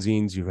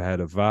fanzines, you've had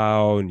a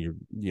vow, and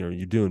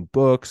you're doing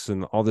books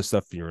and all this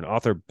stuff. You're an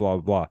author, blah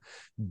blah blah.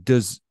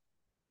 Does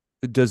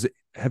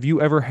have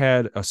you ever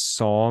had a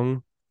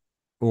song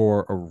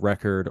or a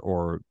record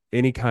or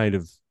any kind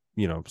of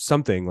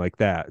something like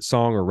that,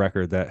 song or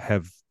record that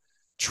have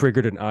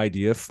triggered an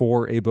idea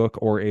for a book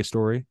or a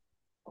story?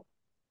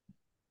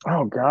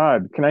 Oh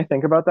God. Can I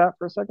think about that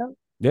for a second?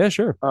 Yeah,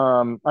 sure.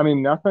 I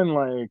mean, nothing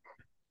like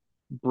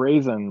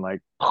brazen,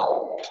 like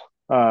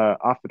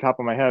off the top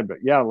of my head, but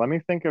yeah, let me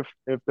think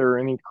if there are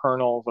any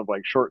kernels of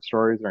like short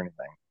stories or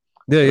anything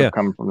Yeah, that yeah. have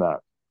come from that.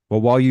 Well,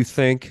 while you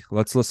think,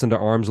 let's listen to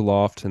Arms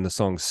Aloft and the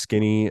song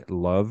Skinny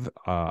Love.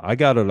 I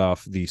got it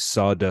off the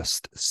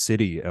Sawdust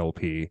City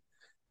LP.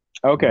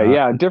 Okay, Not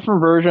yeah,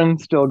 different version,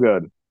 still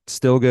good.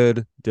 still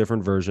good,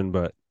 different version,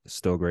 but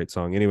still great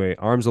song. Anyway,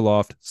 Arms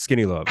Aloft,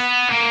 Skinny Love.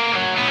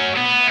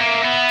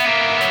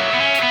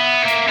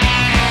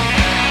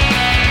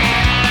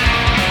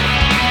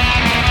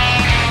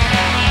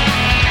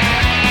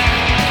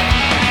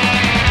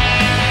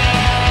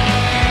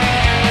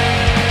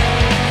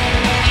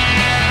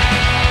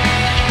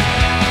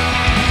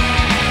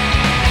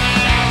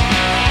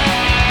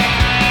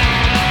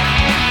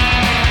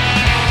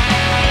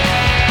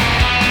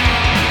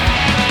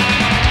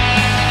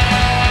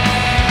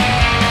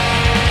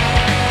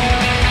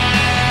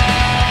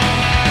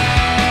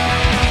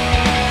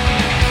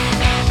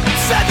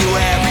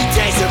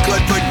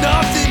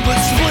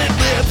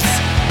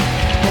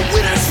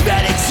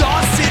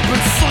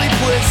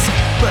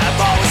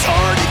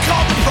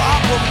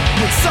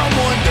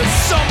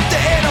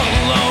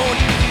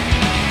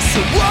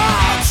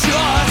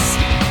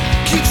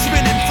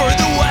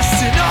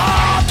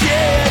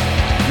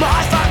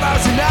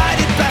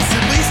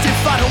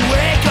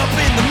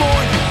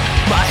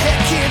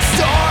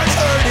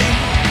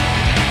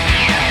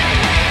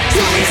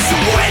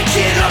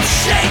 waking up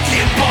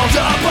shaking, balled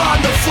up on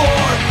the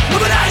floor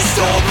of an ice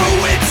over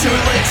winter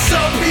lake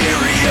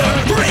superior.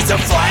 Raise a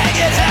flag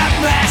at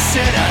half-mast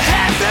and a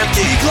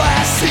half-empty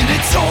glass in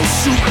its own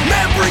shoe,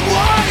 remembering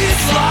what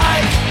it's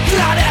like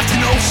not have to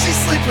know she's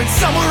sleeping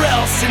somewhere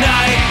else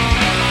tonight.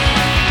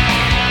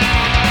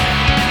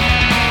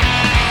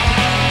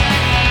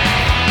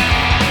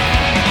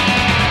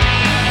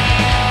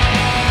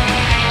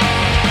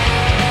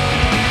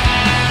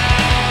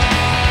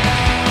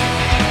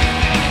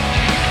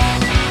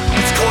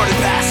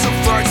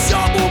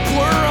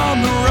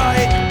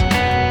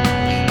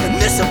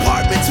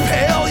 Apartment's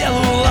pale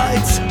yellow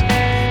lights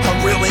are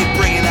really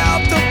bringing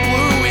out the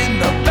blue in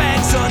the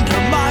bags under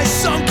my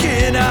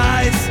sunken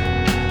eyes.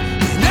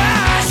 And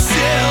I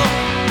still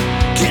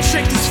can't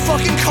shake this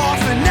fucking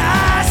cough, and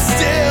I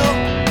still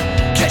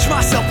catch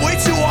myself way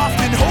too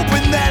often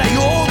hoping that I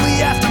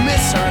only have to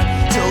miss her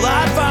till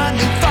I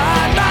finally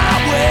find my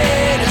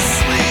way to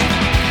sleep.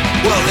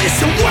 Well,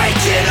 listen,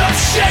 waking up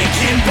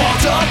shaking,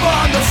 balled up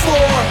on the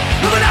floor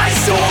of an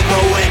ice over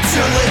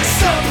winter lake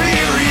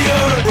superior.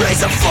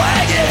 Raise a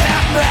flag at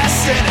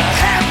half-mast and a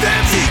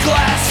half-empty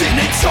glass in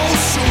its own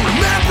shoe,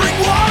 remembering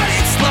what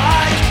it's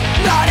like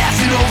not have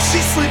to know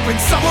she's sleeping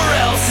somewhere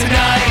else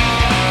tonight.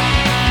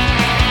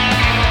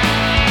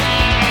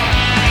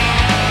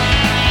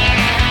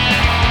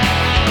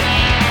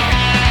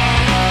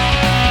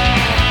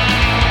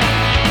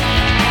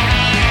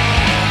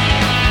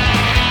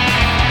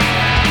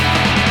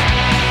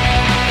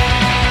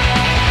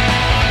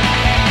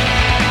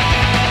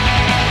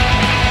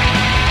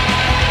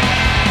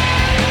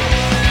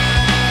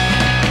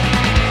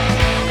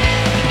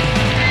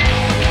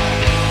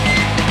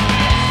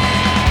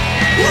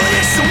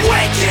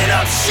 Waking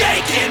up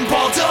shaking,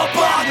 balled up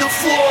on the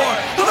floor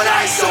of an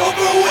ice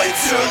over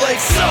winter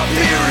lake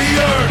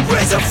superior.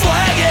 Raise a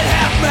flag at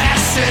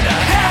half-mast and a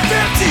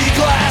half-empty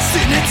glass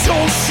in its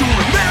own shoe,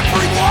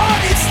 remembering what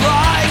it's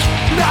like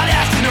not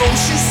have to know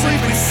she's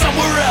sleeping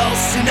somewhere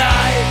else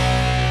tonight.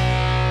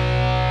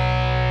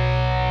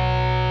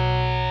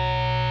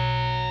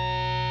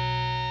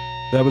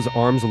 That was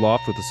Arms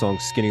Aloft with the song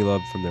Skinny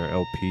Love from their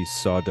LP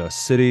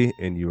Sawdust City.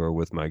 And you are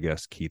with my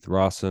guest, Keith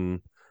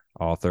Rosson,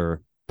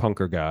 author,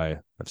 punker guy.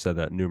 I've said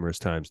that numerous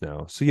times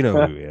now, so you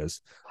know who he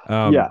is.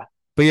 Yeah.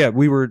 But yeah,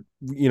 we were,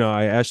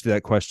 I asked you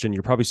that question.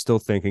 You're probably still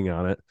thinking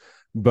on it,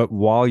 but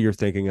while you're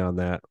thinking on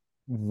that,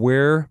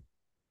 where,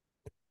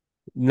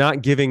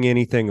 not giving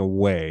anything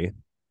away,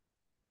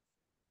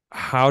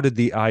 how did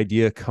the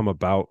idea come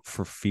about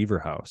for Fever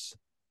House?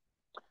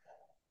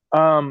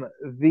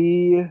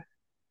 The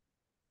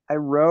I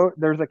wrote,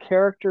 there's a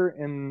character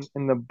in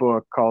the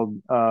book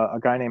called a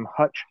guy named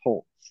Hutch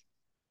Holtz,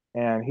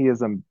 and he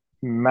is a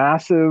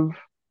massive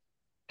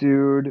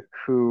dude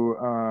who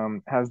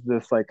has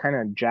this like kind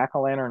of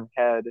jack-o'-lantern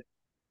head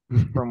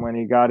from when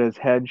he got his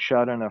head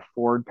shut in a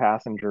Ford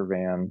passenger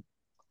van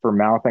for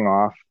mouthing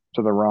off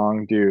to the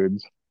wrong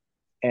dudes.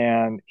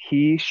 And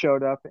he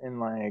showed up in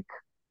like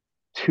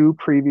two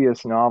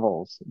previous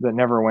novels that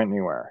never went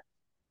anywhere.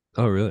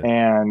 Oh, really?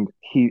 And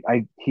he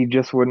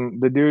just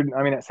wouldn't, the dude,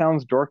 I mean, it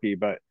sounds dorky,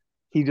 but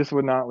he just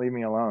would not leave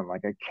me alone.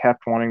 Like I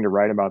kept wanting to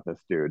write about this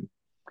dude.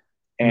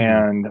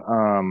 Mm-hmm.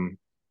 And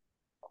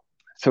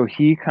so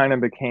he kind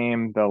of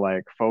became the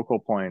like focal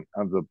point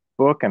of the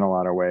book in a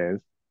lot of ways.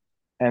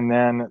 And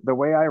then the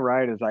way I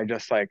write is I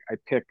just like I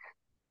pick,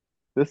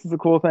 this is a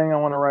cool thing I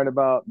want to write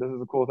about, this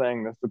is a cool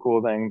thing, this is a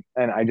cool thing,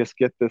 and I just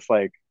get this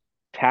like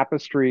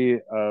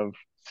tapestry of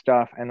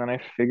stuff, and then I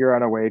figure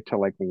out a way to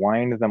like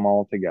wind them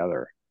all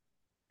together.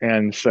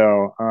 And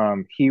so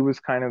he was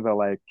kind of the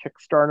like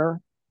Kickstarter.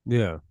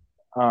 Yeah.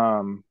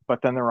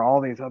 But then there were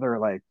all these other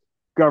like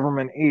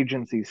government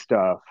agency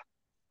stuff.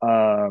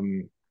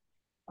 Um,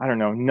 I don't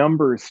know,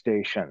 number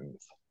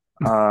stations.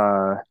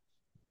 Uh,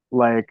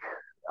 like,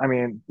 I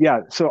mean, yeah,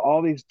 so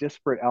all these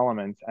disparate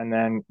elements, and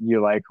then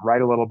you like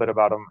write a little bit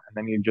about them, and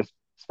then you just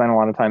spend a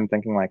lot of time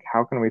thinking like,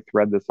 how can we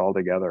thread this all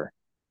together?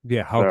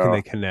 Yeah. How can So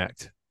they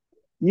connect?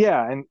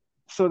 yeah, and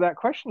so that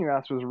question you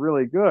asked was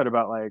really good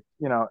about like,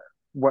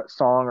 what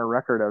song or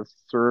record has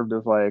served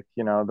as like,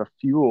 the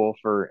fuel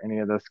for any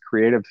of this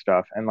creative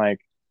stuff. And like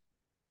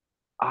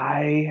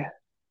I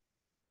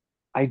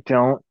I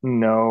don't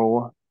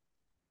know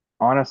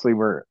honestly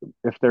where,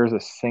 if there's a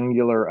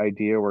singular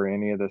idea where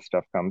any of this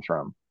stuff comes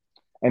from.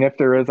 And if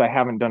there is, I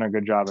haven't done a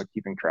good job of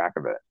keeping track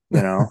of it.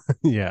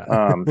 Yeah.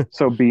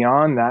 So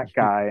beyond that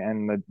guy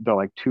and the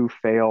like two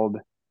failed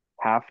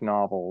half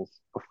novels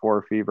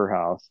before Fever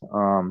House,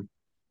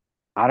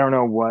 I don't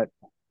know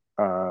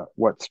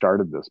what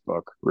started this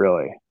book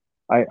really.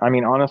 I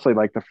mean honestly,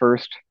 like the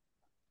first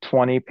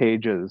 20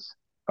 pages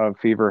of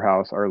Fever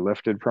House are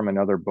lifted from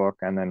another book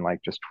and then like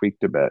just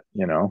tweaked a bit.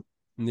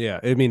 Yeah.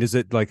 I mean, is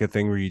it like a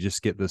thing where you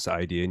just get this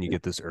idea and you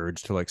get this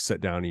urge to like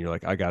sit down and you're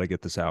like, I got to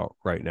get this out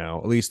right now,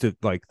 at least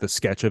like the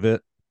sketch of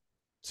it,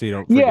 so you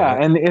don't forget Yeah,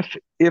 it? and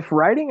if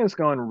writing is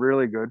going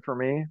really good for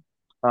me,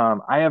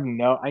 I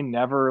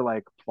never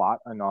like plot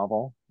a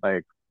novel.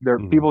 Like there are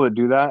Mhm. people that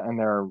do that and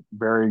they're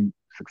very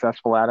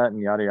successful at it and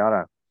yada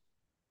yada.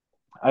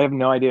 I have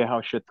no idea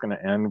how shit's going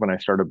to end when I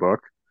start a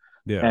book.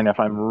 Yeah. And if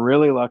I'm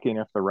really lucky and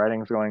if the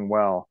writing's going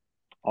well,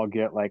 I'll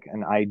get like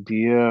an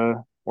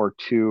idea or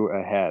two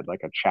ahead,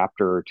 like a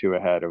chapter or two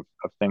ahead of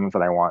things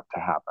that I want to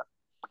happen.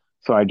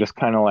 So I just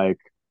kind of like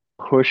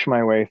push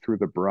my way through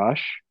the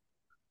brush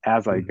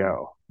as I Hmm.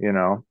 go, you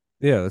know?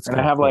 Yeah, that's And I kind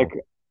of have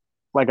cool.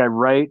 like I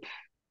write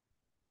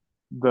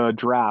the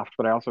draft,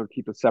 but I also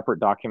keep a separate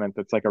document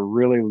that's like a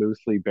really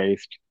loosely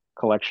based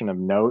collection of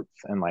notes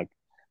and like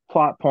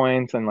plot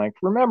points and like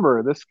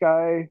remember this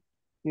guy,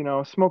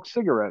 smokes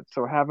cigarettes,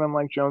 so have him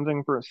like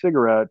jonesing for a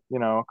cigarette,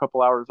 a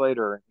couple hours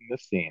later in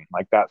this scene,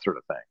 like that sort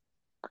of thing.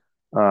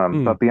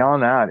 Hmm. But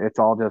beyond that, it's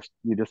all just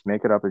you just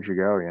make it up as you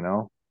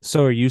go.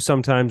 So are you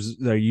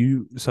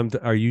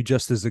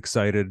just as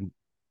excited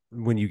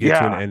when you get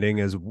to an Yeah, ending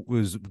as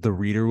the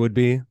reader would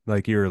be?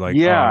 Like you're like, oh,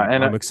 yeah,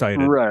 I'm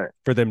excited right,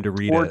 for them to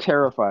read or it.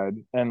 terrified,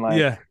 and like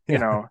Yeah, you yeah.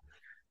 know,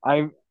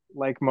 I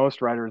like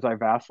most writers, I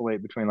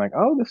vacillate between like,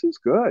 oh, this is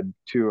good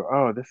to,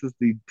 oh, this is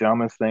the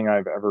dumbest thing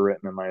I've ever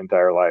written in my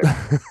entire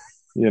life.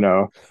 You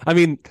know, I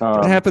mean, that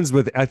um, happens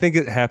I think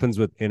it happens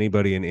with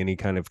anybody in any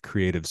kind of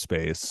creative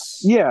space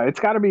yeah, at it's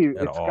got to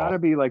all.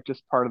 be like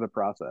just part of the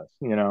process.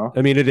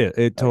 I mean, it is.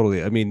 It Like,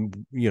 totally. I mean,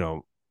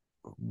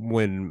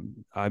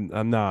 when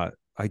I'm not,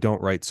 I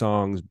don't write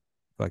songs.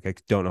 Like I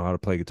don't know how to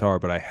play guitar,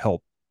 but I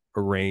help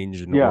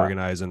arrange and yeah,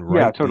 organize and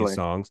yeah, write these totally.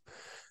 songs.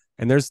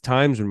 And there's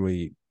times when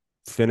we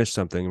finish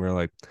something and we're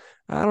like,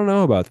 I don't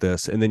know about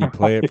this. And then you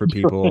play it for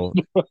people.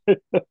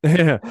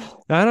 Yeah,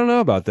 I don't know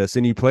about this.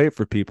 And you play it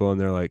for people and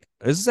they're like,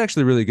 this is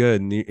actually really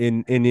good. And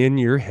in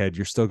your head,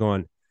 you're still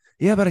going,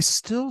 yeah, but I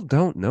still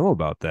don't know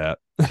about that.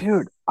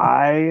 Dude,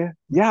 I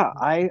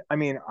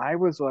mean, I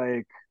was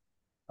like,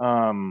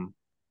 um,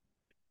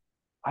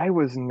 I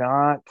was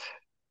not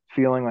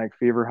feeling like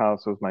Fever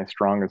House was my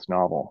strongest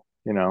novel.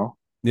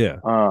 Yeah.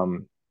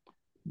 Um,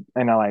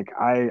 and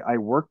I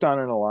worked on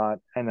it a lot,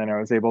 and then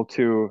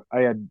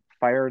I had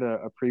fired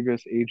a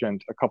previous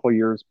agent a couple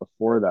years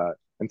before that,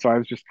 and so I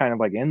was just kind of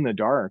like in the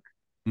dark,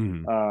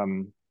 Mhm.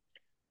 um,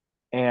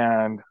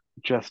 and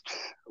just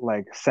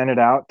like sent it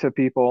out to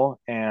people,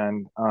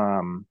 and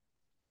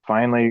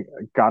finally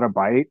got a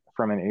bite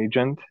from an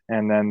agent,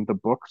 and then the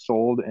book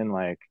sold in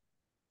like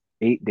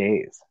 8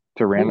 days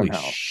to Random Holy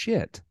House.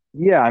 shit.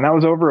 Yeah, and that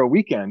was over a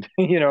weekend.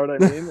 You know what I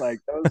mean? Like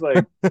that was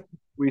like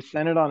we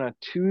sent it on a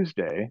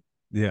Tuesday.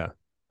 Yeah.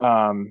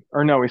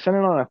 Or no, we sent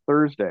it on a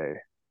Thursday.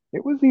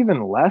 It was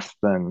even less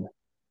than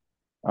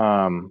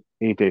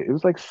 8 days. It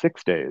was like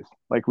 6 days.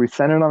 Like we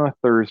sent it on a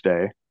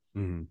Thursday,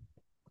 Mhm.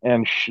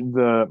 and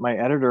the my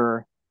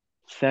editor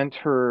sent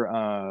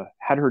her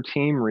had her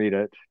team read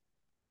it.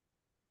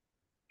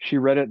 She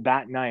read it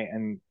that night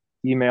and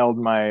emailed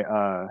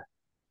my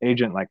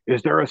agent like,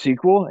 "Is there a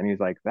sequel?" And he's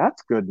like,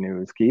 "That's good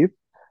news, Keith."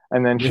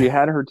 And then she Yeah.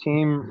 had her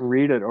team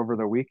read it over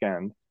the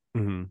weekend,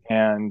 Mhm.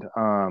 and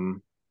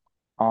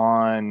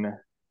on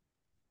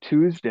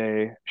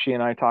Tuesday, she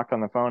and I talked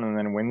on the phone, and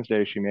then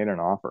Wednesday she made an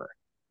offer.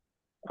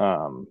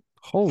 Um,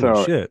 Holy so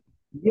shit.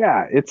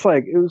 yeah, it's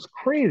like it was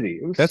crazy.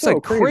 It was That's so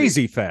like crazy.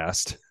 crazy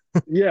fast.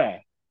 Yeah.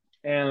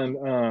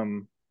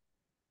 And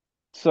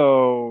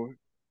so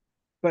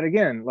but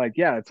again, like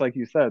yeah, it's like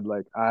you said,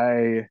 like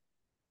I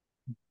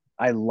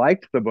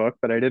liked the book,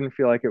 but I didn't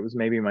feel like it was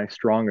maybe my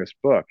strongest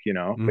book.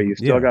 But you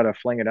still Yeah. got to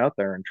fling it out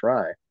there and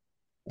try.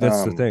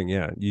 That's the Um, thing.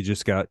 Yeah.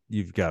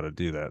 You've got to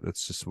do that.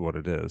 That's just what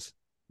it is.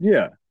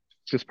 yeah,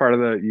 it's just part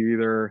of you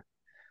either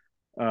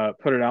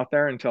put it out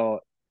there until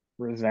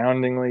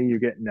resoundingly you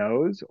get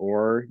no's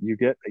or you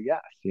get a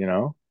yes.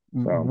 So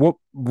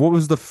What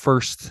was the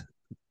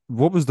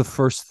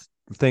first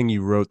thing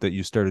you wrote that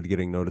you started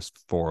getting noticed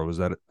for? Was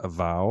that a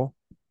vow?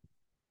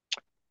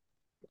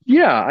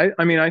 yeah,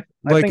 I mean I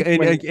Like think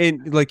when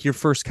and like your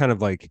first kind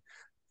of like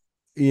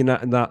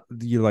not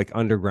you like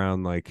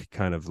underground like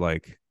kind of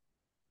like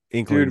dude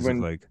inklings of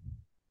when like,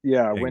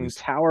 yeah, dang when this.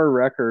 Tower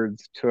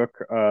Records took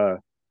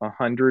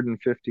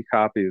 150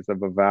 copies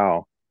of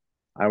Avow,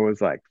 I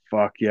was like,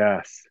 fuck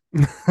yes.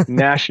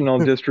 National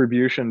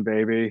distribution,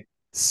 baby.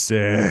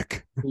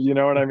 Sick. You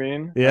know what I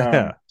mean?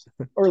 Yeah.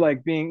 Or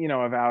like being,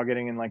 Avow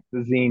getting in like the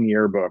zine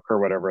yearbook or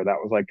whatever. That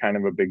was like kind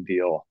of a big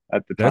deal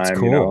at the That's time,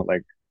 cool.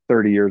 like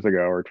 30 years ago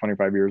or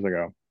 25 years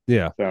ago.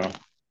 Yeah. So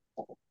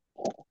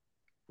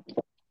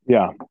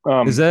yeah.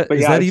 But Is yeah, that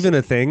it's even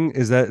a thing?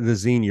 Is that the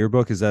zine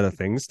yearbook? Is that a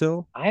thing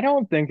still? I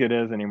don't think it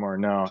is anymore.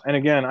 No. And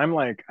again,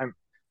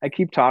 I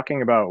keep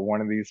talking about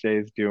one of these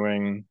days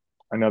doing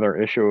another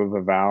issue of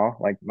Avow.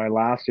 Like my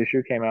last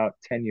issue came out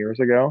 10 years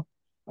ago,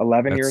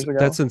 11 years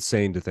That's ago.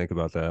 insane to think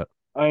about that.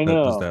 I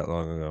That was know. that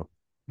long ago.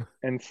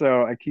 And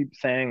so I keep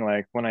saying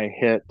like when I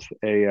hit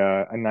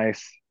a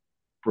nice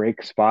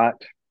break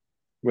spot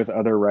with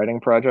other writing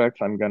projects,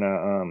 I'm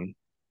gonna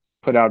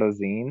put out a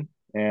zine.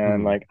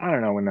 And Mhm. like I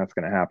don't know when that's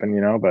gonna happen,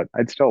 but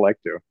I'd still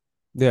like to.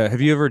 Yeah.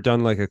 Have you ever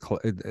done like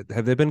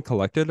have they been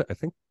collected? I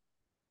think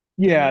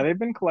Yeah, they they've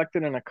been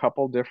collected in a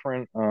couple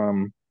different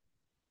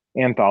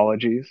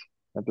anthologies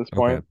at this okay.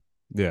 point.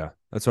 Yeah,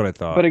 that's what I But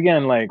thought.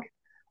 again, like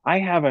I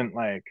haven't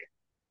like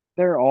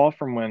they're all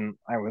from when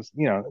I was,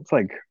 it's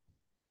like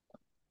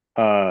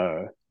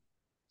uh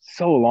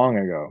so long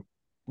ago.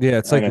 Yeah,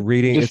 it's like And it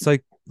reading. just, It's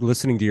like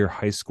listening to your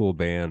high school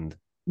band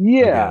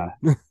yeah,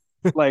 again.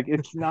 like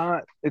it's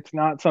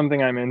not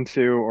something I'm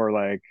into or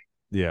like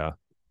Yeah.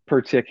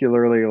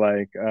 particularly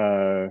like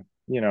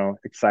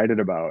excited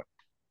about.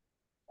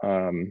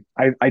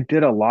 I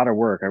did a lot of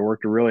work. I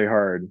worked really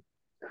hard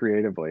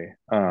creatively.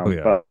 Oh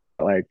yeah. But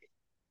like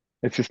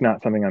it's just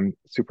not something I'm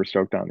super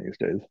stoked on these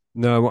days.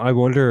 No, I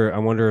wonder. I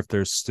wonder if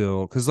there's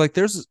still because like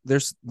there's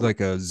like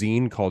a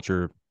zine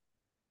culture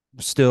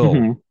still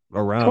Hmm.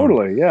 around.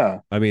 Totally, yeah.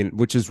 I mean,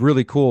 which is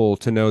really cool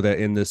to know that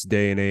in this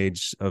day and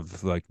age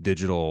of like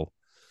digital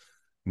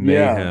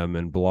Yeah. mayhem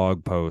and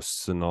blog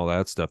posts and all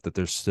that stuff, that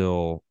there's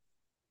still,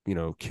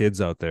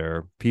 kids out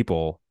there,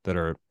 people that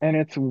are And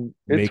it's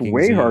making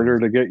way zines. harder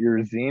to get your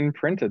zine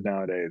printed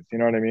nowadays. You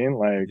know what I mean?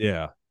 Like,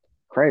 Yeah.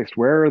 Christ,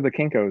 where are the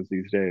Kinkos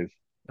these days?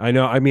 I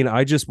know. I mean, I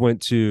had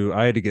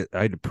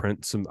to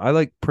print some, I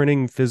like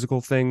printing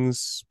physical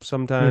things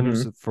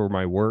sometimes Hmm. for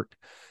my work.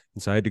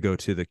 And so I had to go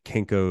to the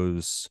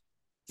Kinko's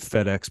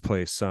FedEx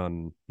place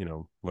on,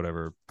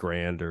 whatever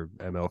Grand or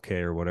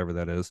MLK or whatever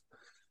that is.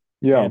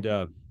 Yeah.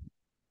 And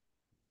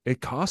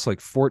it costs like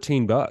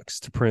 $14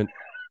 to print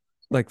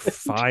like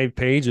 5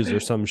 pages or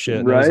some shit.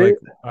 And Right?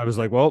 I was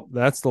like, well,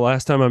 that's the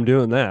last time I'm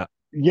doing that.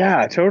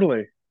 Yeah,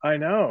 totally. I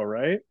know,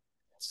 right?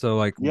 So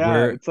like Yeah,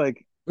 where, it's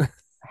like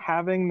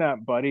having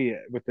that buddy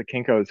with the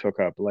Kinkos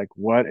hookup, like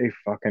what a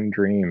fucking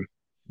dream.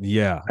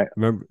 yeah, I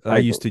remember I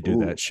like used to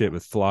do ooh, that shit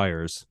with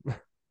flyers.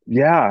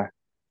 yeah.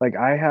 Like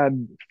I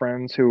had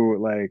friends who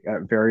like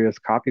at various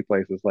copy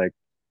places, like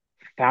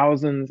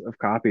thousands of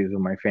copies of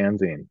my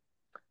fanzine.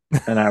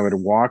 And I would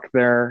walk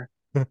there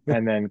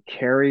and then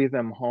carry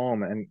them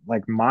home and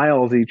like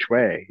miles each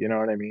way, you know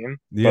what I mean?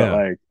 But Yeah,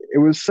 like it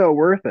was so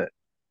worth it.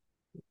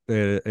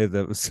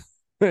 that was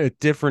a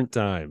different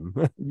time.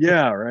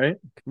 Yeah, right?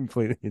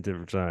 Completely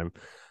different time.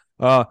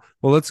 Well,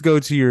 let's go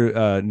to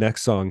your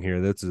next song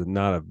here. That's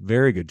not a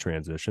very good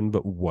transition,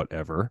 but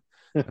whatever.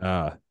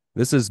 Uh,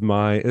 this is a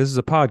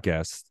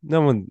podcast.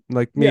 No one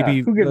like Yeah,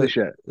 maybe who gives a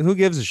shit? who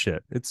gives a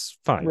shit? It's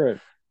fine. Right.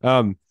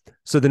 Um,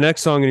 so the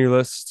next song in your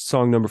list,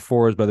 song number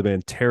 4, is by the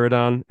band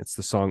Pterodon. It's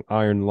the song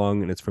Iron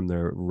Lung, and it's from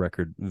their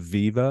record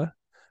Viva.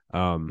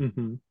 Um,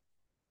 Hmm.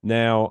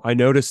 Now I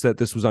noticed that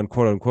this was on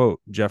quote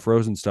unquote Jeff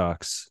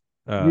Rosenstock's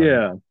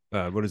Yeah.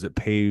 what is it,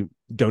 pay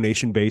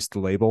donation based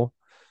label.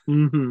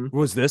 Hmm.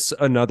 Was this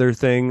another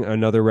thing,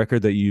 another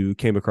record that you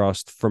came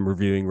across from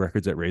reviewing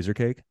records at Razor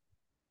Cake?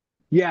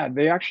 Yeah,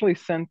 they actually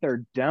sent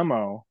their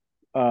demo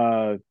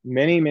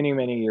many, many,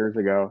 many years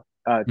ago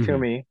to Mm-hmm.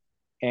 me.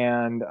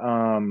 And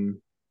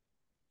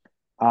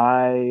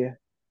I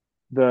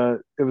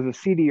it was a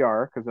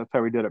CDR because that's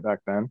how we did it back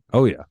then.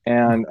 Oh yeah.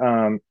 And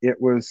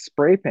it was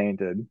spray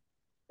painted,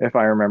 if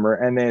I remember,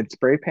 and they had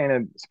spray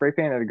painted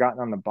had gotten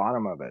on the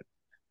bottom of it.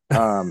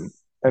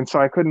 And so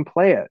I couldn't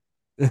play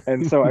it.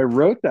 And so I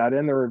wrote that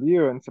in the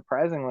review, and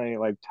surprisingly,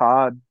 like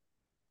Todd,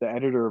 the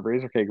editor of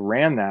Razorcake,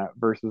 ran that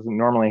versus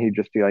normally he'd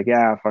just be like,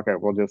 yeah, fuck it,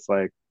 we'll just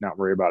like not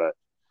worry about it.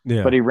 But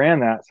Yeah. he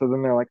ran that, so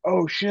then they're like,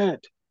 oh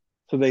shit.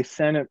 So they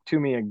sent it to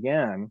me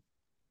again,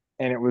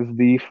 and it was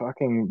the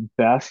fucking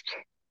best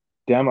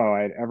demo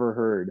I'd ever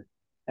heard.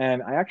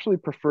 And I actually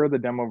prefer the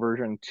demo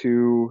version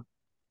to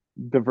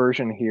the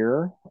version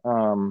here.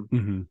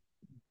 Mm-hmm.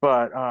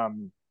 But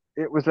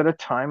it was at a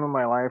time in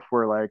my life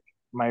where like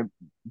my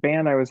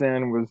band I was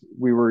in was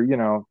we were,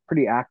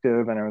 pretty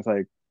active and I was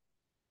like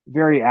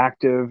very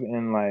active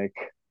in like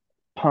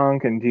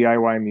punk and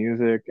DIY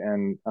music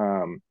and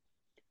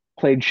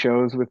played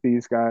shows with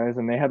these guys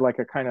and they had like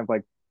a kind of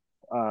like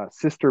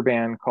sister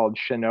band called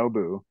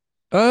Shinobu.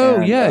 Oh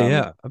And yeah,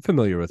 yeah. I'm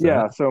familiar with that.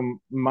 yeah, so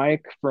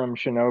Mike from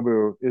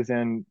Shinobu is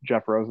in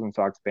Jeff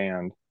Rosenstock's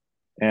band.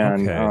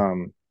 And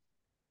Okay.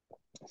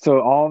 so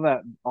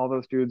all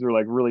those dudes are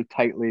like really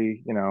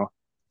tightly,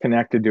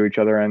 connected to each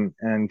other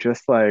and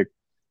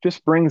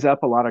just brings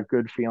up a lot of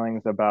good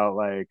feelings about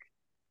like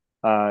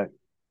uh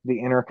the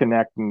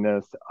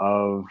interconnectedness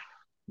of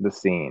the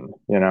scene,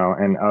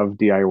 and of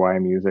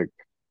DIY music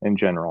in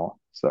general.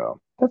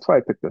 So that's why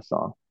I picked this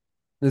song.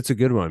 It's a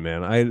good one,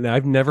 man.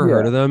 I've never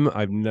heard of Yeah. them.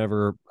 I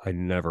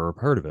never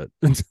heard of it.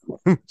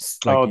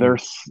 It's like Oh, you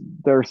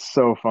they're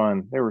so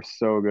fun. They were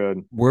so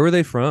good. where were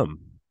they from?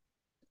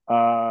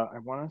 I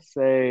want to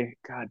say,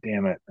 God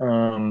damn it. It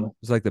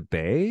was like the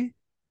Bay?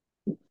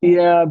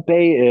 Yeah,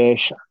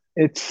 Bay-ish.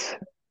 It's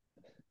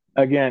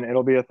again,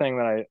 it'll be a thing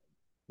that I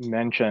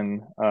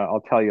mention.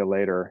 I'll tell you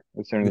later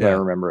as soon as I Yeah.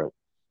 remember it.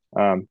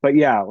 But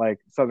yeah, like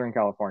Southern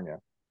California.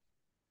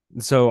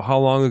 So how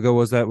long ago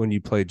was that when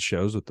you played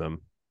shows with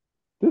them?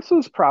 This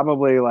was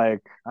probably like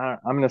I'm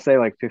gonna say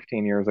like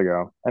 15 years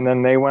ago, and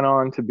then they went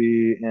on to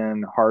be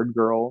in Hard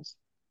Girls.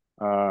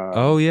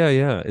 Oh Um, yeah,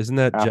 yeah. Isn't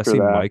that after Jesse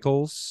that,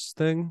 Michaels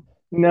thing?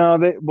 no,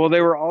 they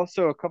were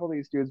also a couple of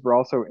these dudes were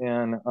also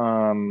in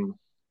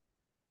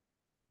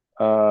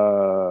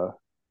uh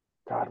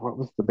God, what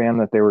was the band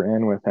that they were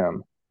in with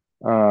him?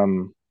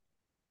 Um,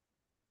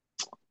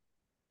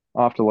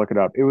 I'll have to look it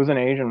up. It was an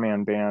Asian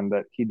man band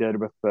that he did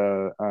with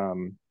the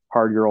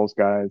Hard Girls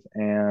guys,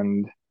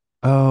 and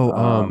Oh,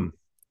 Um,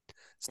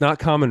 it's not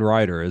Common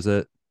Rider, is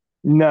it?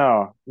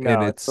 no, And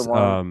no, it's the it's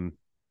one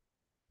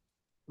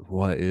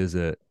what is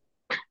it?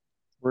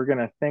 we're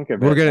gonna think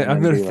of it and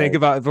I'm then gonna be think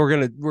like, about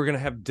we're gonna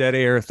have dead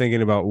air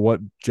thinking about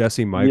what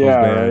Jesse Michaels yeah,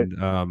 right.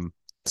 band,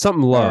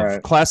 something All love,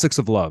 right. classics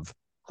of love.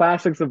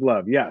 Classics of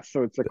Love. Yes.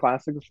 So it's the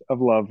Classics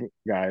of Love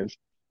guys.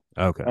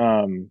 Okay.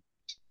 Um,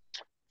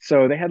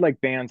 so they had like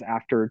bands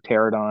after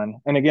Pterodon,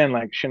 and again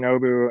like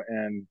Shinobu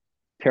and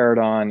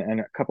Pterodon and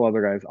a couple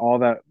other guys. All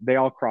that they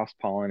all cross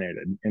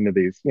pollinated into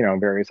these,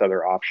 various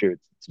other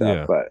offshoots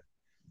and stuff.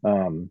 Yeah.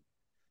 Um,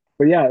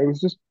 but yeah, it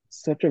was just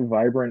such a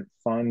vibrant,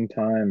 fun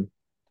time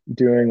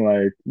doing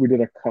like we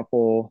did a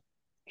couple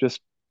just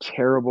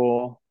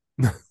terrible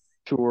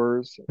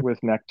tours with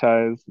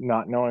neckties,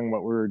 not knowing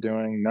what we were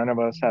doing, none of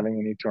us having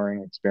any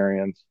touring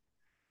experience,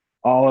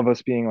 all of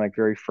us being like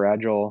very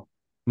fragile,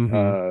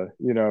 Hmm.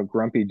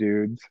 grumpy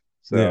dudes.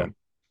 Yeah. So,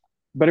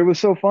 but it was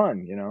so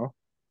fun.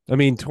 I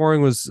mean,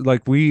 touring was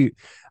like I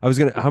was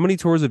gonna, how many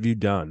tours have you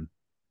done?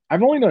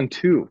 I've only done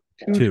two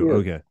Two. tours.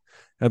 Okay.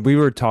 And we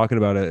were talking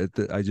about it.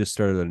 I just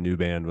started a new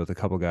band with a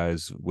couple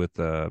guys with,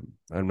 I'm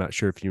not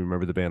sure if you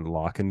remember the band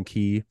Lock and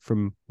Key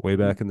from way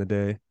back in the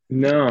day.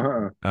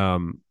 No, huh?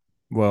 Um,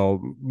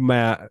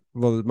 my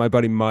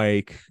buddy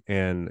Mike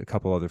and a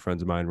couple other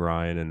friends of mine,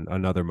 Ryan and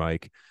another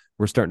Mike,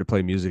 we're starting to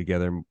play music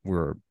together.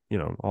 We're,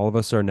 all of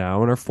us are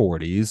now in our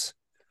 40s,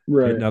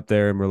 getting Right. up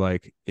there, and we're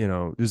like,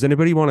 does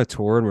anybody want to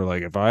tour? And we're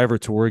like, if I ever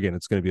tour again,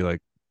 it's going to be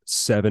like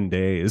 7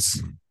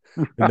 days,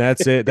 and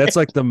that's it. That's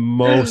like the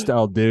most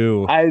I'll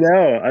do. I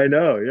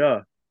know,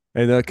 yeah.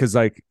 And because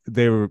like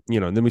they were,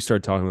 and then we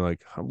started talking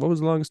like, what was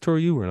the longest tour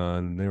you went on?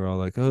 And they were all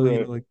like, oh,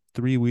 Right, like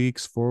 3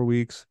 weeks, 4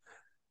 weeks.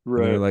 And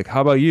they're right, like,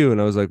 how about you?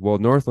 And I was like, well,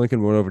 North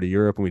Lincoln went over to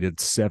Europe and we did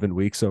 7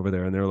 weeks over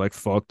there. And they were like,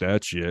 fuck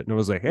that shit. And I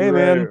was like, hey,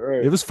 right, man,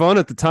 right. it was fun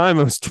at the time.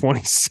 I was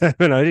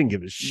 27. I didn't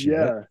give a shit.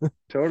 Yeah,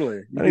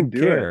 totally. You I could didn't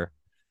do it. care.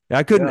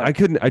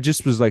 Yeah. I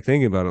just was like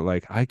thinking about it.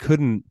 Like, I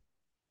couldn't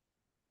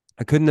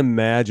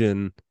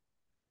imagine,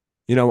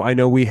 I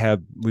know we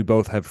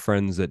both have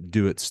friends that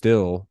do it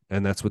still,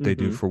 and that's what they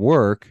do Hmm. for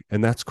work.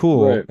 And that's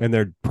cool. Right. And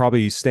they're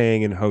probably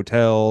staying in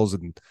hotels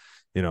and,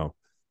 you know,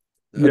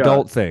 Yeah.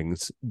 adult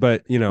things.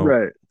 But,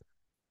 Right.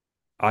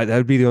 that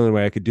would be the only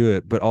way I could do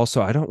it. But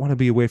also, I don't want to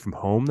be away from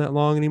home that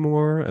long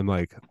anymore. And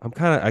like,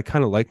 I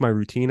kind of like my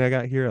routine I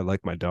got here. I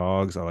like my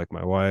dogs. I like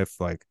my wife.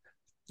 Like,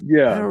 I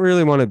Yeah. don't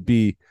really want to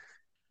be.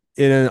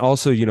 And then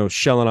also,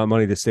 shelling out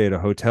money to stay at a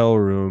hotel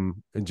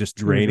room and just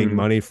draining Hmm.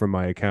 money from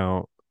my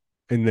account.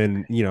 And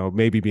then,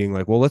 maybe being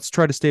like, well, let's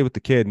try to stay with the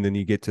kid. And then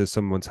you get to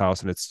someone's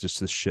house and it's just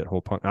this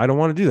shithole. I don't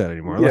want to do that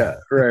anymore. Yeah.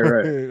 Right.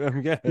 Right.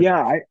 I'm good.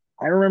 Yeah.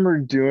 I remember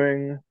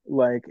doing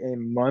like a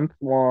month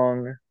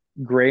long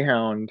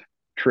Greyhound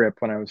trip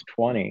when I was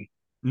 20.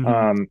 Hmm.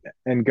 Um,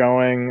 and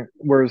going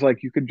where it was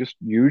like you could just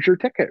use your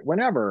ticket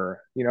whenever,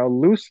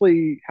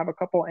 loosely have a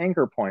couple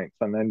anchor points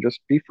and then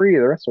just be free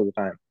the rest of the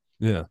time.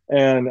 Yeah.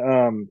 And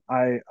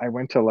I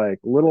went to like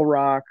Little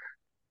Rock,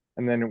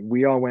 and then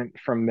we all went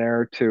from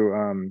there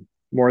to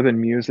More Than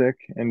Music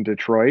in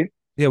Detroit.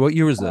 Yeah. What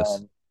year was this?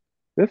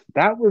 Um,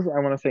 that was I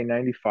want to say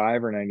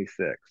 95 or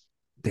 96.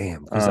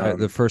 Damn. Because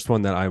the Um, first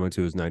one that I went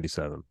to was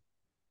 97.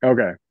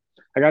 okay,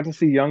 I got to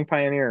see Young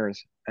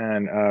Pioneers,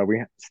 and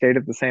we stayed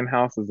at the same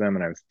house as them,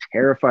 and I was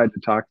terrified to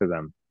talk to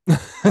them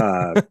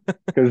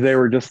because they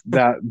were just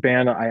that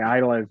band. I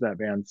idolized that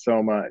band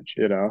so much,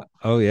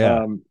 Oh,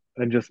 yeah.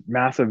 and just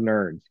massive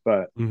nerds.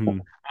 But Hmm.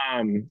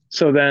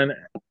 so then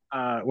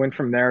went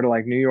from there to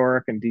like New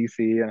York and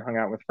DC and hung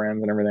out with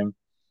friends and everything.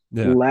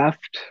 Yeah.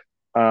 Left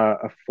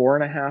a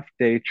 4.5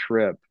 day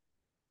trip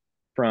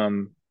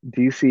from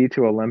DC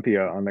to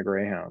Olympia on the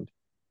Greyhound.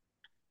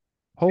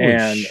 Holy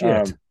And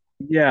shit.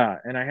 yeah,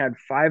 and I had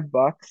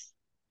 $5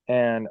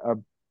 and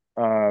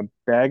a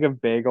bag of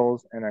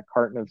bagels and a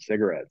carton of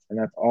cigarettes, and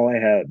that's all I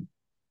had.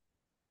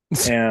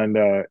 And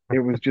it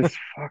was just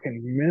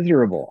fucking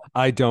miserable.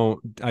 I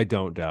don't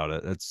doubt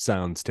it. That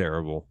sounds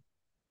terrible.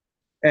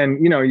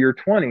 And you're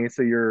 20,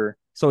 so you're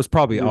So it's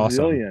probably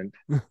awesome. resilient.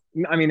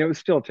 I mean, it was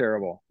still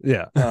terrible.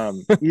 Yeah.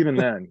 Even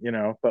then,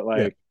 but Yeah.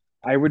 like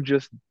I would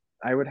just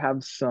I would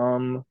have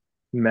some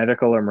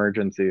medical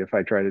emergency if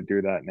I try to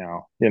do that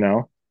now.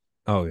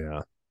 Oh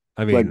yeah.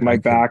 I Like mean, my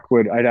back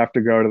I'd have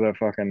to go to the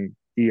fucking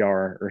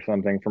ER or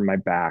something from my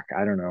back.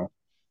 I don't know.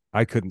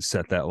 I couldn't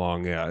set that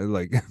long. Yeah.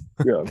 Like,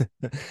 Yeah.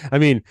 I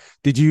mean,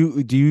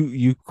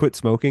 you quit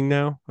smoking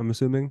now? I'm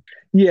assuming.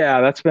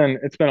 Yeah, it's been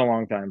a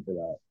long time for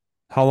that.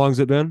 How long's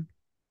it been?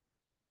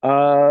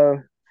 I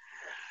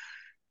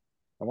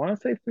want to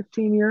say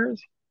 15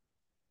 years.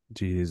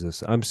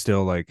 Jesus. I'm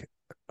still like,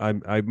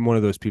 I'm one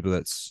of those people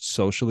that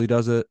socially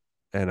does it.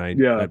 And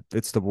Yeah.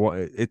 it's the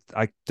one,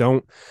 I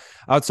don't,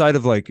 outside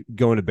of like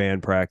going to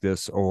band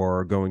practice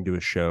or going to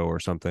a show or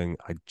something,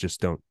 I just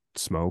don't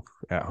smoke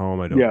at home.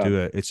 I don't Yeah. do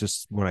it. It's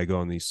just when I go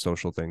on these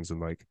social things and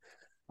like,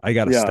 I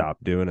got to Yeah. stop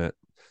doing it.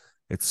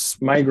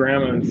 It's, My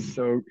grandma's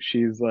so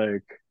she's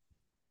like,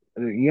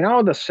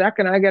 the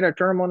second I get a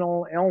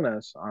terminal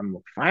illness, I'm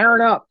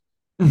firing up.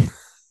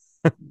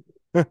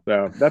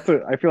 So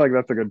I feel like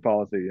that's a good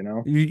policy, you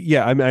know?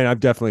 Yeah, I mean, I've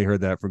definitely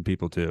heard that from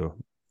people too.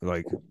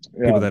 Like people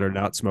Yeah. that are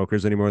not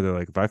smokers anymore. They're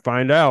like, if I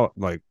find out,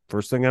 like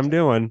first thing I'm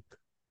doing.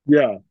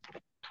 Yeah.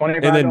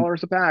 And then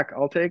 $25 a pack.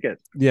 I'll take it.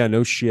 yeah,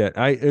 no shit.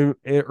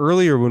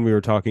 Earlier when we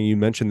were talking, you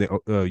mentioned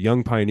the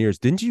Young Pioneers.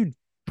 Didn't you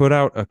put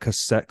out a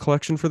cassette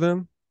collection for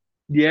them?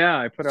 Yeah,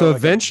 I put So out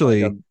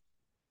eventually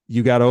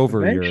you got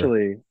over your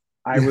eventually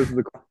I was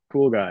the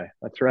cool guy.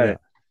 That's yeah. right.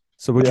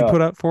 So what'd you Yeah.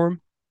 put out for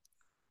them?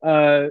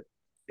 Uh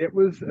it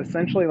was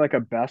essentially like a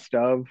best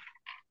of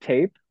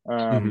tape.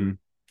 Mm-hmm.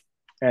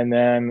 And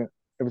then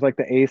it was like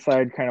the A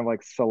side kind of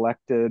like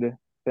selected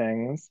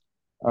things.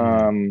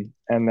 Mm-hmm.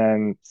 And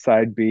then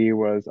side B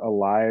was a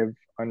live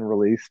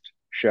unreleased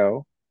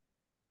show.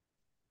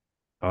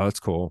 Oh, that's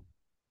cool.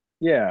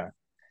 Yeah.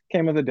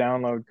 Came with a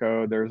download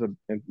code. There's a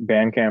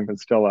Bandcamp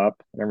is still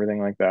up and everything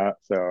like that.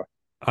 So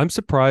I'm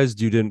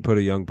surprised you didn't put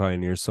a Young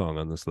Pioneers song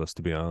on this list,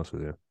 to be honest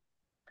with you.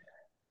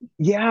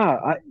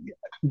 yeah,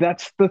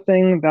 that's the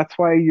thing. That's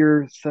why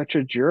you're such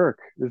a jerk,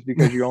 is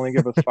because you only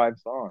give us 5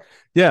 songs,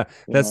 Yeah,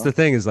 you that's the know?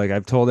 thing is like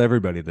I've told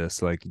everybody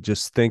this. Like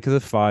just think of the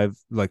five,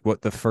 like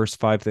what the first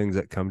five things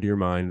that come to your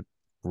mind,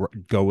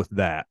 go with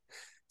that.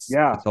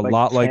 Yeah, It's a like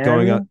lot like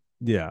going out. 10,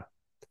 Yeah.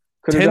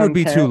 could have 10 would done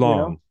be too 10, you know?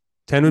 long.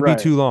 10 would be Right,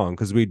 too long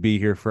because we'd be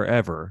here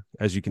forever,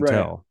 as you can right.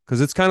 tell.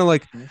 Because it's kind of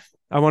like Mhm.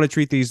 I want to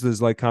treat these as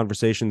like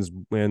conversations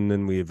when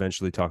then we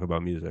eventually talk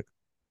about music.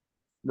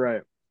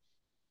 Right.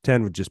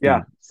 10 would just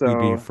Yeah. be, we'd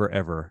be here So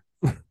forever.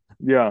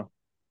 yeah.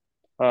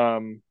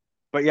 Um,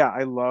 but yeah,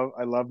 I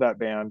love that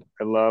band.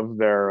 I love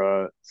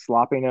their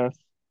sloppiness.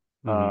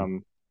 Mm-hmm.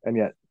 Um, and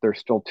yet they're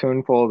still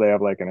tuneful. They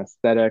have like an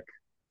aesthetic.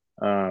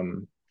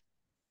 Um,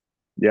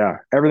 yeah,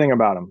 everything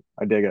about them.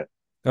 I dig it.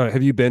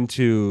 Have you been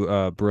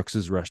to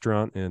Brooks's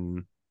restaurant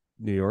in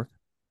New York?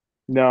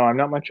 No, I'm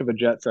not much of a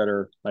jet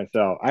setter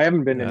myself. I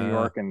haven't been to New Uh,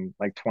 York in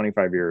like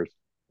 25 years.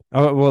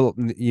 oh, well,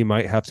 you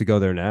might have to go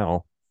there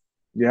now,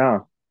 Yeah.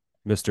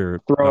 Mr.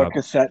 Throw a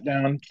cassette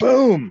down.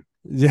 Boom.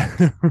 Yeah,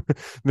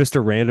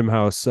 Mr. Random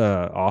House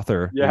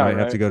author. You Yeah, might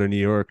have to right. go to New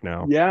York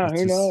now. Yeah,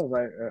 It's who just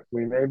knows?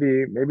 We may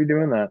be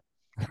doing that.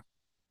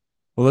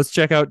 well, let's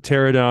check out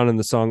Pterodon and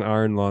the song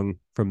Iron Lung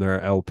from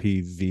their LP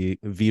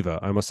Viva.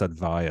 I almost said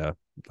Via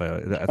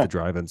at the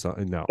drive-in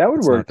song. No, That would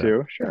it's work not that.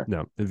 too. Sure.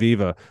 No,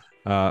 Viva.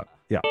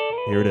 Yeah,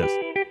 here it is.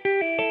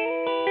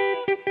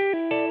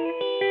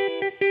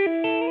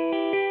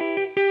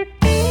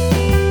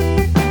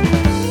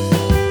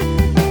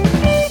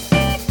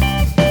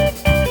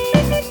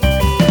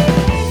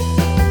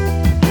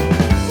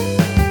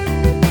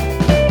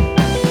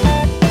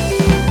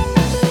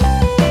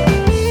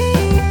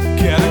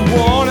 Getting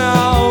worn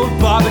out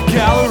by the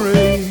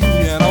gallery,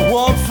 and I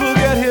won't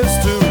forget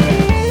history.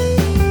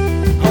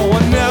 Oh,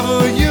 I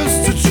never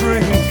used to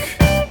drink.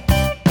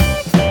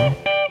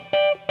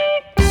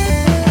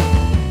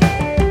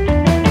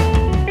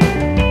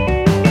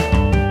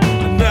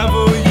 I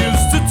never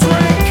used to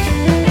drink.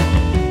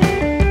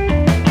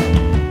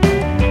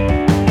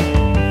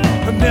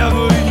 I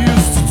never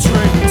used to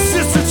drink.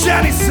 Sister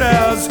Jenny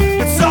says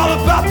it's all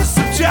about the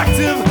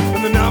subjective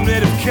and the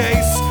nominative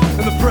case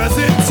and the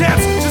present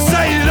tense. Just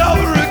say it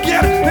over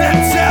again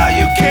until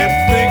you can't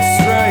think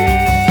straight.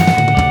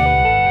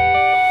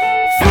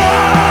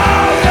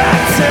 Fall that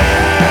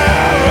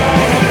terror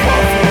on the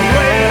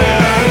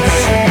perforators.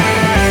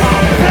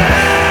 I'm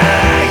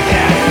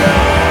hanging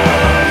on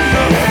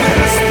the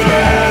thinnest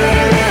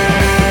thread.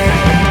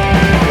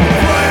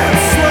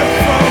 Plans slip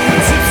from the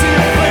tips of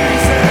your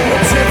fingers and the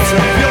tips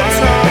of your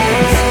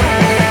tongues.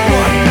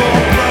 One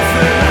more breath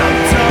and I'm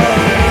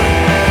done.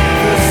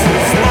 This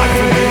is life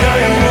in the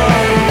iron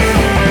lung.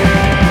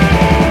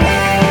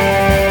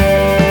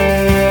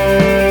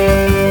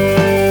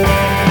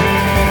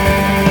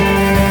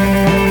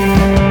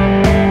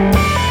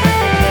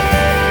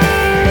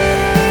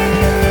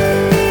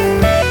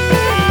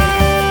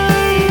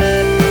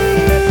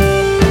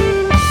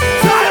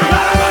 Tired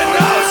out of my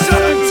nose,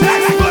 shoving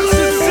textbooks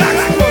and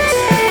textbooks.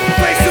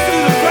 Facing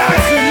through the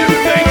facts and you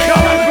ain't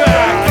coming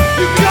back.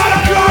 You gotta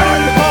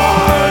guard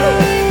hard.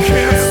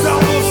 Can't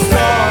stop the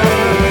start.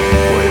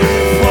 Waiting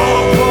to fall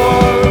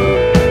apart.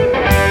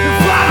 You're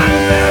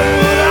flying there,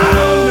 but I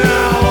don't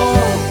know.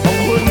 I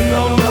wouldn't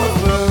know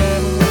nothing.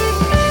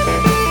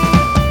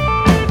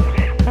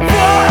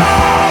 For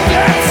all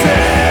that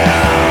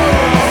terror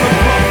on the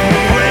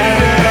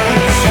perforated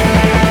edge,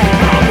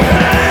 I'm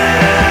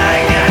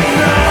hanging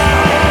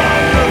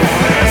on the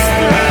thinnest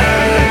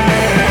thread.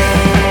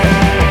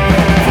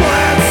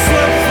 Plans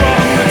slip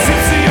from the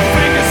tips of your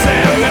fingers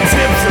and the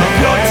tips of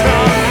your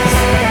tongues.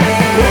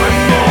 One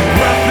more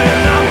breath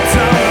and I'm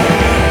done.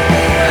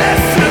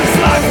 This is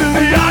life in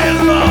the iron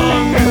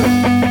lung.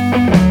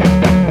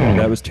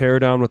 That was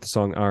Pterodon with the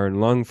song Iron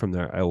Lung from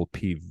their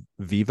LP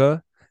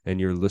Viva. And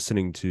you're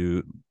listening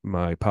to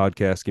my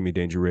podcast, Gimme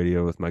Danger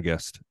Radio, with my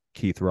guest,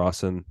 Keith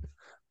Rosson.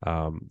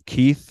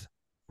 Keith,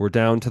 we're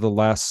down to the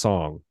last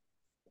song.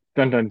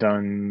 Dun dun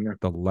dun.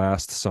 The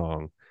last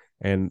song.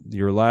 And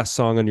your last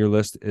song on your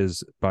list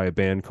is by a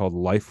band called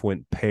Life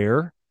Went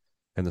Pear.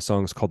 and the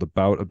song is called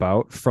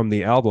About from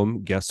the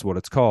album. Guess what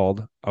it's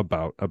called?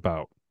 About.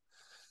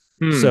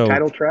 So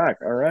Title track.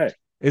 All right.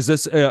 is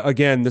this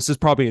again? This is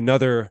probably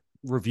another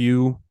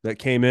review that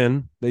came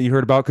in that you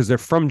heard about because they're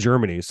from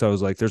Germany. So I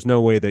was like, there's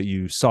no way that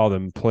you saw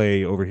them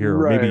play over here,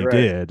 or maybe Right, you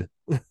right.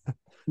 did.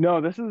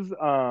 No, this is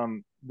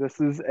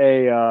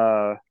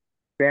a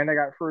band I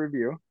got for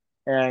review.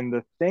 And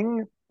the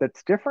thing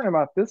that's different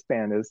about this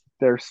band is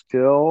they're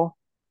still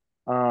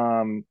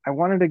I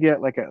wanted to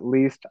get like at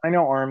least I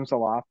know Arms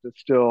Aloft is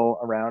still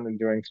around and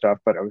doing stuff,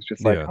 but I was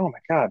just like, Yeah. oh my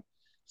God,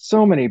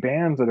 so many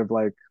bands that have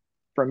like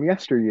from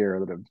yesteryear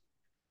that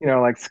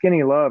have, like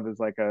Skinny Love is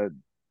like a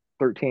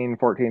 13,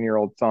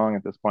 14-year-old song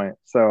at this point.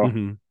 So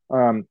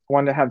Mm-hmm.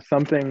 wanted to have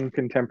something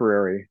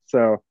contemporary.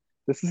 So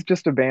this is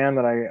just a band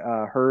that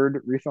I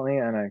heard recently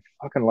and I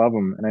fucking love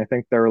them. And I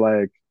think they're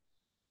like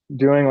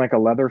doing like a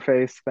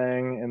Leatherface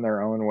thing in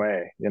their own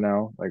way,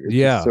 like it's just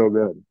Yeah. so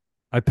good.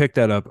 I picked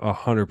that up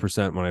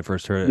 100% when I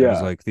first heard it. It was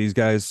Yeah, like these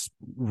guys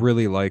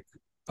really like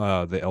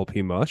the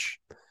LP Mush,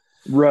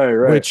 right,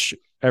 right, which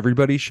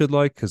everybody should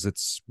like because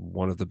it's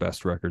one of the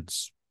best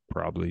records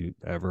probably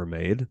ever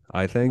made,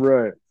 I think.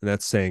 right. And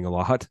that's saying a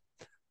lot.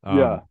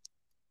 Yeah. Um,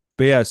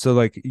 but yeah, so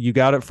like you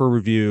got it for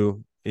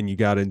review and you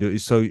got into it.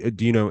 So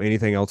do you know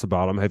anything else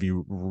about them? Have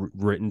you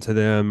written to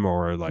them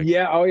or like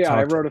Yeah, oh yeah,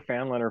 I talked? wrote a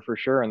fan letter for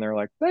sure and they're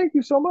like, "Thank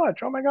you so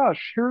much. Oh my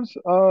gosh, here's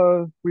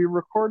we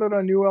recorded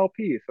a new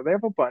LP." So they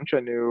have a bunch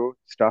of new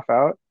stuff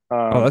out.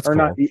 Oh, that's Or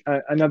not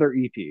cool. another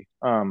EP.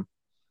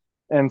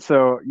 And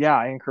so yeah,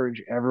 I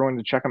encourage everyone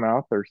to check them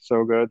out. They're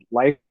so good.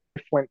 Life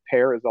Went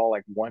Pear is all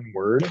like one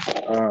word.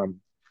 Um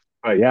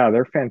but yeah,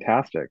 they're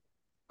fantastic.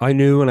 I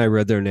knew when I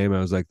read their name, I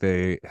was like,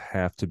 they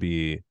have to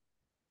be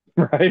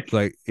Right?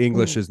 like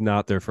English is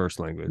not their first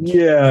language.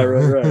 Yeah,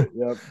 right, right. But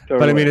Yep, I mean,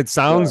 totally. it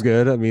sounds Yeah.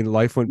 good. I mean,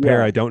 life went pear.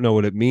 Yeah, I don't know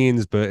what it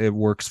means, but it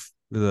works.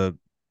 The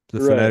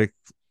right. phonetic,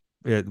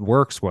 it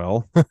works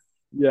well.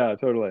 Yeah,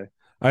 totally.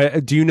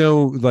 I do you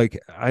know like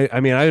I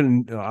mean I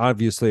didn't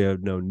obviously I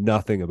know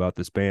nothing about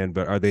this band,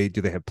 but do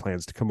they have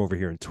plans to come over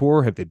here and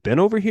tour? Have they been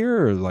over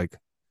here or like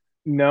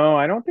No,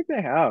 I don't think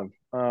they have.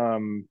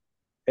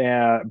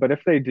 And but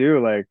if they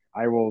do, like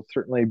I will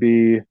certainly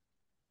be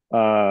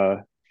uh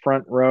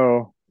front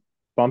row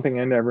bumping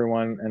into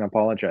everyone and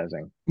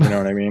apologizing. You know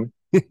what I mean?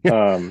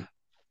 Um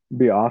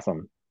be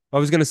awesome. I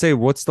was gonna say,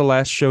 what's the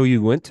last show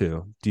you went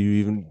to? Do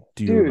you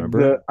Dude,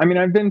 remember it? I mean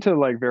I've been to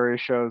like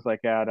various shows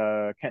like at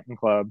Kenton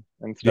Club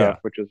and stuff, Yeah.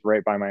 which is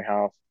right by my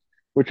house.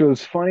 Which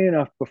was funny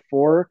enough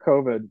before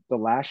COVID, the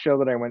last show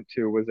that I went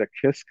to was a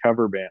Kiss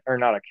cover band, or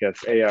not a Kiss,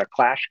 a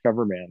Clash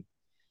cover band.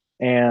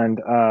 And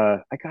I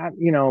got,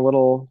 a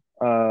little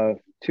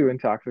too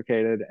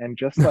intoxicated and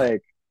just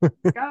like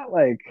got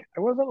like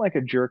I wasn't like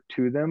a jerk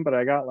to them, but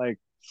I got like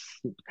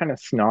kind of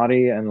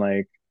snotty and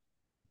like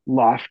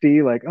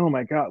lofty, like oh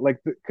my god, like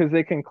because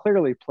they can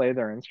clearly play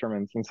their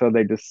instruments, and so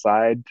they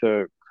decide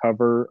to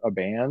cover a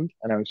band,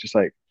 and I was just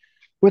like,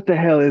 what the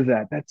hell is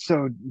that? That's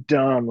so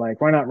dumb.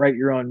 Like, why not write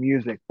your own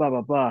music? Blah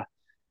blah blah.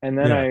 And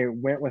then Yeah. I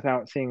went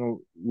without seeing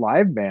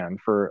live band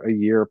for a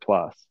year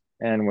plus,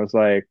 and was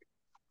like,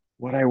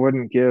 what I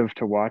wouldn't give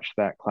to watch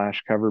that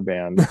Clash cover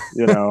band.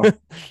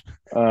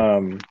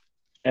 Um,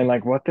 and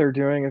like what they're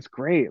doing is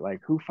great. Like,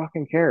 who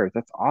fucking cares?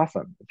 That's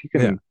awesome. If you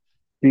Yeah. can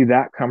be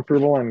that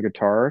comfortable in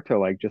guitar to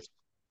like just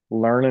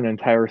learn an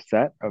entire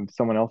set of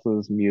someone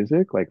else's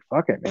music, like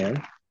fuck it,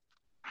 man.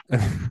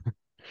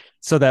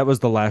 So that was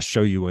the last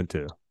show you went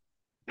to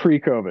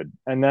Pre-COVID,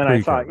 and then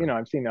I saw, pre-COVID.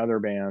 I've seen other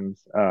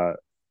bands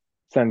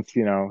since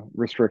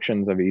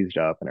restrictions have eased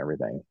up and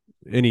everything.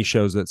 Any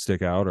shows that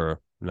stick out or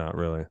not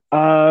really?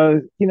 Uh,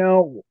 you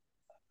know,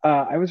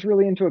 I was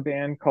really into a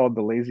band called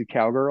the Lazy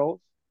Cowgirls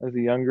as a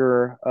Oh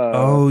younger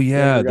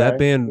yeah, guy.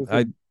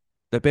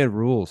 that band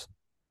rules.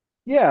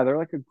 Yeah, they're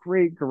like a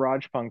great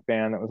garage punk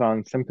band that was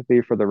on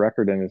Sympathy for the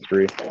Record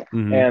Industry.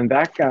 Hmm. And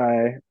that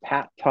guy,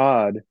 Pat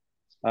Todd,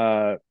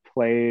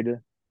 played.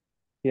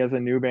 He has a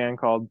new band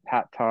called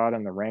Pat Todd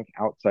and the Rank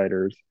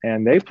Outsiders,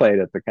 and they played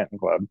at the Kenton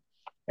Club.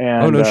 Oh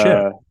And no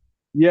shit.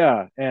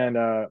 yeah, and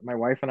my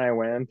wife and I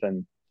went,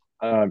 and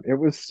it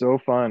was so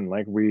fun.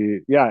 Like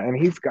yeah, and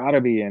he's got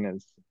to be in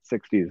his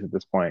 60s at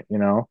this point.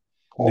 Yeah.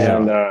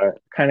 And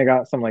kind of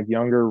got some like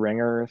younger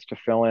ringers to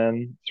fill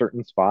in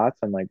certain spots,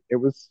 and like it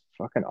was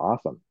fucking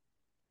awesome.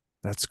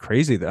 That's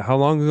crazy. That how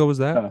long ago was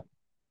that? Yeah.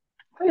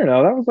 I don't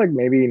know. That was like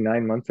maybe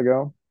 9 months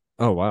ago.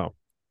 Oh wow.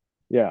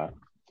 Yeah.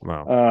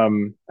 Wow.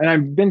 And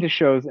I've been to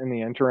shows in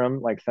the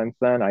interim, like since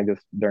then.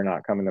 They're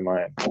not coming to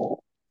mind.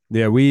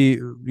 Yeah,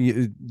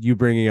 you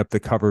bringing up the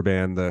cover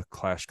band, the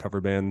Clash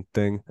cover band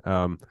thing.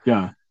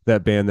 Yeah.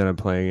 That band that I'm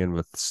playing in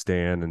with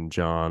Stan and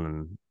John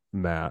and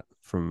Matt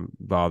from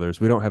Bothers.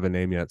 We don't have a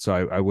name yet, so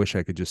I wish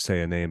I could just say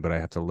a name, but I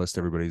have to list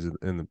everybody's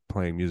in the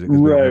playing music because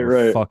we don't Right, have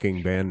a right.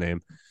 fucking band name.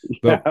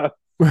 But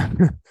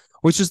Yeah.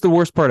 which is the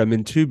worst part. I'm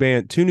in two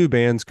new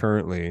bands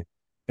currently,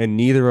 and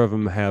neither of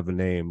them have a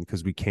name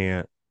because we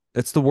can't.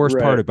 That's the worst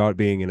part Right. about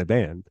being in a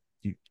band.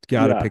 You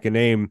got to Yeah. pick a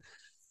name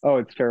Oh,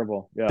 it's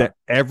terrible. Yeah. that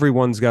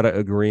everyone's got to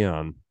agree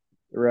on.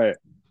 Right.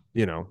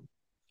 You know,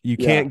 You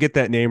Yeah. can't get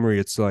that name where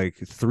it's like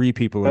three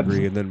people That's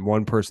agree and then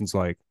one person's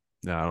like,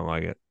 no, I don't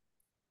like it.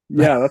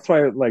 yeah, that's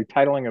why like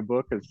titling a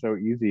book is so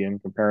easy in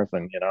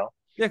comparison, you know?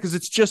 Yeah, because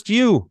it's just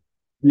you.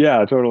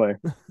 Yeah, totally.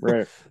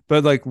 Right.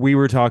 But like we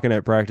were talking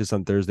at practice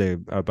on Thursday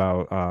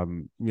about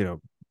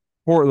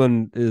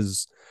Portland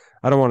is,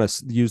 I don't want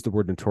to use the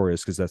word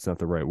notorious because that's not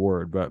the right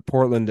word, but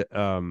Portland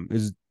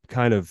is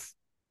kind of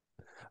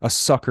a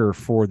sucker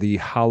for the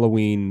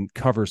Halloween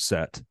cover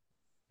set.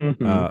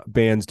 Hmm.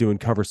 Bands doing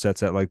cover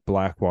sets at like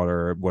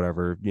Blackwater or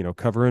whatever,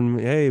 covering,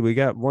 hey, we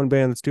got one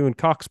band that's doing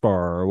Coxbar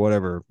or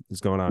whatever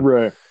is going on.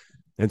 Right.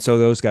 And so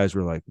those guys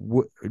were like,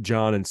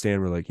 John and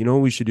Stan were like, what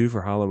we should do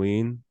for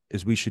Halloween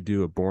is we should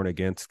do a Born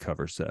Against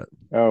cover set.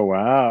 Oh,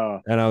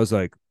 wow. And I was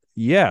like,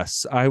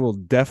 yes, I will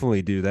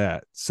definitely do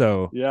that.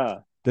 So Yeah.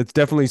 that's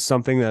definitely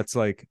something that's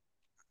like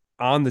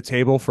on the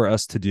table for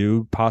us to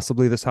do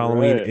possibly this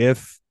Halloween, Right.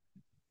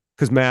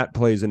 because Matt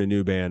plays in a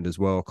new band as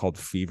well called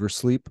Fever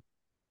Sleep.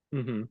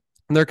 Hmm.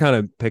 And they're kind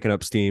of picking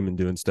up steam and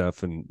doing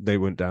stuff. And they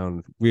went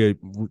down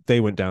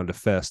to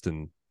Fest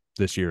and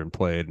this year and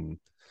played. And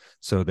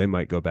so they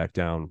might go back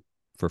down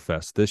for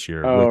Fest this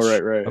year, Oh, right,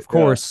 which right. of Yeah.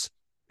 course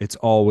it's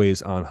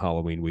always on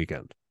Halloween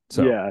weekend.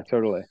 So, Yeah,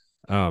 totally.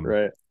 um,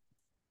 Right.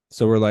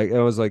 so I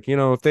was like,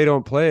 if they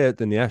don't play it,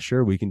 then yeah,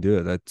 sure, we can do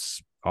it.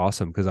 That's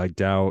awesome. Because I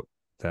doubt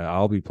that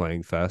I'll be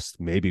playing Fest.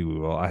 Maybe we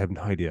will. I have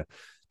no idea.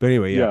 But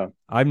anyway, yeah, Yeah.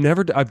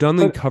 I've done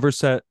the But cover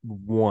set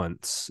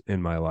once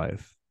in my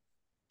life.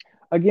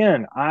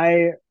 again,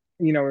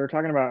 we were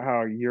talking about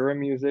how you're a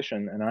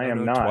musician and I Oh am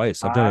no, not.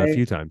 twice. I've done it a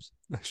few times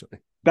actually.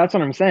 That's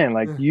what I'm saying.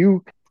 Like Yeah.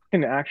 you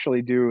can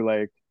actually do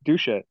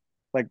shit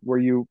like where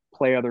you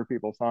play other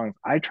people's songs.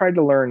 I tried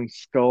to learn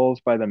Skulls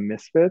by the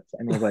Misfits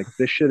and was like,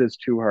 this shit is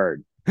too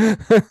hard.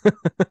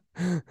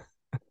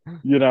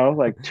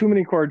 Like too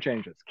many chord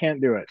changes.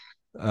 Can't do it.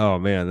 Oh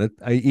man,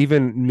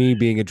 even me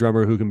being a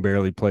drummer who can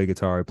barely play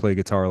guitar, I play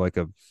guitar like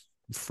a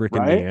freaking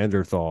Right?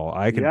 Neanderthal.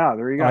 Yeah,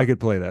 there you I go. could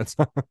play that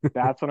song.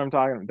 That's what I'm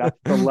talking about.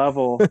 That's the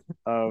level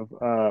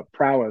of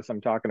prowess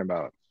I'm talking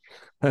about.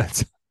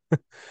 That's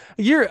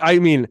I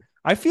mean,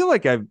 I feel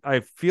like I've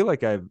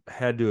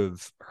had to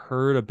have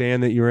heard a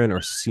band that you're in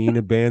or seen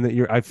a band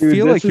that I Dude,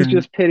 feel like this you're is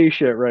just pity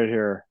shit right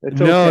here. It's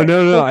no, okay.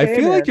 no, It's no. I okay,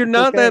 feel like man. you're It's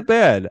not okay. that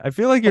bad. I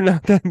feel like you're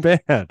not that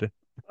bad.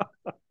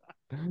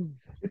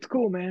 It's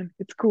cool, man.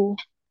 It's cool.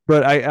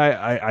 But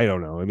I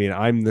don't know. I mean,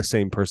 I'm the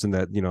same person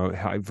that,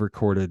 I've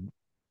recorded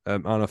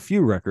on a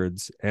few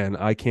records and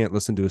I can't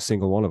listen to a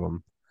single one of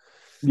them.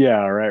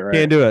 Yeah, right, right.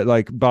 Can't do it.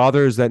 Like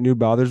Bothers, that new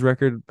Bothers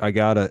record, I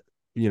gotta,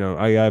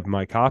 I have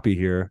my copy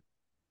here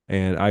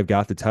and I've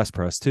got the test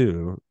press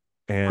too.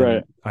 Right.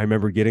 And I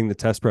remember getting the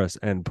test press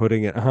and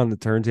putting it on the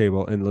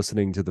turntable and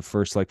listening to the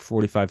first like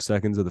 45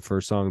 seconds of the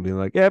first song and being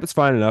like, yeah, it's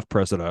fine enough.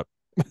 Press it up.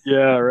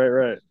 Yeah, right,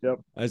 right. Yep.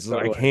 I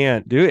Totally.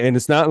 can't do it. And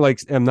it's not like,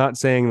 I'm not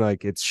saying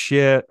like it's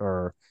shit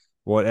or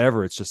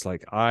whatever. It's just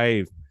like,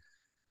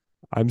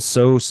 I'm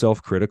so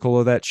self-critical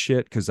of that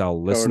shit because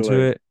I'll listen to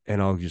Totally. it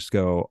and I'll just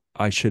go,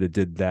 I should have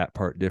did that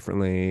part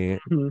differently.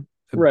 Mhm.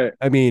 Right.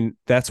 I mean,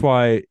 that's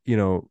why,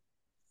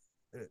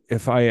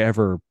 if I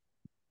ever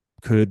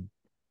could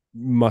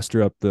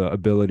muster up the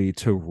ability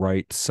to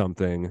write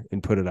something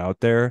and put it out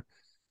there,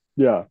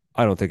 Yeah.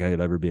 I don't think I'd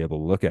ever be able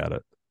to look at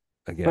it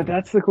But again.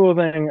 that's the cool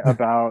thing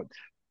about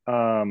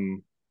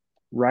um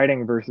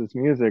writing versus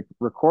music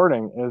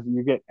recording is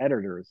you get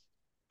editors.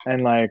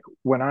 And like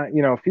when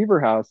Fever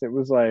House, it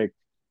was like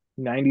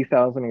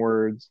 90,000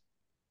 words.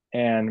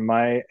 And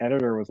my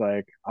editor was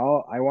like,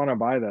 I want to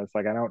buy this.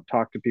 Like, I don't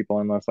talk to people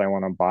unless I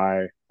want to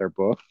buy their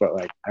book, but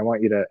like, I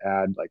want you to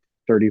add like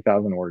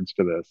 30,000 words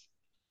to this.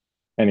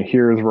 And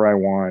here's where I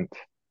want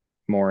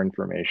more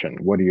information.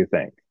 What do you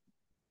think?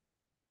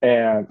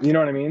 And you know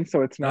what I mean?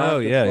 So it's Oh not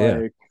just yeah, yeah.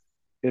 like,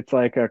 it's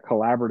like a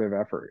collaborative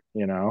effort.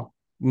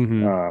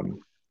 Mm-hmm. Um,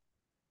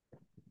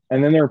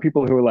 and then there were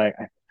people who were like,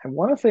 I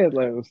want to say it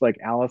was like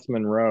Alice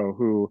Monroe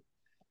who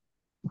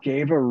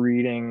gave a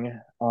reading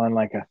on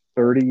like a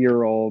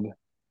 30-year-old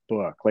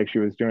book. Like she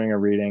was doing a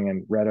reading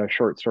and read a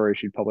short story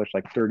she'd published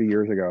like 30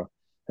 years ago.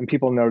 And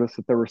people noticed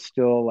that there were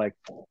still like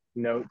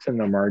notes in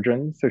the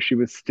margin. So she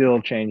was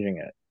still changing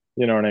it.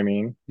 You know what I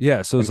mean?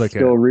 Yeah, so it's And like a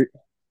still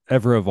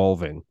ever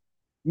evolving.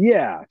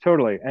 yeah,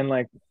 totally. And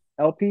like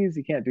LPs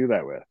you can't do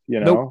that with,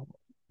 you Nope. know?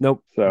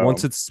 Nope. So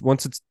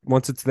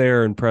Once it's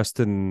there and pressed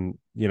and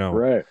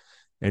right.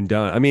 and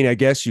done. I mean, I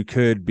guess you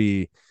could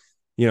be,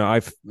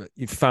 I've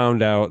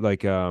found out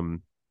like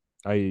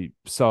I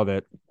saw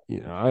that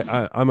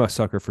I'm a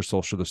sucker for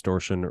social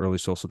distortion, early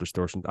social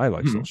distortion. I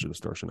like Mhm. social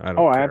distortion. I Oh,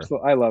 don't I care.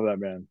 absolutely I love that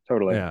band.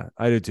 Totally. Yeah,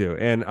 I do too.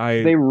 And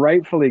They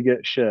rightfully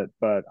get shit,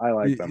 but I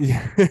like them.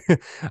 yeah,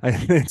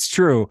 it's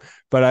true.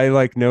 But I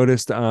like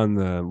noticed on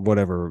the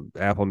whatever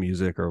Apple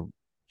Music or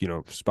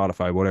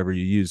Spotify, whatever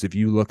you use, if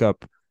you look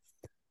up,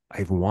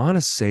 I want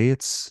to say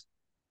it's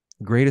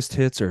greatest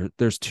hits, or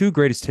there's two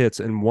greatest hits,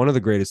 and one of the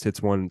greatest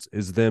hits ones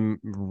is them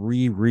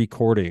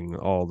re-recording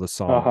all the Uh-huh.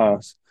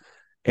 songs,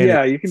 and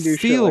Yeah, it you can do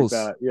shit like feels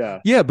that.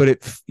 Yeah. yeah, but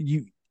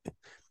you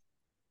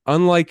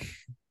unlike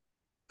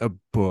a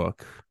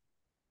book,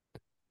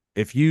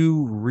 if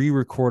you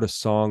re-record a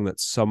song that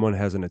someone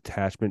has an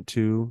attachment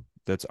to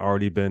that's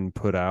already been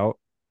put out,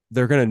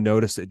 they're going to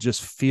notice it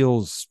just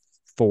feels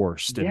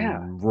forced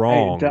Yeah. and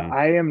wrong.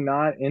 I am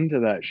not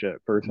into that shit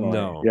personally.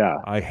 No, Yeah.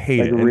 I hate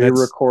Like it. And that's,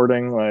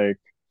 re-recording, like,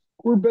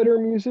 we're better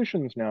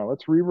musicians now.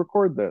 Let's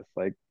re-record this.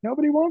 Like,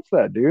 nobody wants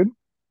that, dude.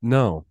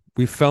 no,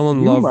 we fell in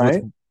You love with,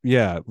 might.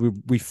 yeah,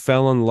 we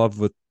fell in love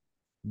with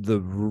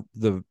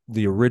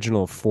the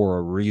original for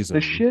a The reason.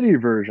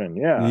 shitty version.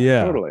 Yeah,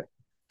 Yeah, totally.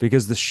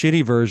 because the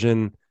shitty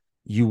version,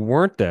 you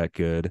weren't that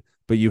good,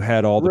 but you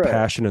had all the Right.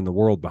 passion in the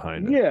world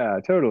behind it. Yeah,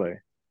 totally.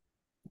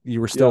 You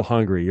were still Yep.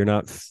 hungry. You're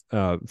not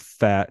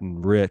fat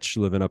and rich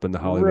living up in the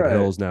Hollywood Right.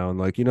 Hills now. And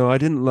like, I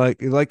didn't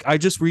like I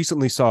just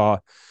recently saw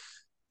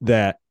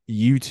that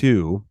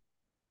U2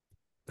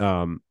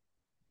 um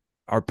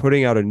are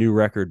putting out a new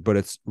record, but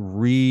it's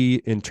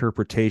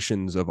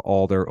reinterpretations of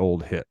all their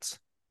old hits.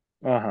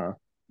 Uh-huh.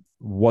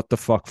 What the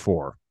fuck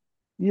for?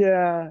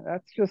 Yeah,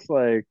 that's That's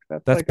like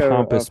a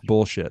pompous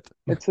bullshit.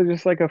 it's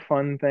just like a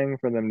fun thing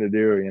for them to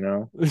do, you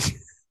know?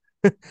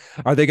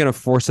 Are they going to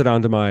force it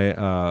onto my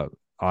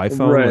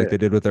iPhone like Right. they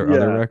did with their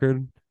other Yeah.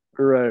 record?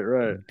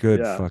 Right. Good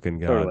Yeah, fucking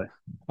God. totally.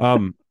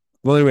 Um,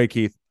 well, anyway,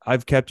 Keith,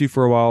 I've kept you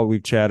for a while.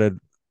 We've chatted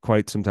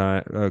quite some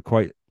time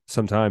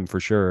for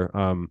sure.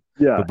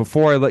 Yeah. But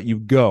before I let you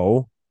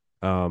go,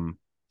 um,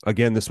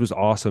 again, this was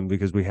awesome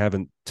because we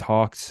haven't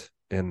talked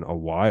in a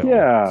while.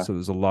 Yeah. So it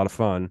was a lot of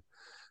fun.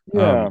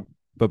 Yeah.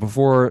 But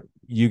before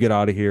you get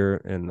out of here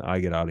and I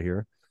get out of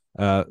here,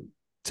 uh,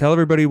 tell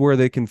everybody where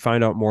they can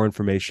find out more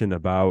information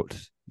about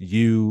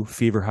you,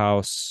 Fever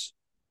House,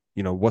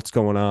 what's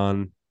going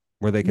on,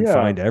 where they can Yeah.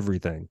 find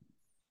everything.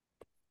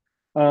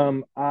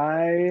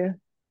 I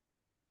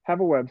have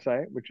a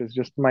website which is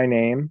just my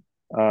name,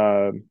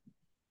 .com,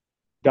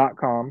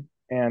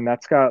 and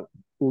that's got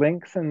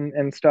links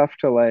and stuff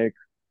to like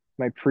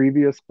my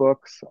previous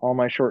books, all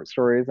my short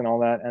stories and all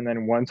that. And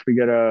then once we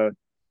get a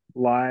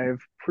live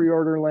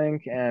pre-order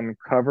link and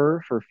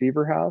cover for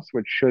Fever House,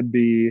 which should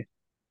be,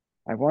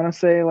 I want to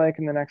say like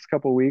in the next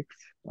couple weeks,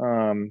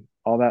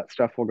 all that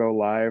stuff will go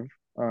live.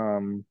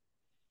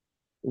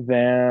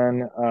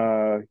 Then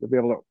you'll be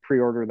able to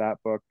pre-order that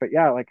book. But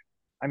yeah, like,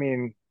 I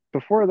mean,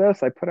 before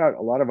this, I put out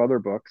a lot of other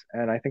books,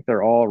 and I think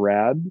they're all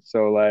rad.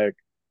 So like,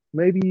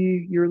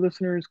 maybe your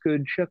listeners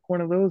could check one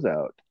of those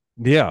out.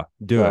 Yeah,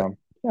 do it. So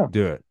yeah,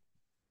 Do it.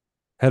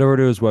 Head over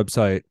to his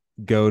website,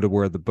 go to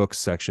where the books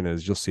section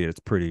is. You'll see it. It's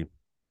pretty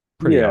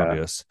yeah.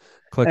 obvious.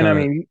 Click And I on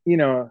it.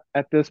 mean,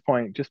 at this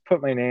point, just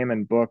put my name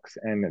in books,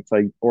 and it's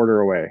like order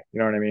away. You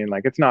know what I mean?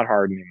 Like it's not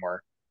hard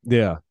anymore.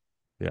 Yeah.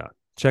 Yeah.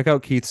 Check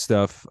out Keith's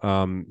stuff.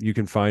 You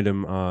can find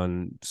him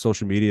on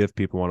social media if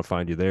people want to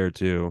find you there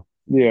too.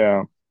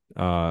 Yeah,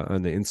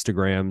 On the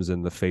Instagrams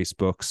and the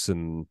Facebooks,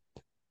 and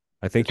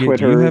I the think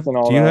Twitters and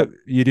all that.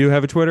 you do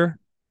have a Twitter?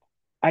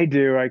 I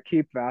do. I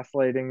keep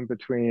vacillating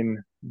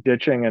between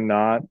ditching and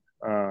not.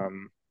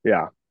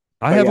 Yeah,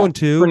 I but have yeah, one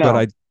too, for but now,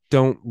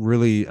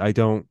 I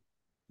don't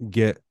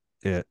get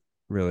it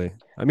really.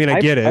 I mean, I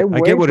I get I it. I get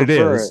way what it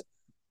prefer is. it.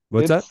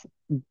 What's that?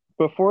 It's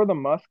before the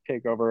Musk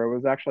takeover. It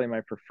was actually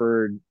my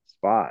preferred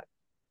spot.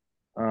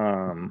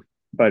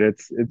 But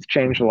it's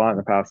changed a lot in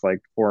the past like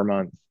 4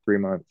 months, 3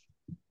 months.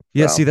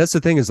 Yeah, see, So that's the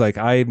thing is like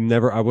I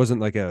wasn't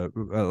like a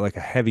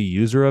heavy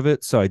user of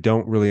it, so I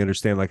don't really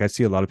understand. Like I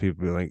see a lot of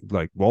people be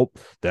like, well,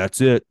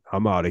 that's it,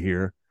 I'm out of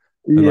here,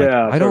 and like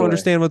yeah, I don't totally.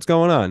 understand what's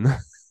going on.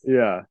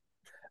 Yeah,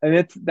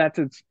 and that's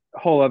its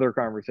whole other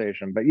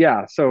conversation. But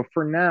yeah, so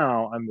for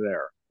now, I'm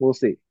there. We'll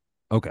see.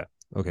 Okay,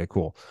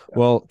 cool. Yeah.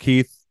 Well,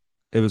 Keith,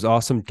 it was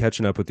awesome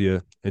catching up with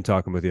you and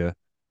talking with you.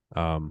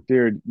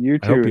 Dude, you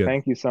I hope too. you had,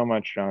 Thank you so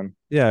much, John.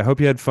 yeah, I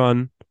hope you had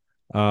fun.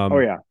 Oh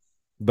yeah.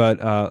 But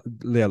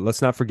yeah,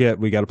 let's not forget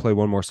we got to play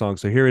one more song.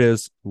 So here it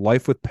is,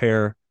 "Life with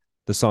Pear,"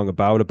 the song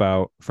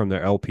 "About" from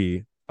their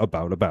LP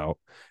About.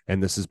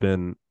 And this has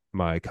been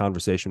my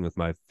conversation with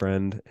my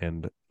friend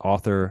and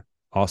author,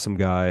 awesome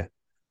guy,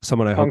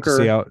 someone I hope to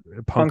see out,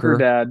 Punker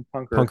dad,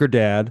 punker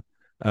dad.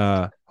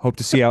 Hope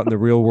to see out in the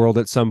real world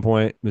at some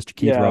point, Mr.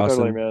 Keith Yeah,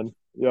 totally, Rosson. man.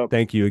 Yep.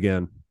 Thank you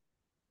again.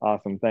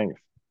 Awesome. Thanks.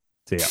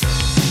 See ya.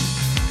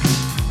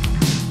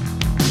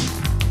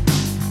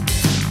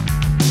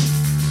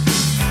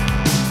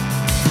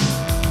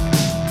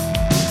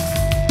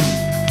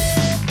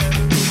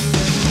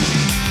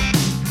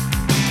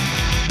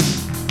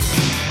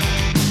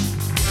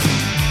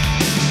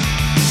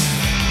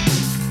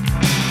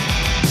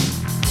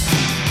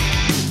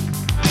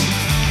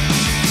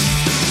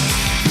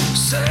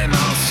 Same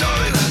old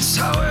story, that's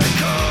how it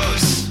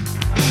goes.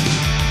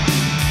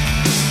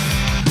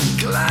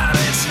 Glad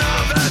it's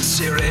not that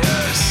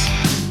serious.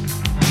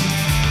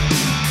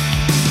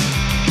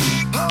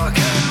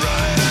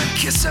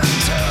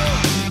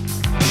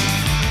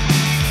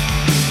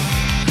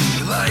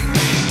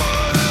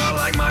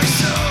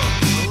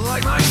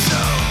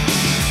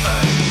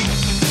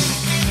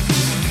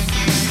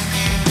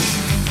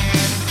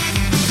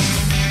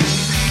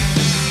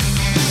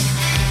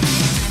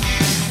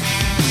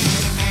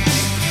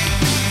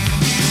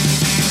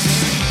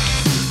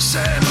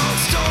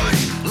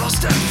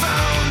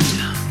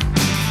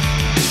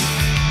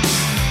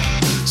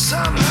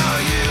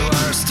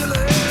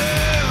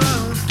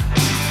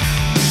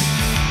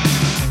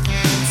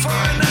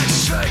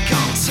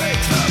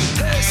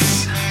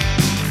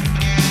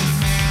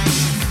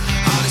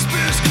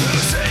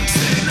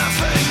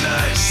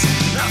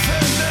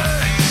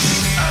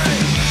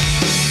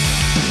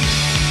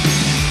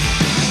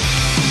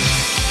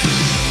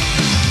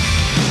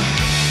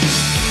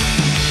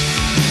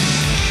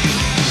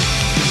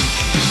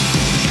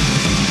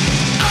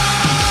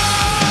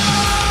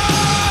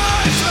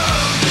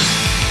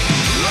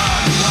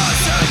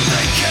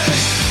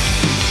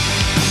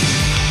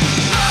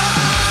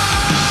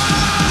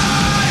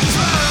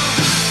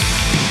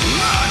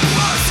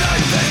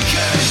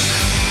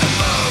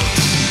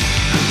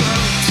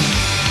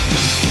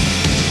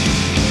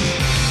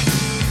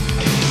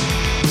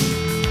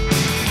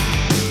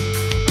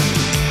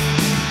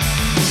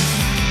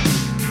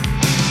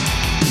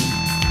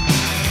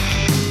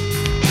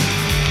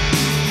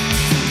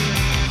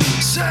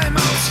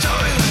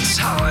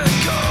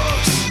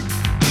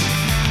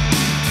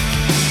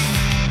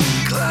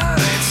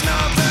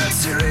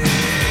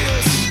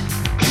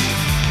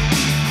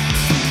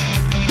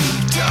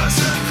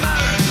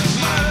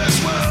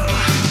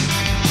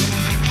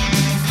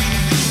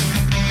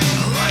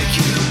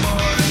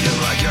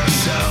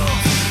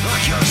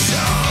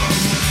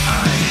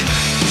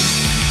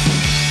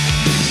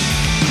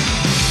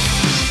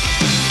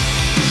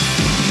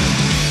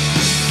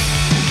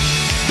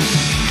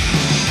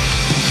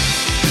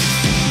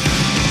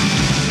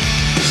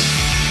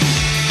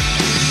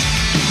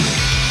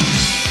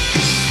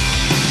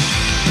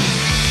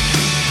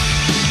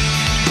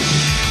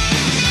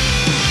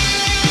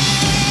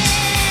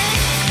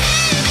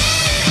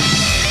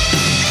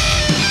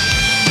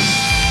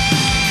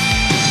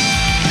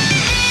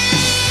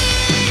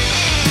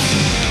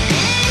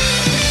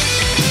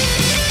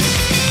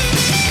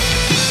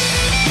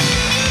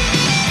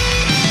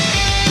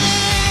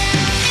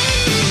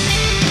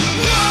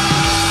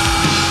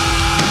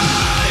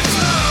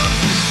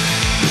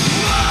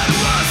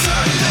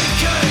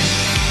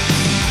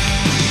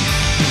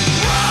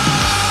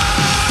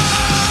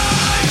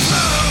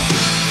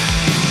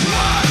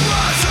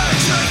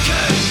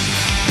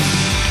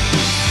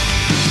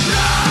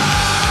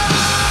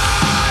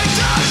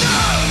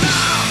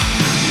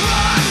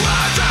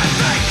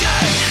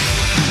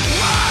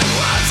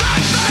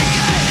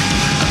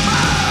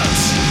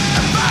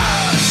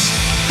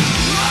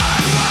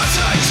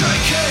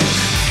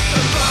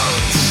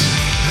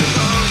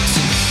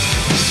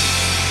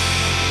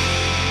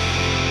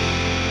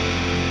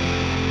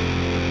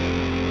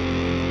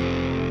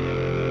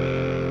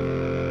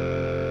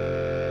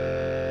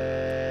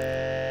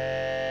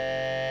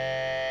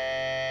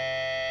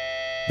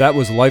 That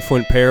was Life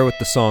Went Pear with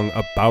the song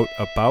About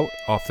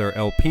off their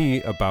LP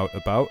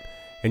About.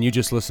 And you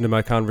just listened to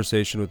my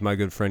conversation with my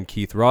good friend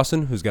Keith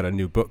Rosson, who's got a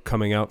new book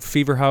coming out,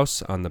 Fever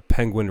House, on the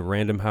Penguin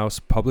Random House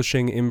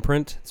publishing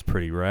imprint. It's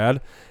pretty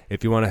rad.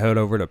 If you want to head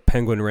over to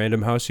Penguin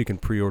Random House, you can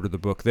pre-order the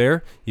book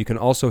there. You can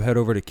also head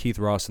over to Keith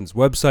Rosson's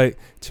website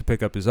to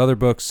pick up his other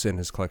books and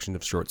his collection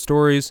of short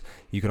stories.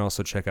 You can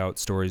also check out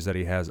stories that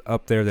he has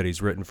up there that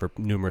he's written for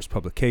numerous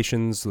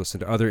publications,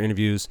 listen to other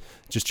interviews.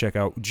 Just check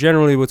out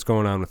generally what's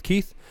going on with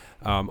Keith.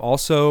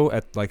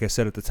 Also, like I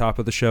said at the top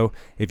of the show,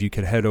 if you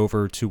could head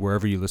over to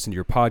wherever you listen to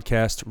your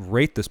podcast,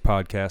 rate this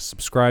podcast,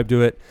 subscribe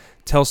to it,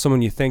 tell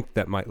someone you think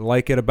that might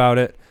like it about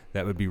it.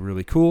 That would be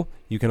really cool.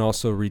 You can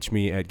also reach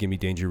me at Gimme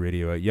Danger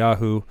Radio at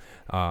Yahoo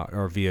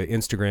or via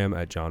Instagram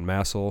at John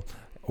Massel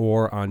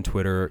or on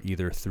Twitter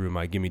either through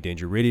my Gimme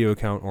Danger Radio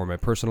account or my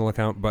personal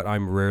account, but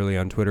I'm rarely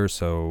on Twitter,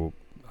 so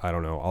I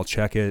don't know. I'll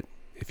check it.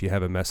 If you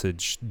have a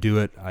message, do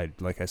it.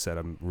 Like I said,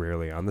 I'm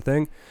rarely on the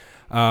thing.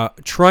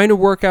 Trying to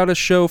work out a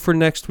show for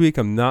next week.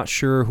 I'm not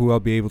sure who I'll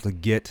be able to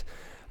get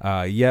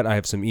yet. I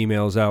have some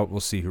emails out.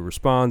 We'll see who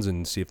responds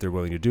and see if they're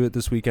willing to do it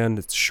this weekend.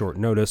 It's short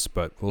notice,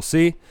 but we'll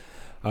see.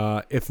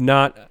 If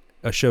not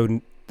a show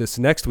this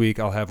next week,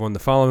 I'll have one the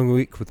following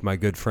week with my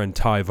good friend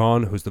Ty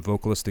Vaughn, who's the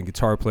vocalist and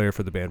guitar player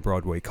for the band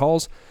Broadway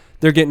Calls.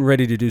 They're getting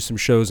ready to do some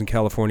shows in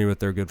California with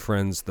their good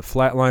friends, the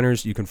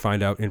Flatliners. You can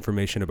find out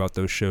information about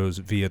those shows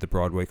via the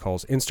Broadway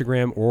Calls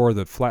Instagram or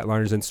the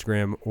Flatliners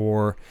Instagram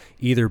or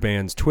either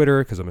band's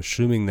Twitter, because I'm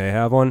assuming they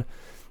have one.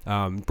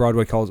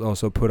 Broadway Calls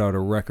also put out a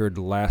record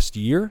last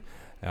year.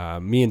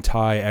 Me and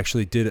Ty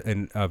actually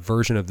did a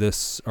version of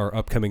this, our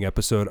upcoming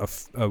episode,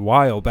 a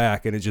while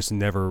back, and it just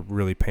never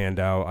really panned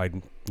out. I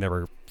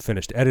never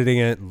finished editing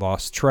it,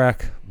 lost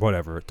track,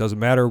 whatever. It doesn't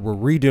matter. We're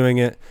redoing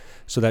it,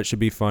 so that should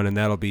be fun, and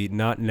that'll be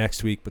not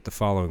next week, but the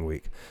following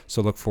week.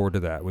 So look forward to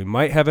that. We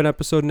might have an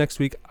episode next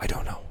week. I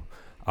don't know.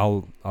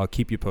 I'll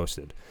keep you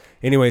posted.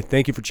 Anyway,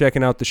 thank you for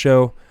checking out the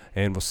show,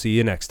 and we'll see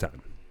you next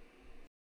time.